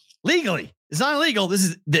 Legally. It's not illegal.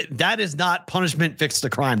 That is not punishment fixed to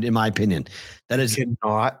crime, in my opinion. That is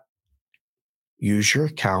cannot use your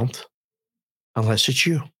account unless it's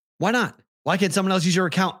you. Why not? Why can't someone else use your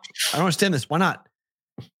account? I don't understand this. Why not?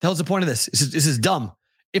 The hell's the point of this? This is dumb.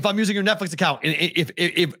 If I'm using your Netflix account, and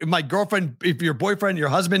if my girlfriend, if your boyfriend, your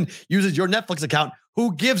husband uses your Netflix account,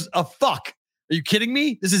 who gives a fuck? Are you kidding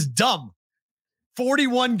me? This is dumb.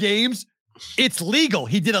 41 games. It's legal.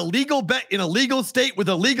 He did a legal bet in a legal state with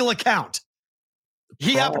a legal account.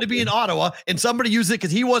 He happened to be in Ottawa and somebody used it because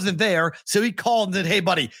he wasn't there. So he called and said, hey,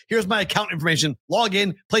 buddy, here's my account information. Log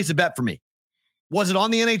in, place a bet for me. Was it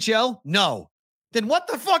on the NHL? No. then what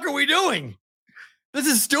the fuck are we doing? This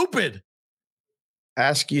is stupid.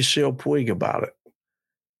 Ask Yasiel Puig about it.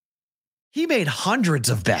 He made hundreds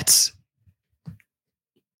of bets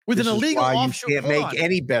with This an is illegal why offshore. You can't make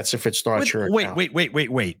any bets if it's not your account.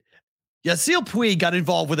 Wait. Yasiel Puig got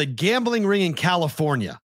involved with a gambling ring in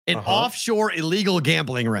California, an offshore illegal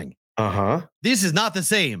gambling ring. This is not the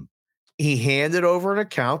same. He handed over an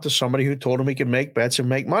account to somebody who told him he could make bets and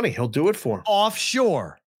make money. He'll do it for him.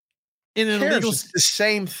 Offshore. In an illegal. It's the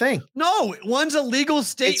same thing. No, one's a legal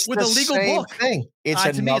state It's with the a legal same book. thing. It's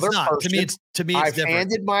To me, another it's not. person. To me, it's I've different.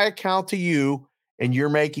 handed my account to you, and you're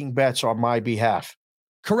making bets on my behalf.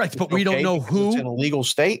 Correct, but we don't know who. It's in a legal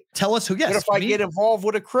state. Tell us who. Yes. What if I get involved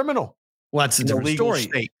with a criminal? Well, that's a different story.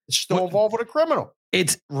 State. It's still involved with a criminal.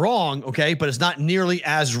 It's wrong, okay, but it's not nearly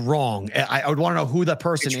as wrong. I would want to know who that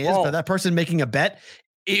person is, but that person making a bet,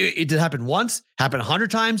 it did happen once, happened 100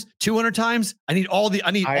 times, 200 times. I need all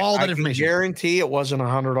that information. I guarantee it wasn't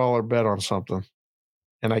 $100 bet on something,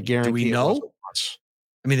 and I guarantee. Do we know?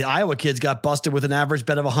 I mean, the Iowa kids got busted with an average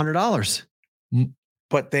bet of $100,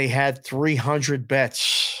 but they had 300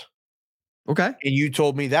 bets. Okay, and you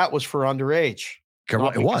told me that was for underage.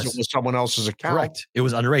 Correct. It was someone else's account. Correct. It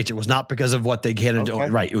was underage. It was not because of what they handed. Okay.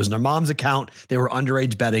 Right. It was their mom's account. They were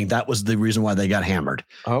underage betting. That was the reason why they got hammered.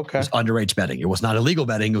 Okay. It was underage betting. It was not illegal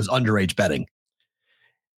betting. It was underage betting.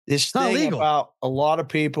 This thing about a lot of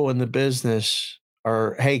people in the business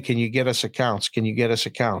are, hey, can you get us accounts? Can you get us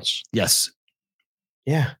accounts? Yes.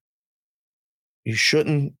 Yeah. You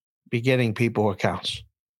shouldn't be getting people accounts.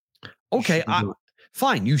 Okay.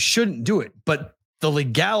 Fine. You shouldn't do it, but the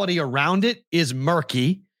legality around it is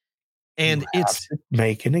murky, and it's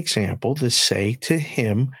make an example to say to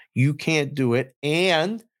him, you can't do it.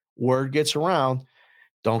 And word gets around.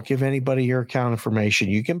 Don't give anybody your account information.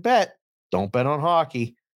 You can bet. Don't bet on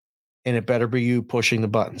hockey. And it better be you pushing the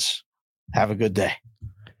buttons. Have a good day.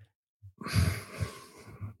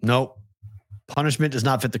 Nope. Punishment does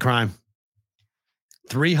not fit the crime.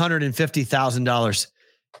 $350,000.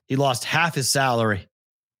 He lost half his salary.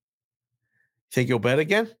 Think he'll bet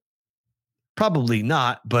again? Probably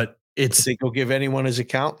not, but it's. Think he'll give anyone his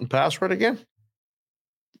account and password again?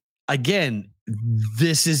 Again,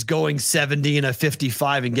 this is going 70 and a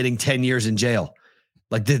 55 and getting 10 years in jail.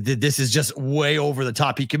 Like this is just way over the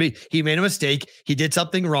top. He made a mistake. He did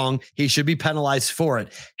something wrong. He should be penalized for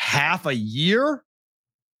it. Half a year?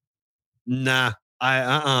 Nah.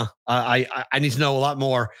 I need to know a lot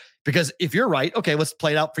more, because if you're right, okay, let's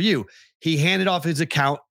play it out for you. He handed off his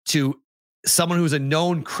account to someone who's a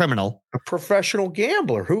known criminal, a professional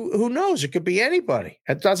gambler. Who knows? It could be anybody.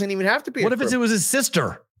 It doesn't even have to be. What if it was his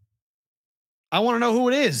sister? I want to know who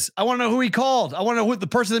it is. I want to know who he called. I want to know who the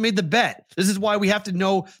person that made the bet. This is why we have to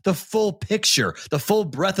know the full picture, the full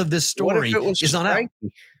breadth of this story. What if it was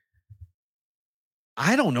Frankie?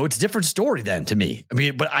 I don't know. It's a different story then to me. I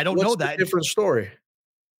mean, but I don't know that. Different story.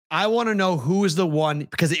 I want to know who is the one,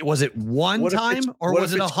 because was it one time or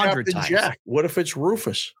was it 100 times? Jack? What if it's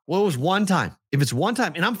Rufus? Well, it was one time. If it's one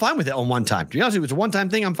time, and I'm fine with it on one time. To be honest with you, it's a one-time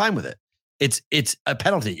thing. I'm fine with it. It's a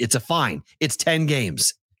penalty. It's a fine. It's 10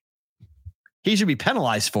 games. He should be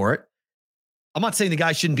penalized for it. I'm not saying the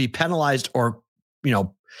guy shouldn't be penalized or,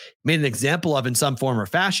 made an example of in some form or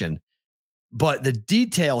fashion, but the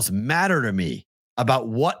details matter to me about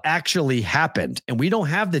what actually happened. And we don't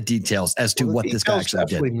have the details as to what this guy actually did.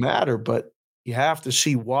 Definitely matter, but you have to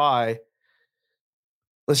see why.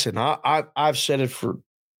 Listen, I've said it for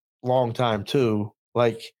a long time too.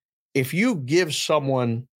 Like, if you give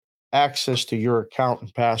someone access to your account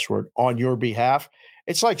and password on your behalf,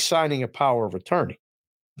 it's like signing a power of attorney.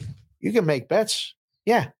 You can make bets.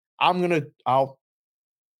 Yeah, I'm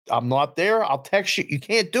not there. I'll text you. You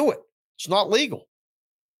can't do it. It's not legal.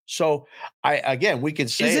 So we can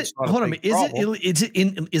say is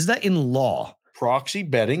that in law? Proxy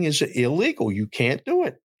betting is illegal. You can't do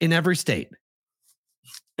it in every state.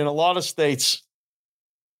 In a lot of states.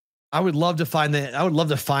 I would love to find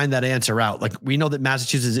that answer out. Like, we know that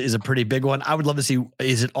Massachusetts is a pretty big one. I would love to see,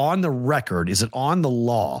 is it on the record? Is it on the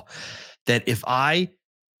law that if I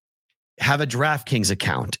have a DraftKings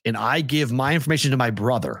account and I give my information to my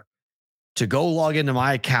brother to go log into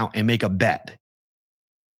my account and make a bet,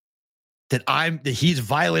 that he's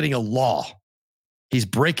violating a law? He's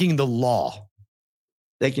breaking the law.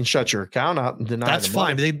 They can shut your account out and deny. That's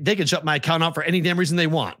fine. They can shut my account out for any damn reason they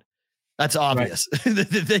want. That's obvious. Right.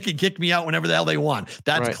 They can kick me out whenever the hell they want.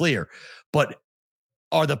 That's clear. But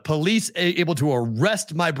are the police able to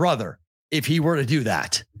arrest my brother if he were to do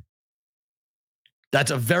that?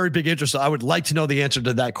 That's a very big interest. I would like to know the answer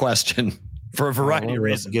to that question for a variety of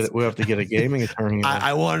reasons. We have to get a gaming attorney.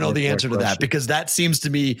 I want to know the answer to that, because that seems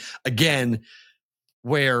to me, again,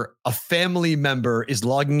 where a family member is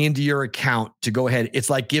logging into your account to go ahead. It's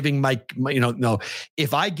like giving my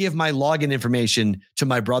if I give my login information to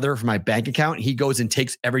my brother for my bank account, he goes and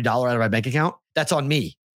takes every dollar out of my bank account. That's on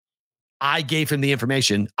me. I gave him the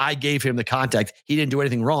information. I gave him the contact. He didn't do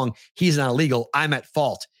anything wrong. He's not illegal. I'm at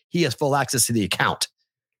fault. He has full access to the account.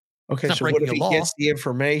 Okay, so what if he gets the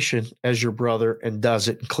information as your brother and does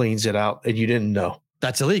it and cleans it out and you didn't know?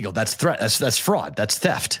 That's illegal. That's threat. That's fraud. That's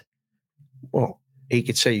theft. Well, he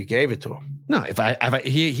could say you gave it to him. No,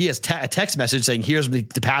 he has a text message saying, here's the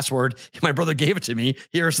password. My brother gave it to me.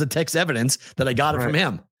 Here's the text evidence that I got it from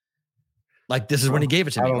him. Like, this is when he gave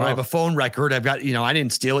it to me. I have a phone record. I've got, I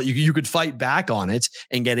didn't steal it. You could fight back on it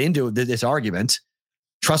and get into this argument.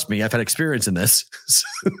 Trust me, I've had experience in this.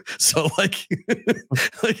 So like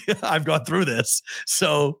I've gone through this.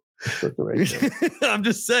 So I'm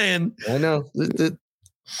just saying. I know.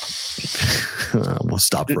 We'll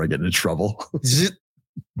stop before I get into trouble. Zip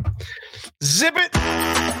it.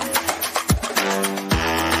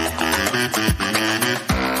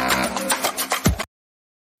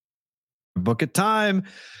 Book it time.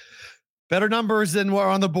 Better numbers than what are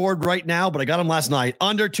on the board right now, but I got them last night.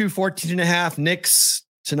 Under 214.5 Knicks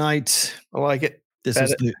tonight. I like it. This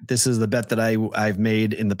is the bet that I've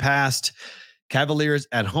made in the past. Cavaliers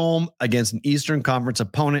at home against an Eastern Conference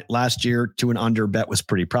opponent last year to an under bet was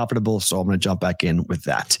pretty profitable. So I'm going to jump back in with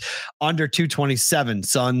that. Under 227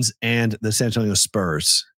 Suns and the San Antonio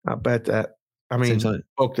Spurs. I'll bet that. I mean,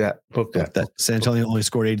 book that. San Antonio only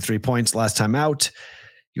scored 83 points last time out.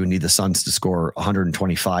 You would need the Suns to score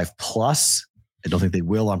 125 plus. I don't think they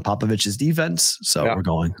will on Popovich's defense. So we're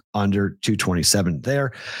going under 227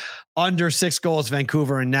 there. Under 6 goals,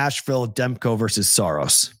 Vancouver and Nashville, Demko versus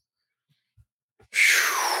Saros.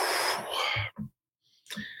 I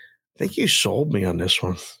think you sold me on this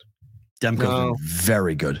one. Demko's been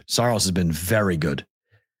very good. Saros has been very good.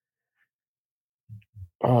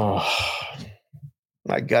 Oh,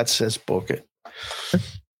 my gut says book it.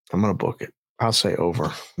 I'm going to book it. I'll say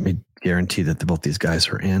over. Let me guarantee that both these guys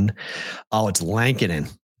are in. Oh, it's Lankinen.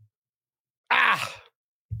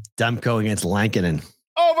 Demko against Lankinen.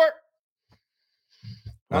 Over.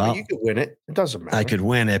 Well, I mean, you could win it. It doesn't matter. I could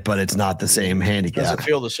win it, but it's not the same handicap. It doesn't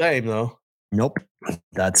feel the same, though. Nope.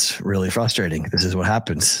 That's really frustrating. This is what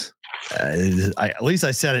happens. At least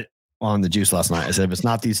I said it on the juice last night. I said, if it's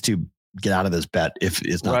not these two, get out of this bet. If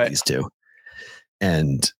it's not these two.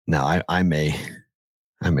 And now I may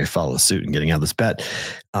follow suit in getting out of this bet.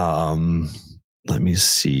 Let me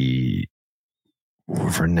see.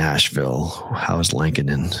 For Nashville, how is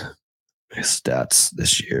Lankinen stats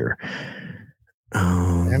this year? They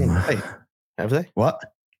haven't played, have they? What?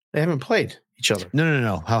 They haven't played each other.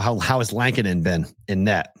 No. How has Lankinen been in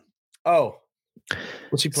net? Oh,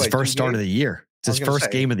 what's he played? His first start of the year. It's his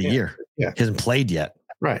first game of the year. Yeah, he hasn't played yet.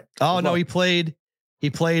 Right. Oh no, he played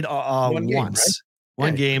once.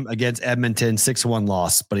 One game against Edmonton, 6-1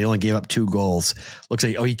 loss, but he only gave up 2 goals. Looks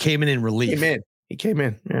like he came in relief. He came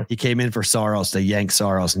in. Yeah. He came in for Saros. They yanked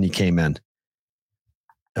Saros, and he came in.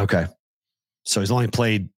 Okay, so he's only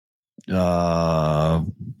played 40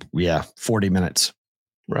 minutes.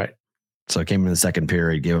 Right. So he came in the second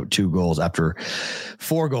period, gave up 2 goals after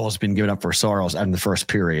 4 goals being given up for Saros in the first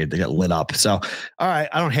period. They got lit up. So, all right,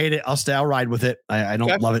 I don't hate it. I'll ride with it. I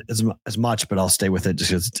don't love it as much, but I'll stay with it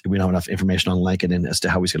just because we don't have enough information on Lankinen as to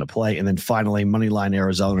how he's going to play. And then finally, moneyline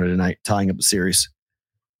Arizona tonight, tying up the series.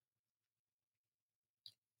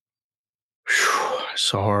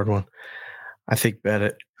 It's a hard one. I think bet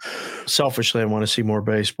it. Selfishly, I want to see more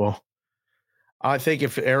baseball. I think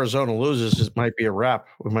if Arizona loses, it might be a wrap.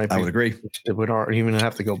 I would agree. We don't even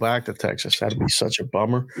have to go back to Texas. That'd be such a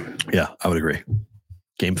bummer. Yeah, I would agree.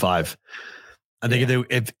 Game 5. I think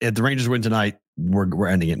if the Rangers win tonight, we're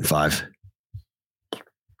ending it in 5.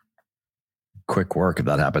 Quick work. If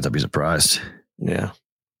that happens, I'd be surprised. Yeah,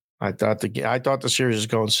 I thought the series is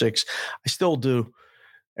going 6. I still do.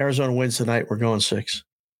 Arizona wins tonight. We're going 6.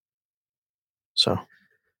 So,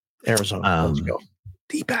 Arizona, let's go.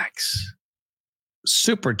 D-backs.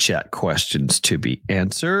 Super chat questions to be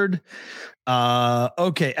answered.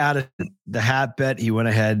 Okay, Adam, the hat bet. He went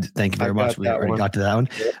ahead. Thank you very much. We already got to that one.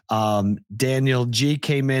 Yeah. Daniel G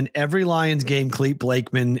came in. Every Lions game, Clete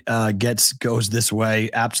Blakeman goes this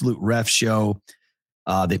way. Absolute ref show.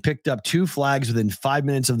 They picked up 2 flags within 5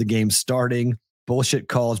 minutes of the game starting. Bullshit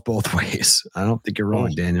calls both ways. I don't think you're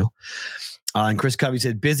wrong, Daniel. And Chris Covey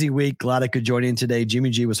said, busy week. Glad I could join in today.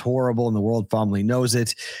 Jimmy G was horrible and the world family knows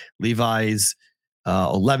it. Levi's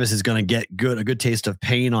Levis is going to get a good taste of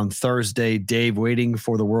pain on Thursday. Dave waiting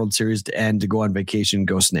for the World Series to end to go on vacation.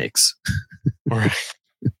 Go Snakes. Right.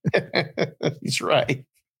 He's right.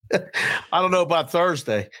 I don't know about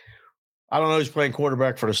Thursday. I don't know who's playing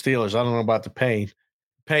quarterback for the Steelers. I don't know about the Payne.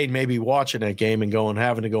 Payne may be watching that game and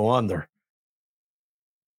having to go under.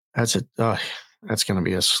 That's going to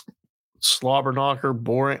be a slobber knocker,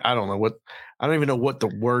 boring. I don't even know what the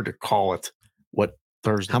word to call it. What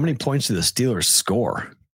Thursday? How many points do the Steelers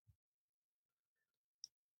score?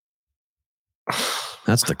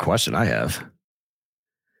 That's the question I have.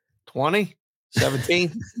 20,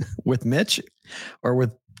 17 with Mitch or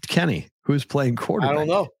with Kenny, who's playing quarterback? I don't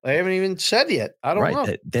know. They haven't even said yet. I don't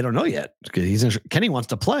know. They don't know yet because Kenny wants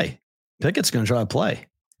to play. Pickett's going to try to play.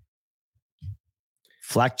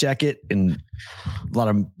 Flak jacket and a lot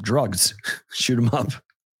of drugs. Shoot him up.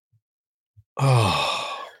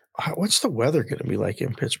 Oh, what's the weather going to be like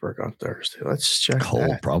in Pittsburgh on Thursday? Let's check.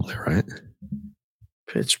 Cold, probably, right?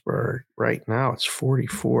 Pittsburgh right now it's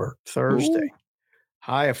 44. Thursday. Ooh.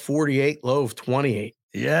 High of 48, low of 28.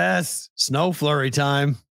 Yes. Snow flurry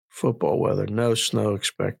time. Football weather. No snow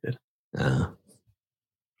expected.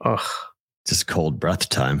 Just cold breath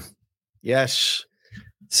time. Yes.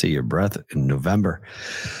 See your breath in November.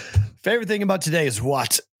 Favorite thing about today is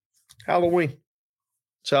what? Halloween.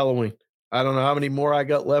 It's Halloween. I don't know how many more I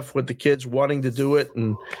got left with the kids wanting to do it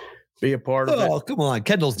and be a part of it. Oh, come on.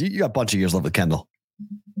 Kendall's, you got a bunch of years left with Kendall.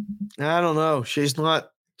 I don't know. She's not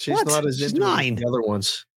as into 9. The other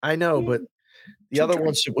ones. I know, but the other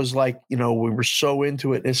ones, it was like, we were so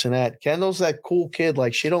into it, this and that. Kendall's that cool kid.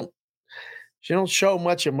 Like she don't show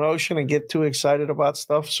much emotion and get too excited about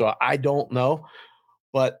stuff. So I don't know,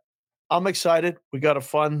 but I'm excited. We got a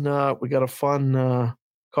fun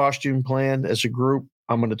costume planned as a group.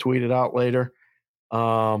 I'm going to tweet it out later.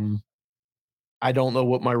 I don't know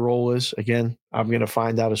what my role is. Again, I'm going to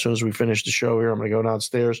find out as soon as we finish the show here. I'm going to go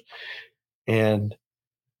downstairs and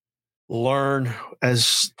learn,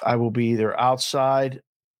 as I will be either outside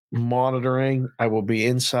monitoring. I will be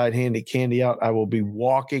inside handing candy out. I will be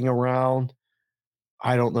walking around.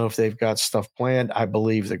 I don't know if they've got stuff planned. I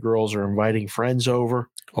believe the girls are inviting friends over.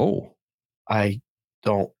 Oh, I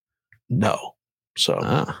don't know. So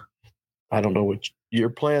I don't know what your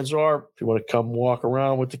plans are. If you want to come walk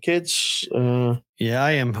around with the kids. Yeah,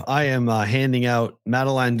 I am handing out.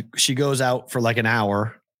 Madeline, she goes out for like an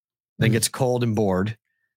hour, then gets cold and bored.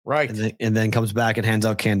 Right. And then comes back and hands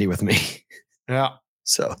out candy with me. Yeah.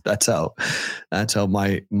 So that's how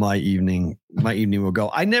my evening will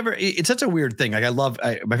go. It's such a weird thing. Like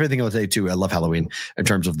my favorite thing I would say too, I love Halloween in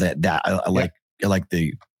terms of that. I like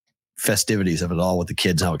the festivities of it all with the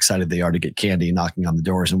kids, how excited they are to get candy, knocking on the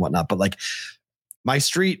doors and whatnot. But like my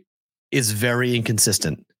street is very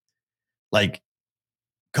inconsistent. Like a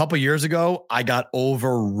couple years ago, I got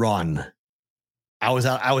overrun. I was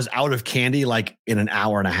out of candy like in an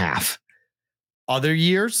hour and a half. Other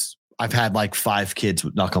years, I've had like 5 kids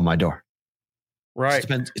knock on my door. Right.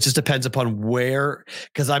 It just depends upon where,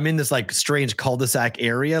 because I'm in this like strange cul-de-sac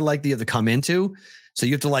area like you have to come into. So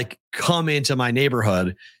you have to like come into my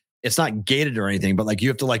neighborhood. It's not gated or anything, but like you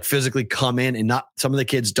have to like physically come in, and some of the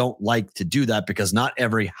kids don't like to do that because not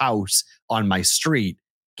every house on my street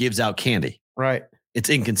gives out candy. Right. It's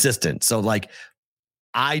inconsistent. So like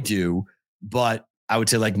I do, but I would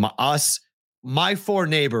say like my 4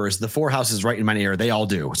 neighbors, the 4 houses right in my area, they all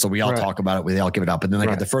do. So we all talk about it. We all give it up. And then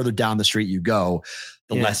like the further down the street you go,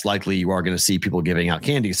 the less likely you are going to see people giving out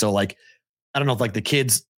candy. So like, I don't know if like the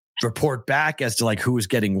kids report back as to like who's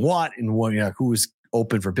getting what and what, who's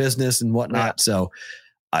open for business and whatnot. Yeah. So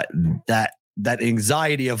that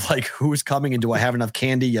anxiety of like, who's coming and do I have enough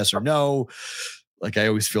candy? Yes or no? Like, I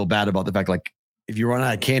always feel bad about the fact, like if you run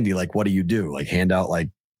out of candy, like, what do you do? Like hand out like,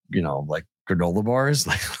 like granola bars,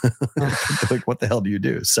 like, like what the hell do you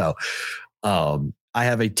do? So I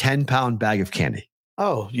have a 10-pound bag of candy.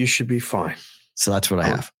 Oh, you should be fine. So that's what I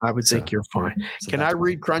have. I would think you're fine. So can I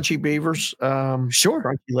read Crunchy Beavers? Sure.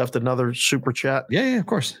 Crunchy left another super chat. Yeah, of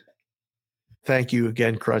course. Thank you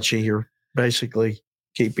again, Crunchy. You're basically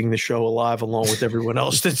keeping the show alive along with everyone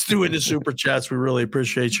else that's doing the super chats. We really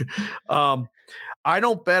appreciate you. I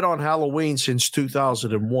don't bet on Halloween since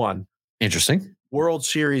 2001. Interesting. World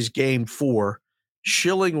Series Game 4.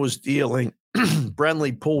 Schilling was dealing.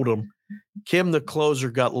 Brenly pulled him. Kim, the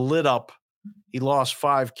closer, got lit up. He lost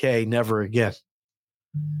 $5K. Never again.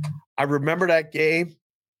 I remember that game.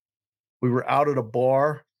 We were out at a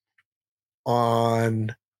bar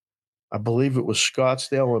on, I believe it was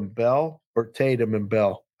Scottsdale and Bell, or Tatum and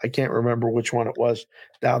Bell. I can't remember which one it was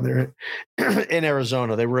down there in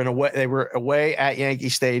Arizona. They were away at Yankee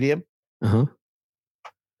Stadium. Uh-huh.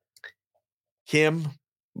 Kim,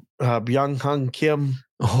 Byung-Hun Kim.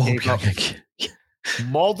 Oh,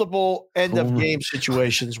 multiple end of game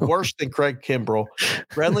situations, worse than Craig Kimbrell.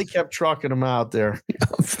 Brenly kept trucking him out there.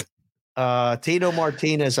 Tito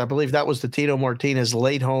Martinez, I believe that was the Tito Martinez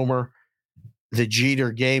late homer, the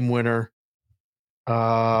Jeter game winner.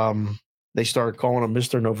 They started calling him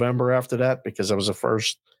Mr. November after that because that was the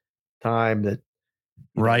first time that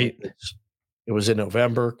it was in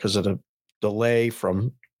November because of the delay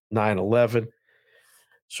from 9/11.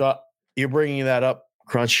 So you're bringing that up,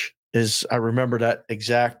 Crunch, I remember that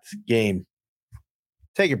exact game.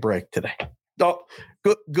 Take a break today.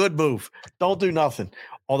 Good move. Don't do nothing.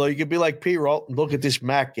 Although you could be like P-Roll and look at this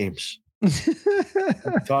MAC games.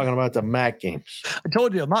 I'm talking about the MAC games. I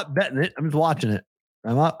told you I'm not betting it. I'm just watching it.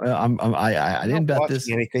 I didn't bet this.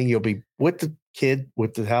 Anything. You'll be with the kid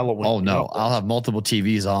with the Halloween. Oh no, I'll have multiple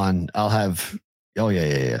TVs on. I'll have. Oh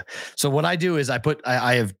yeah. So what I do is I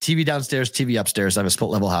have TV downstairs, TV upstairs. I have a split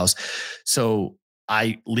level house. So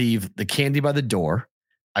I leave the candy by the door.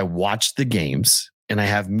 I watch the games and I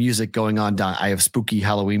have music going on down. I have spooky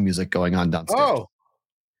Halloween music going on downstairs. Oh,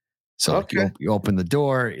 so okay. You open the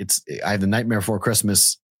door. I have the Nightmare Before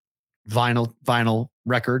Christmas vinyl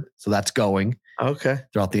record. So that's going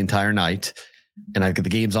throughout the entire night. And I get the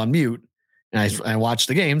games on mute and I watch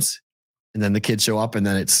the games. And then the kids show up, and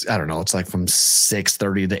then it's like from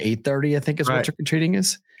 6:30 to 8:30, I think is what trick-or-treating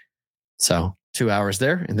is. So 2 hours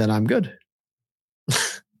there, and then I'm good.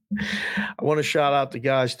 I want to shout out the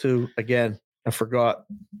guys too. Again, I forgot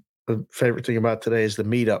the favorite thing about today is the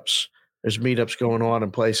meetups. There's meetups going on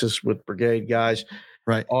in places with brigade guys.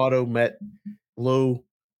 Right. Otto met Lou,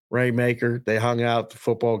 Raymaker. They hung out at the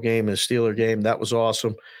football game and the Steeler game. That was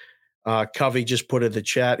awesome. Covey just put in the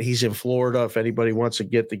chat. He's in Florida. If anybody wants to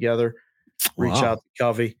get together, reach out to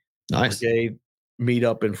Covey. Nice. Brigade meet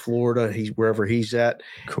up in Florida. He's wherever he's at.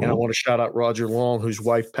 Cool. And I want to shout out Roger Long, whose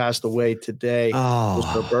wife passed away today. It was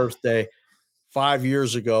her birthday. 5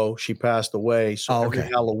 years ago, she passed away. So every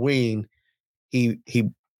Halloween, he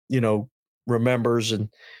remembers, and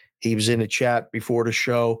he was in a chat before the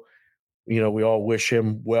show. We all wish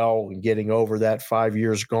him well and getting over that. 5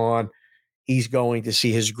 years gone. He's going to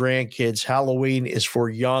see his grandkids. Halloween is for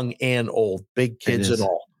young and old, big kids and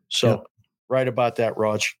all. So right about that,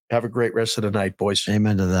 Raj. Have a great rest of the night, boys.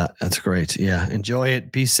 Amen to that. That's great. Yeah. Enjoy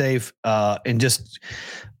it. Be safe. And this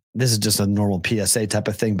is just a normal PSA type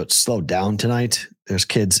of thing, but slow down tonight. There's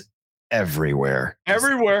kids everywhere.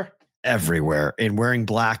 Everywhere. And wearing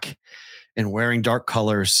black and wearing dark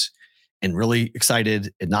colors and really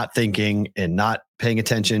excited and not thinking and not paying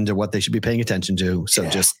attention to what they should be paying attention to. So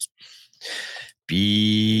just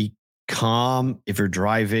be calm. If you're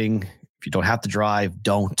driving, if you don't have to drive,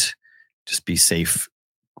 don't. Just be safe.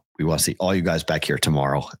 We want to see all you guys back here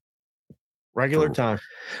tomorrow. Regular time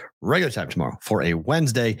tomorrow for a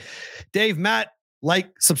Wednesday. Dave, Matt,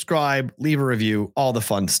 like, subscribe, leave a review, all the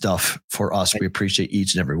fun stuff for us. We appreciate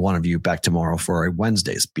each and every one of you. Back tomorrow for a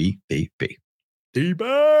Wednesday's BBB.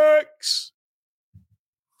 D-backs.